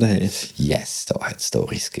Legende. Hey. Yes, da hat es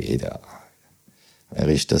Storys gegeben. Ja. Wer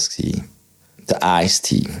war das? Der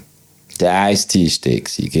Ice-T. Der Ice-T war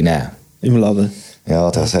der, genau. Im Laden?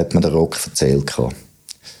 Ja, das hat mir der Rock erzählt. Das war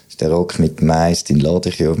der Rock mit dem Mais, den lade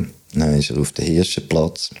ich ja. Dann ist er auf den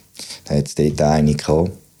Hirschenplatz. Dann hat es dort eine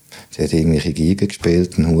gehabt. Sie hat irgendwelche Gigen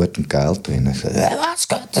gespielt, einen Hut und Geld drin. Ich sagte, was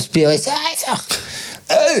geht das bei uns einfach?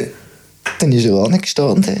 Dann ist er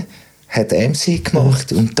angestanden, hat MC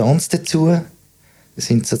gemacht und Tanz dazu. Da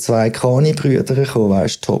sind so 2 Kani-Brüder gekommen,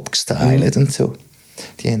 weißt, top gestylt und so.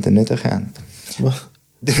 Die haben ihn nicht erkannt.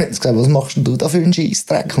 Dann hat sie gesagt, was machst du da für einen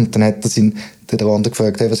Scheissdreck? Und dann hat der andere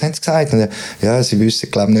gefragt, hey, was haben sie gesagt? Und er, ja, sie wissen,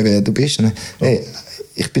 glaube nicht, wer du bist. Und dann, hey,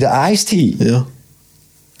 ich bin der Ice-T. Ja.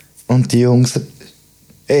 Und die Jungs,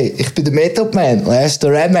 hey, ich bin der Method Man. Und er ist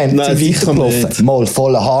der Redman. Nein, sicher nicht. Mal,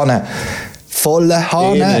 volle Hahn. Volle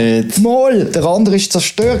Hahn. Mal, der andere war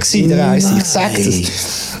zerstört gewesen, der Ice. Ich sag das.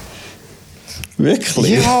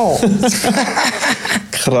 Wirklich? Ja.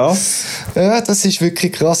 Krass. Ja, das ist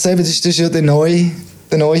wirklich krass. Eben, das ist ja der neue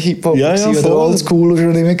Hip-Hop, ja, ja, der Oldschool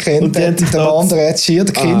schon nicht mehr kennt. Und der andere hat schier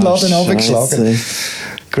den Kinnladen runtergeschlagen.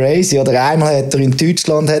 Crazy. Oder einmal hat er in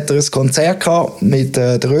Deutschland ein Konzert gehabt mit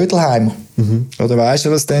der Rödelheimer. Oder weißt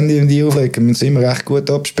du, was denn die auflegen? Wir müssen immer recht gut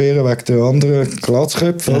absperren wegen der anderen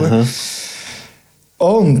Glatzköpfe. Oder?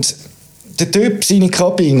 Und der Typ, seine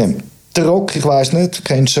Kabine, der Rock, ich weiss nicht, du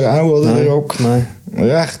kennst ihn auch, oder? Nein, der Rock? Nein.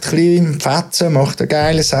 Recht klein, fetzen, macht einen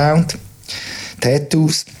geilen Sound.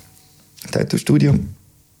 Tattoo-Studio.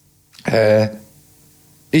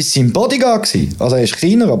 Ist sein Bodyguard gewesen. Also er ist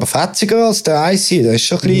kleiner, aber fetziger als der IC. Der ist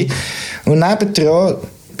schon klein. Und nebendran,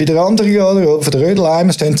 bei der anderen Garde, von der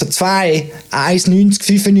Rödelheimer, stehen so 2 1,90,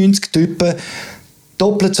 95 Typen,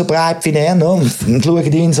 doppelt so breit wie er. No? Und schauen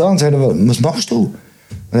die ihn so an und sagen, was machst du?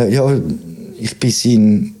 Ja, ich bin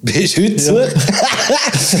sein Beschützer.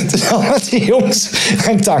 Ja. Die Jungs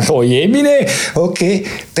haben gesagt, oh Jemine. Okay,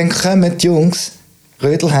 dann kommen die Jungs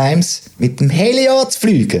Rödelheims mit dem Heli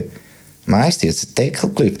anzufliegen. Meist jetzt den Deckel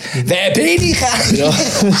gelüpft. Wer bin ich eigentlich? Ja,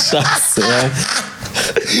 scheiße, ja.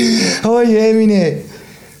 Oh Jemine.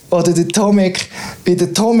 Oder der Tomek, bei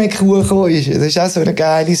der Tomek hochgekommen ist. Das war auch so eine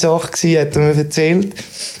geile Sache, hat er mir erzählt.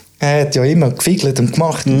 Er hat ja immer gefigelt und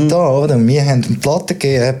gemacht und da, oder? Und wir haben eine Platte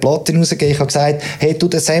gegeben, eine Platte rausgegeben. Ich habe gesagt, hey, du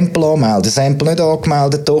den Sample anmelden. Der Sample nicht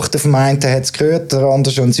angemeldet, die Tochter vom einen hat es gehört, der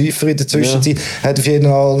andere schon einen Säufer in der Zwischenzeit. Ja. Hat auf jeden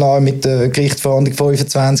Fall mit der Gerichtsverhandlung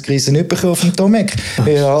 25 Riesen nicht bekommen vom Tomek.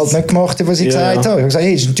 Er hat halt nicht gemacht, was ich gesagt habe. Ich habe gesagt,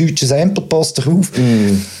 hey, das ist ein deutscher Sample, passt doch auf.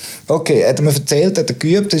 Okay, hat er mir erzählt, hat er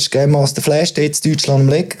geübt, das war Game Master Flash, der jetzt in Deutschland am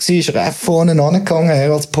Lecken war, ist er einfach vorne angegangen,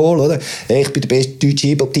 er als Pol, oder? Hey, ich bin der beste deutsche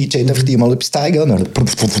Hip-Hop-DJ, darf ich dir mal etwas zeigen? Und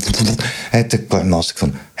hat der Game Master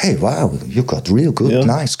gefunden, hey, wow, you got real good,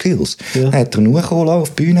 nice skills. Dann hat er hochgeholt auf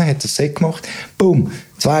die Bühne, hat das Set gemacht, boom.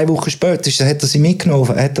 2 Wochen später hat er sie mitgenommen,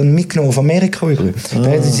 auf Amerika rüber. Dann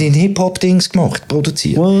hat er seine Hip-Hop-Dings gemacht,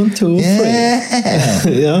 produziert. 1, 2,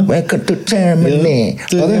 3. Yeah. Welcome to Germany.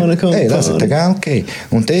 Hey, das hat er Geld gegeben.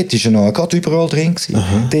 Und dort war er noch gerade überall drin.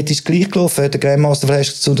 Dort ist es gleich gelaufen, hat der Grandmaster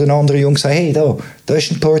Flash zu den anderen Jungs gesagt, hey, da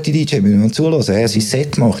ist ein Party-DJ, wir müssen zulassen. Er hat sein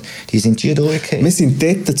Set gemacht, die sind hier durchgekommen. Wir sind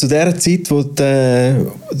dort, zu der Zeit, wo der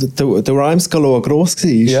Rhymes Galore gross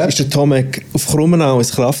war, ist der Tomek auf Krummenau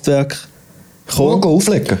ins Kraftwerk gekommen.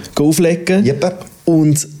 Auflegen. Yep.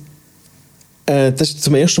 Und das war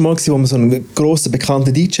zum ersten Mal, wo wir so einen grossen,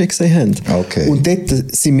 bekannten DJ gesehen haben. Okay. Und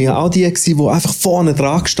dort sind wir auch die, die einfach vorne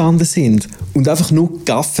dran gestanden sind und einfach nur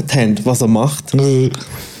gegaffert haben, was er macht.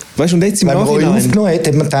 Weißt, und jetzt im Nachhinein... Wenn man euch aufgenommen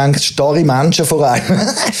hat man gedacht, starre Menschen vor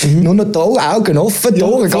einem. Nur noch da, Augen offen,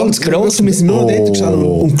 da, ganz gross. Wir sind nur dort gestanden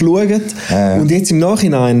und geschaut. Und jetzt im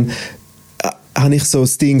Nachhinein habe ich so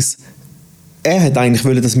das Ding... Er hat eigentlich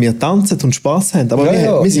wollen, dass wir tanzen und Spass haben.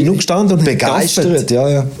 Aber wir sind nur gestanden und begeistert.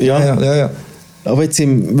 Ja. Aber jetzt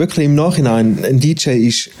wirklich im Nachhinein, ein DJ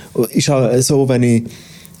ist auch so, wenn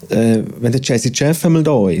der Jazzy Jeff einmal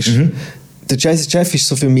da ist. Der Jazzy Jeff ist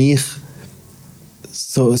so für mich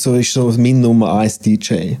ist so mein Nummer 1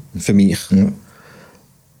 DJ für mich.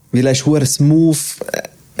 Weil er ist verdammt smooth,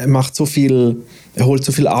 er macht so viel... Er holt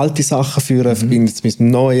so viele alte Sachen für, verbindet es mit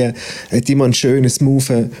dem Neuen. Er hat immer einen schönen,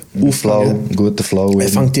 smoothen guter Flow. Er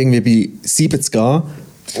fängt irgendwie bei 70 an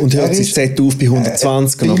und hört sein Set auf bei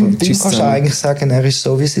 120. Du kannst eigentlich sagen, er ist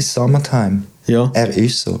so wie sein Summertime. Ja. Er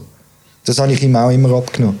ist so. Das habe ich ihm auch immer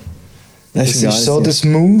abgenommen. Es ist so der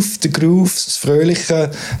Smooth, der Groove, das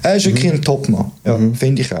Fröhliche. Er ist wirklich ein Topmann. Ja,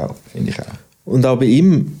 finde ich auch. Und auch bei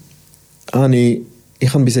ihm habe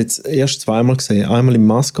ich habe bis jetzt erst 2-mal gesehen. Einmal im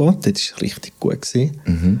Mascot, das war richtig gut.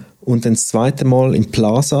 Und dann das 2. Mal im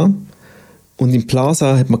Plaza. Und im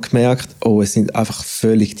Plaza hat man gemerkt, es sind einfach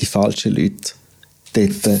völlig die falschen Leute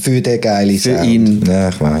dort. Für den geilen Sound. Ihn. Ja,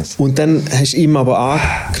 ich weiss. Und dann hast du ihm aber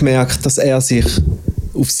angemerkt, dass er sich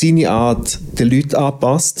auf seine Art den Leuten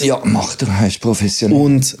anpasst. Ja, macht er, ist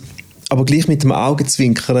professionell. Aber gleich mit dem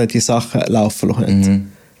Augenzwinkern die Sachen laufen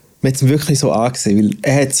lassen. Man hat es ihm wirklich so angesehen, weil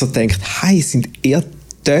er hat so gedacht, hey, sind eher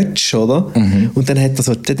Deutsch, oder? Und dann hat er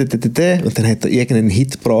so und dann hat er irgendeinen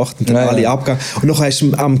Hit gebracht und dann alle abgegangen. Und dann hast du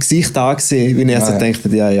ihm am Gesicht angesehen, wie er so denkt,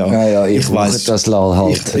 ich weiß das Lal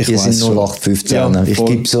halt. Wir sind 0815. Ja, ich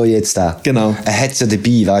gebe so jetzt auch. Genau. Er hat es ja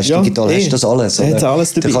dabei, weißt du, digital hast du das alles. Er hat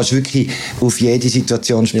alles dabei. Du kannst wirklich auf jede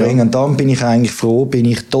Situation springen. Ja. Und dann bin ich eigentlich froh, bin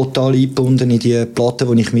ich total eingebunden in die Platte,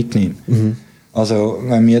 die ich mitnehme. Also,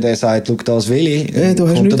 wenn mir der sagt, schau, das will ich,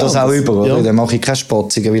 kommt er das auch über, oder? Ja. Dann mache ich keine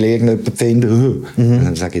Spatzigen, weil irgendjemand findet,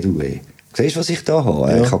 dann sage ich, du, siehst du, was ich da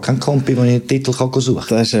habe? Ja. Ich habe keinen Kompi, wo ich den Titel suchen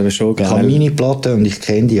kann. Das ist eben schon geil. Ich habe meine Platte und ich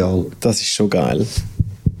kenne die alle. Das ist schon geil.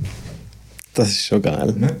 Das ist schon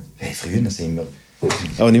geil. Ja. Hey, früher sind wir...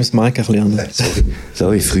 Aber nimm das Mic ein bisschen an.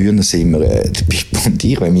 Sorry, früher sind wir, der Pippo und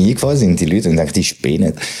ich, wenn wir eingefahren sind, die Leute und denken, die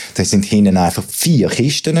spinnen. Da sind hinten einfach 4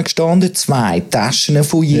 Kisten gestanden, 2 Taschen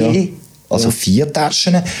von je. Ja. Also 4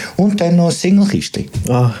 Taschen und dann noch ein Single-Kistchen.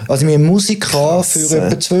 Also wir haben Musik für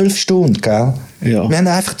etwa 12 Stunden, gell? Ja. Wir haben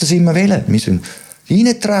einfach das immer wollen. Wir sind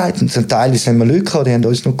reingetragen und teilweise haben wir Leute gehabt, die haben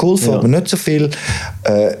uns noch geholfen, aber nicht so viel.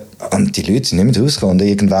 Und die Leute sind nicht mehr rausgekommen. Und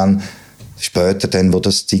irgendwann, später dann, wo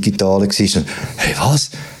das Digitale war, hey,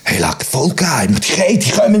 was? Hey, lag voll geil. Die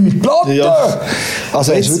kommen mit Platten. Ja.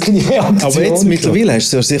 Also jetzt, ist wirklich die Reaktion. Aber jetzt mittlerweile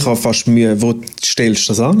hast du ja sicher fast Mühe. Wo stellst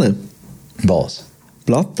du das an? Was?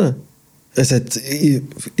 Platten. Es hat, in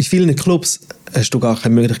vielen Clubs hast du gar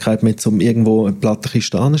keine Möglichkeit mehr, um irgendwo eine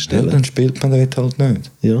Plattenkiste anzustellen. Ja, dann spielt man dort halt nicht.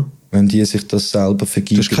 Ja. Wenn die sich das selber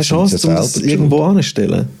vergeben. Du hast keine Chance, um das irgendwo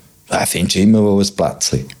anzustellen. Ja, findest du immer wo ein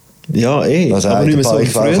Plätzchen. Ja, also aber nicht mehr so wie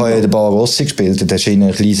früher. Ich habe ja den Bar Rossi gespielt, das ist ein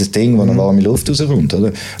kleines Ding, wo eine warme Luft rauskommt.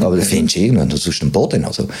 Oder? Aber da findest du irgendwann, du suchst den Boden.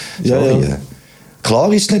 Also, sorry, ja.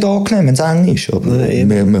 Klar ist es nicht angenehm, wenn es eng ist, aber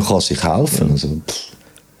man kann sich helfen. Ja. Also,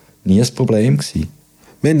 nie ein Problem gewesen.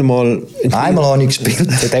 Einmal habe ich gespielt,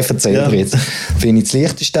 der erzählt jetzt. Bin ich in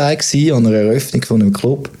Liechtenstein gewesen, an einer Eröffnung von einem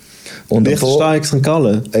Club. Liechtenstein, St.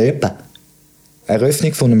 Gallen? Eben.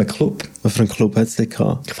 Eröffnung von einem Club. Was für einen Club hat es denn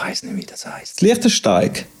gehabt? Ich weiss nicht, wie das heisst.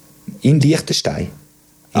 Liechtenstein? In Liechtenstein.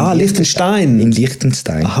 Liechtenstein. In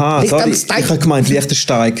Liechtenstein. Aha, sorry, ich habe gemeint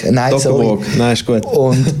Liechtenstein. Nein, sorry. Nein, ist gut.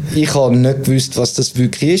 Und ich habe nicht gewusst, was das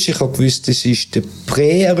wirklich ist. Ich habe gewusst, es ist die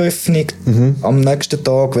Prä-Eröffnung. Am nächsten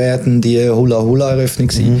Tag werden die Hula-Hula-Eröffnung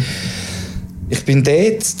sein. Ich bin dort,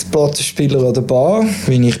 der Plattenspieler an der Bar,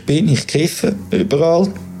 wie ich bin. Ich kiffe überall.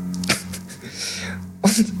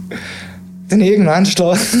 Und dann irgendwann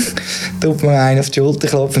tut mir einer auf die Schulter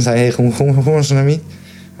klopfen und sagt, hey, komm schnell mit.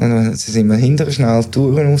 Und dann sind wir hinterher schnell die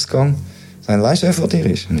Touren ausgegangen. Sagen, weißt du, wer vor dir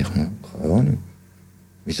ist? Und ich, keine Ahnung.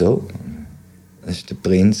 Wieso? Das ist der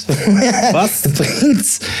Prinz. Was? Der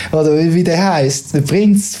Prinz. Oder wie der heisst. Der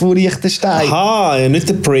Prinz von Liechtenstein. Aha, nicht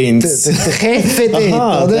der Prinz. Der Käfer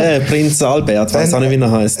dort, oder? Der Prinz Albert, weiß auch nicht, wie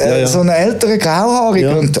er heisst. Ja. So ein älterer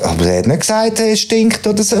Grauhaariger. Ja. Aber er hat nicht gesagt, er stinkt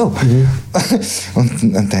oder so. Und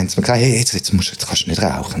dann haben sie mir gesagt, hey, jetzt kannst du nicht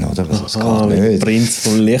rauchen, oder? Das geht nicht. Der Prinz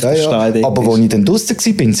von Liechtenstein. Ja. Aber als ich dann draussen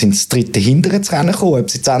war, sind sie dritte hinterher zu rennen gekommen, ob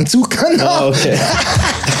sie zusammen zugehört haben. Okay.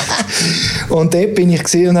 Und dort bin ich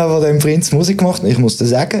und habe von dem Prinz Musik gemacht. Ich muss dir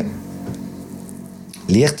sagen,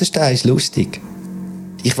 Liechtenstein ist lustig.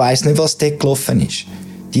 Ich weiss nicht, was dort gelaufen ist.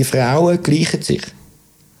 Die Frauen gleichen sich.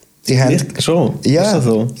 Die haben, schon? Ja, ist das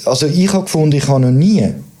so? Also ich habe gefunden, ich habe noch nie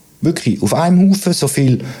wirklich auf einem Haufen so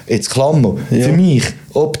viel, jetzt Klammer, für mich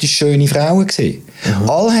optisch schöne Frauen gesehen.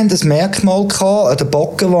 Alle haben ein Merkmal gehabt, an den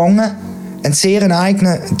Backenwangen, ein sehr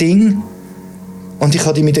eigenes Ding. Und ich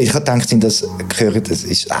habe gedacht, das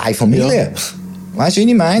ist eine Familie. Ja. Weißt du,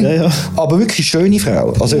 wie ich meine? Ja. Aber wirklich schöne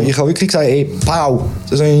Frau. Also ich habe wirklich gesagt, ey, Pau,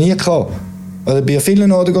 das habe ich nie gehabt. Also bei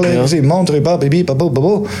vielen Orten gelesen,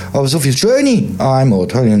 aber so viele schöne an einem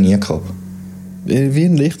Ort habe ich noch nie gehabt. Wie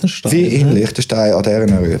in Liechtenstein? Wie in Liechtenstein, an dieser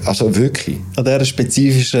Eröffnung. Also wirklich. An dieser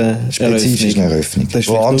spezifischen Eröffnung.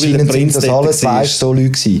 Wo anscheinend sind das alles, weißt, so Leute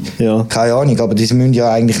gewesen. Ja. Keine Ahnung, aber die müssen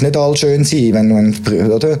ja eigentlich nicht alle schön sein,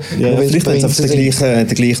 wenn oder? Ja, vielleicht haben sie den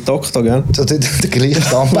gleichen Doktor, gell? Der gleiche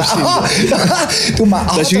Stammbaum.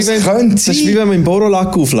 Das ist wie wenn man im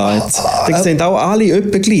Borolack auflegt. Dann sehen auch alle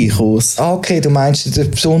etwa gleich aus. Okay, du meinst den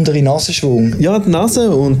besonderen Nasenschwung? Ja, die Nase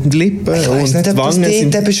und die Lippen ich und nicht, ob die Wangen das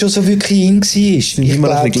dort eben schon so wirklich in war. Ich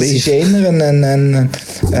glaube, das ist eher ein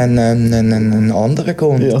anderer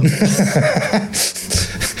Grund. Ja.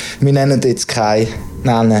 Wir nennen jetzt keinen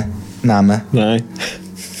Namen. Nein.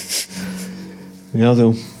 Ja,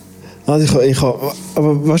 du. Also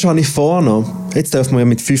aber was habe ich vor noch? Jetzt dürfen wir ja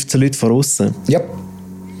mit 15 Leuten von außen. Ja.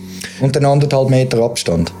 Und dann 1,5 Meter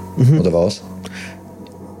Abstand. Oder was?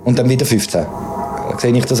 Und dann wieder 15.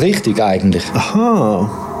 Sehe ich das richtig eigentlich? Aha.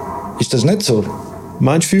 Ist das nicht so?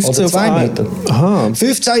 Meinst du 15 oder 2 Meter? Aha.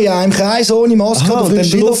 15 Jahre im Kreis ohne Maske. Aha, oder dann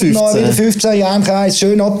bloß 15. Wieder 15 Jahre im Kreis,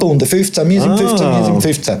 schön abgebunden. 15, wir sind 15, wir sind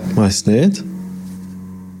 15. Weiss nicht.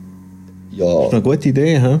 Ja. Das ist eine gute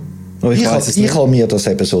Idee, hä? Aber ich habe mir das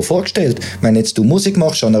eben so vorgestellt. Wenn jetzt du Musik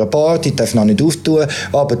machst an einer Party, darf noch nicht auftun,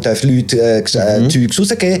 aber darf Leute Zeugs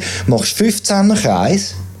rausgeben, machst 15er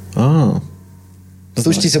Kreis. Du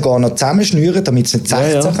tust die sogar noch zusammenschnüren, damit es nicht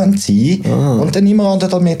 16 können sein können. Und dann immer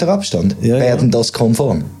 1,5 Meter Abstand. Werden das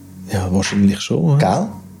konform? Ja, wahrscheinlich schon. Gell?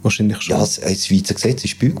 Wahrscheinlich schon. Ja, das Schweizer Gesetz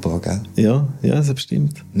ist bügbar, gell? Ja, das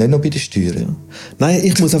bestimmt. Nicht nur bei den Steuern. Ja. Nein,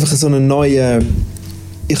 ich muss einfach so einen neuen...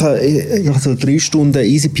 Ich habe so 3 Stunden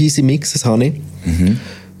easy peasy Mixes habe ich.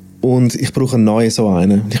 Und ich brauche einen neuen so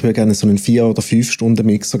einen. Ich würde gerne so einen 4 oder 5 Stunden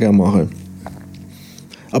Mix so gerne machen.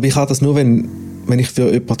 Aber ich habe das nur, wenn ich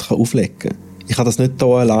für jemanden auflegen kann. Ich kann das nicht hier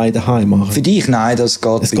alleine daheim machen. Für dich? Nein, das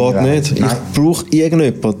geht Es geht nicht. Nein. Ich brauche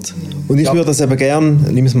irgendjemanden. Und ich würde das eben gerne...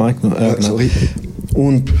 Nimm das Mic noch. Sorry.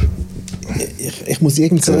 Und ich muss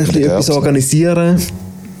etwas organisieren,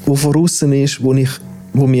 wo von außen ist, wo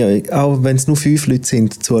mir, auch wenn es nur 5 Leute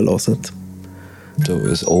sind, zulassen. So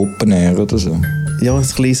ein Open Air oder so? Ja, ein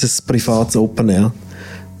kleines privates Open Air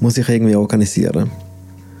muss ich irgendwie organisieren.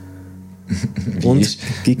 Und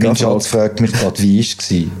mein Schatz fragt mich gerade, wie war es?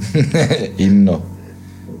 Immer noch.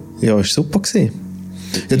 Ja, es war super.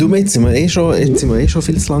 Ja, du, jetzt sind wir schon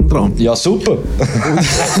viel zu lange dran. Ja, super.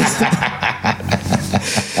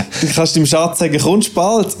 Du kannst deinem Schatz sagen, kommst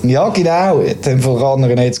bald. Ja, genau. Dann kann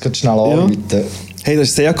er jetzt gerade schnell anrufen. Hey, das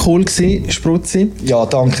war sehr cool, Spruzzi. Ja,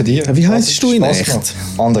 danke dir. Wie heisst du in echt?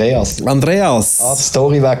 Andreas. Andreas. Die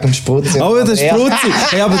Story wegen dem Spruzzi. Aber der Spruzzi.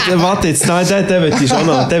 Hey, aber warte jetzt. Nein, den will ich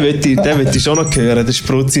schon noch hören. Der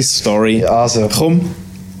Spruzzi-Story. Also. Komm.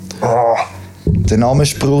 Der Name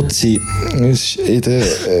Spruzzi ist in der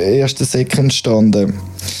ersten Säcke entstanden.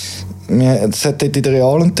 Es hat dort den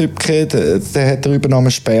realen Typ gegeben, der hat den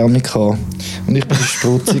Übernamen Spermi gehabt. Und ich war der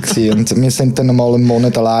Spruzzi. Und wir sind dann mal einen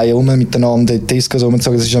Monat allein miteinander in die Discos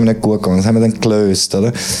rumgezogen. Das ist aber nicht gut gegangen. Das haben wir dann gelöst,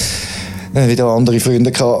 oder? Wieder andere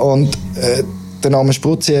Freunde gehabt. Und der Name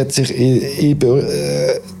Spruzzi hat sich über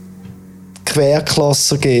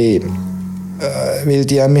Querklasser gegeben. Weil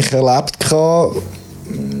die haben mich erlebt gehabt,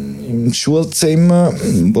 im Schulzimmer,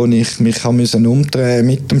 wo ich mich umdrehen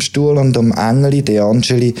mit dem Stuhl und am Engeli, De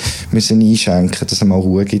Angeli, müssen einschenken, dass er mal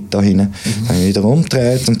Ruhe gibt da hinten. Dann habe ich wieder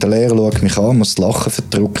umgedreht und der Lehrer schaut mich an, muss das Lachen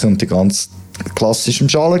verdrücken und die ganze Klasse war im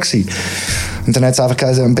Schalen gewesen. Und dann hat es einfach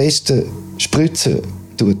gesagt, am besten spritzen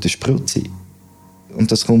tut der Spruzzi. Und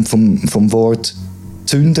das kommt vom Wort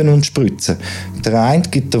zünden und spritzen. Der eine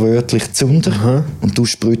gibt dir wörtlich Zunder und du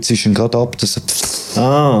spritzt ihn gerade ab, dass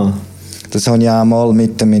er Das habe ich auch mal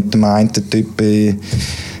mit dem einen Typ, ich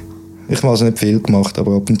habe es nicht viel gemacht,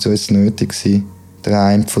 aber ab und zu war es nötig gewesen. Der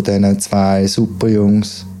eine von diesen 2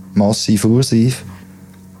 Superjungs, massiv ursiv,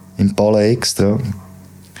 im Palais Extra,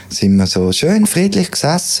 sind wir so schön friedlich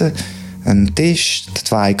gesessen, ein Tisch,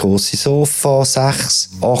 2 grosse Sofas,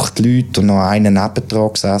 6, 8 Leute und noch einer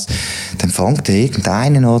nebendran gesessen. Dann fängt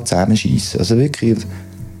irgendeiner an zusammenschießen. Also wirklich,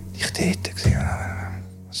 ich dort gesehen,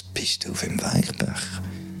 was bist du für ein Weichbecher?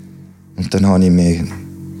 Und dann habe ich mich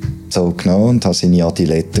so genommen und habe seine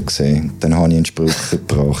Adilette gesehen. Dann habe ich einen Spruch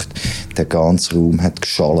gebracht. Der ganze Raum hat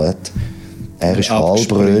geschallt. Er ist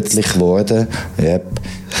halbrötlich geworden. Yep.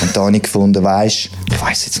 Und dann habe ich gefunden, weisst, ich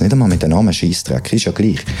weiss jetzt nicht einmal mit dem Namen, Scheissdreck, ist ja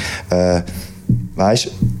gleich.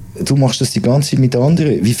 Weisst, du machst das die ganze Zeit mit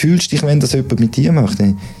anderen. Wie fühlst du dich, wenn das jemand mit dir macht?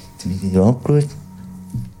 Dann bin ich angeschaut.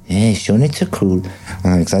 Ja, ist schon nicht so cool. Und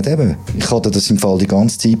dann habe ich gesagt, eben, ich kann das im Fall die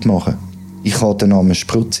ganze Zeit machen. Ich habe den Namen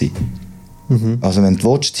Spruzzi. Also wenn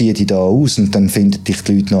du willst, zieh dich da aus und dann finden dich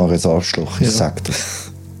die Leute nachher ein Arschloch. Ich sage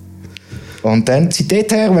das. Und dann, seit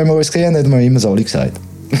dorthin, wenn wir uns sehen, haben wir immer so alle gesagt.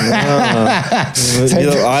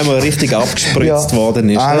 Wieder einmal richtig abgespritzt worden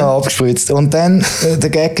ist. Einmal abgespritzt. Und dann, der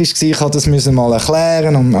Gag war, ich musste das mal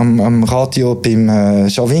erklären, am Radio beim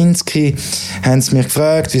Schawinski, haben sie mich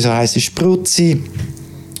gefragt, wieso heisst ich Spruzzi?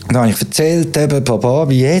 Dann habe ich erzählt, eben, Papa,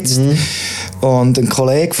 wie jetzt. Und ein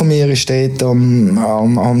Kollege von mir war dort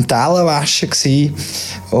am Tellerwaschen gewesen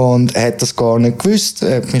und hat das gar nicht gewusst.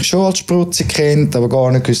 Er hat mich schon als Spruzzi kennt, aber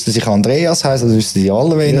gar nicht gewusst, dass ich Andreas heisse. Das wissen die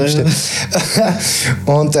allerwenigsten. Ja.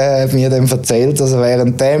 Und er hat mir dann erzählt, dass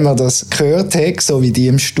währenddem er das gehört hat, so wie die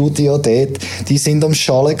im Studio dort, die sind am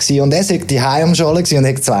Schallen gewesen. Und er sagt, die heim am Schallen gewesen und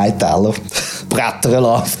hat 2 Teller brettern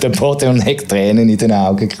auf dem Boden und hat Tränen in den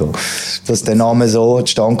Augen gekommen. Dass der Name so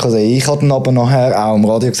zustande kam. Ich habe dann aber nachher auch im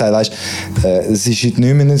Radio gesagt, weißt, Es ist heute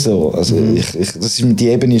nicht mehr so. Also die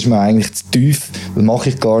Ebene ist mir eigentlich zu tief. Das mache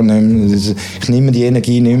ich gar nicht mehr. Ich nehme die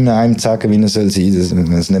Energie nicht mehr, einem zu sagen, wie er soll sein. Wenn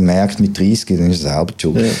man es nicht merkt mit 30, dann ist er selber die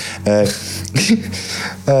Schuld. Ja.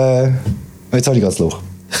 Jetzt habe ich gerade das Loch.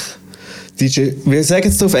 DJ, wie sagen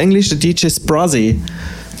es auf Englisch? Der DJ Spruzzi.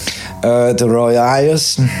 Der Roy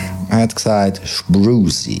Ayers hat gesagt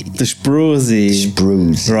Spruzzi. Der Spruzzi.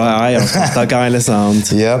 Roy Ayers, das ist ein geiler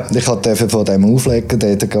Sound. Ja, ich durfte von dem auflegen,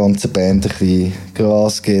 der der ganzen Band ein bisschen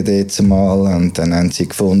Gras gegeben jetzt mal. Und dann haben sie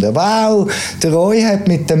gefunden, wow, der Roy hat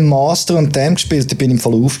mit dem Master und dem gespielt. Da bin ich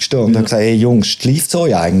voll aufgestanden und habe gesagt, hey Jungs, schläft es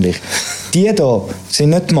euch eigentlich? Die da sind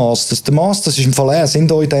nicht die Masters. Der Masters ist im Fall er,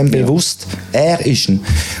 sind euch dem bewusst. Er ist ein.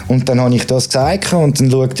 Und dann habe ich das gesagt und dann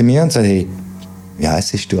schaute er mir und sagte, hey, wie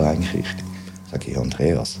heisst du eigentlich richtig? Sag ich,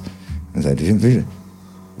 Andreas. Dann sagt er,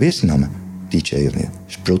 wie ist der Name? DJ und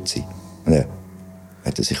Spruzzi. Und er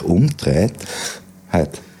hat sich umgedreht,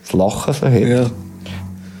 hat das Lachen verhebt,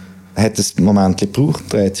 hat ein Moment gebraucht,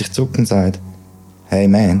 dreht sich zurück und sagt, hey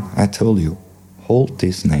man, I told you, hold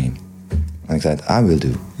this name. Und er hat gesagt, I will do.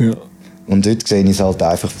 Ja. Und dort sehe ich es halt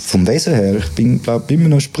einfach vom Wesen her. Ich bin, glaube immer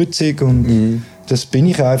noch spritzig und das bin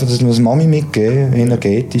ich einfach, das muss Mami mitgeben,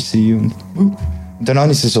 energetisch sein. Und dann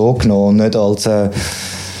habe ich es so genommen, nicht als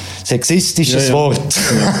sexistisches Wort.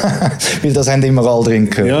 Ja. Weil das haben immer alle drin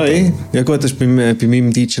gehört. Ja gut, das ist bei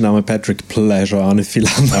meinem DJ-Namen Patrick Pleasure auch nicht viel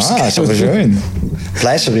anders. Ist aber schön.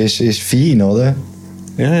 Pleasure ist fein, oder?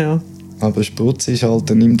 Ja. Aber Spruzzi ist halt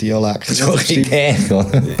dann im Dialekt schon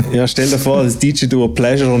Ja, stell dir vor, das DJ-Duo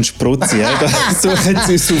Pleasure und Spruzzi. Da suchen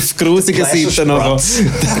sie uns auf grusigen Seiten noch.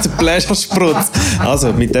 Der Pleasure Sprutz.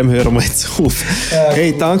 Also, mit dem hören wir jetzt auf.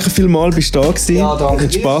 Hey, danke vielmals, bist du da gewesen. Ja, danke.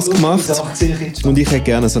 Hat Spass gemacht. Und ich hätte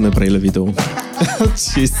gerne so eine Brille wie du.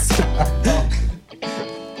 Tschüss.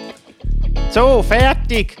 So,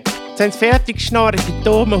 fertig. Jetzt haben sie fertig geschnarrt, die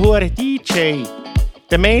dummen Huren DJ.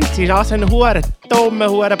 Der Mensch ist also ein dummer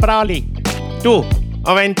Hurenbralli. Du,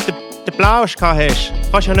 auch wenn du den Blausch hast,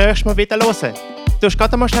 kannst du ja nächstes Mal wieder hören. Du musst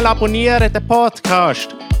gerade mal schnell abonnieren, den Podcast.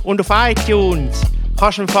 Und auf iTunes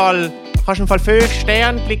kannst du im Fall 5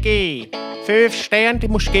 Sterne geben. 5 Sterne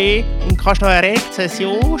musst du geben und kannst noch eine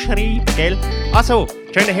Rezension schreiben, gell? Also,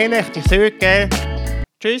 schöne Hinrichtung, gell?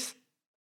 Tschüss.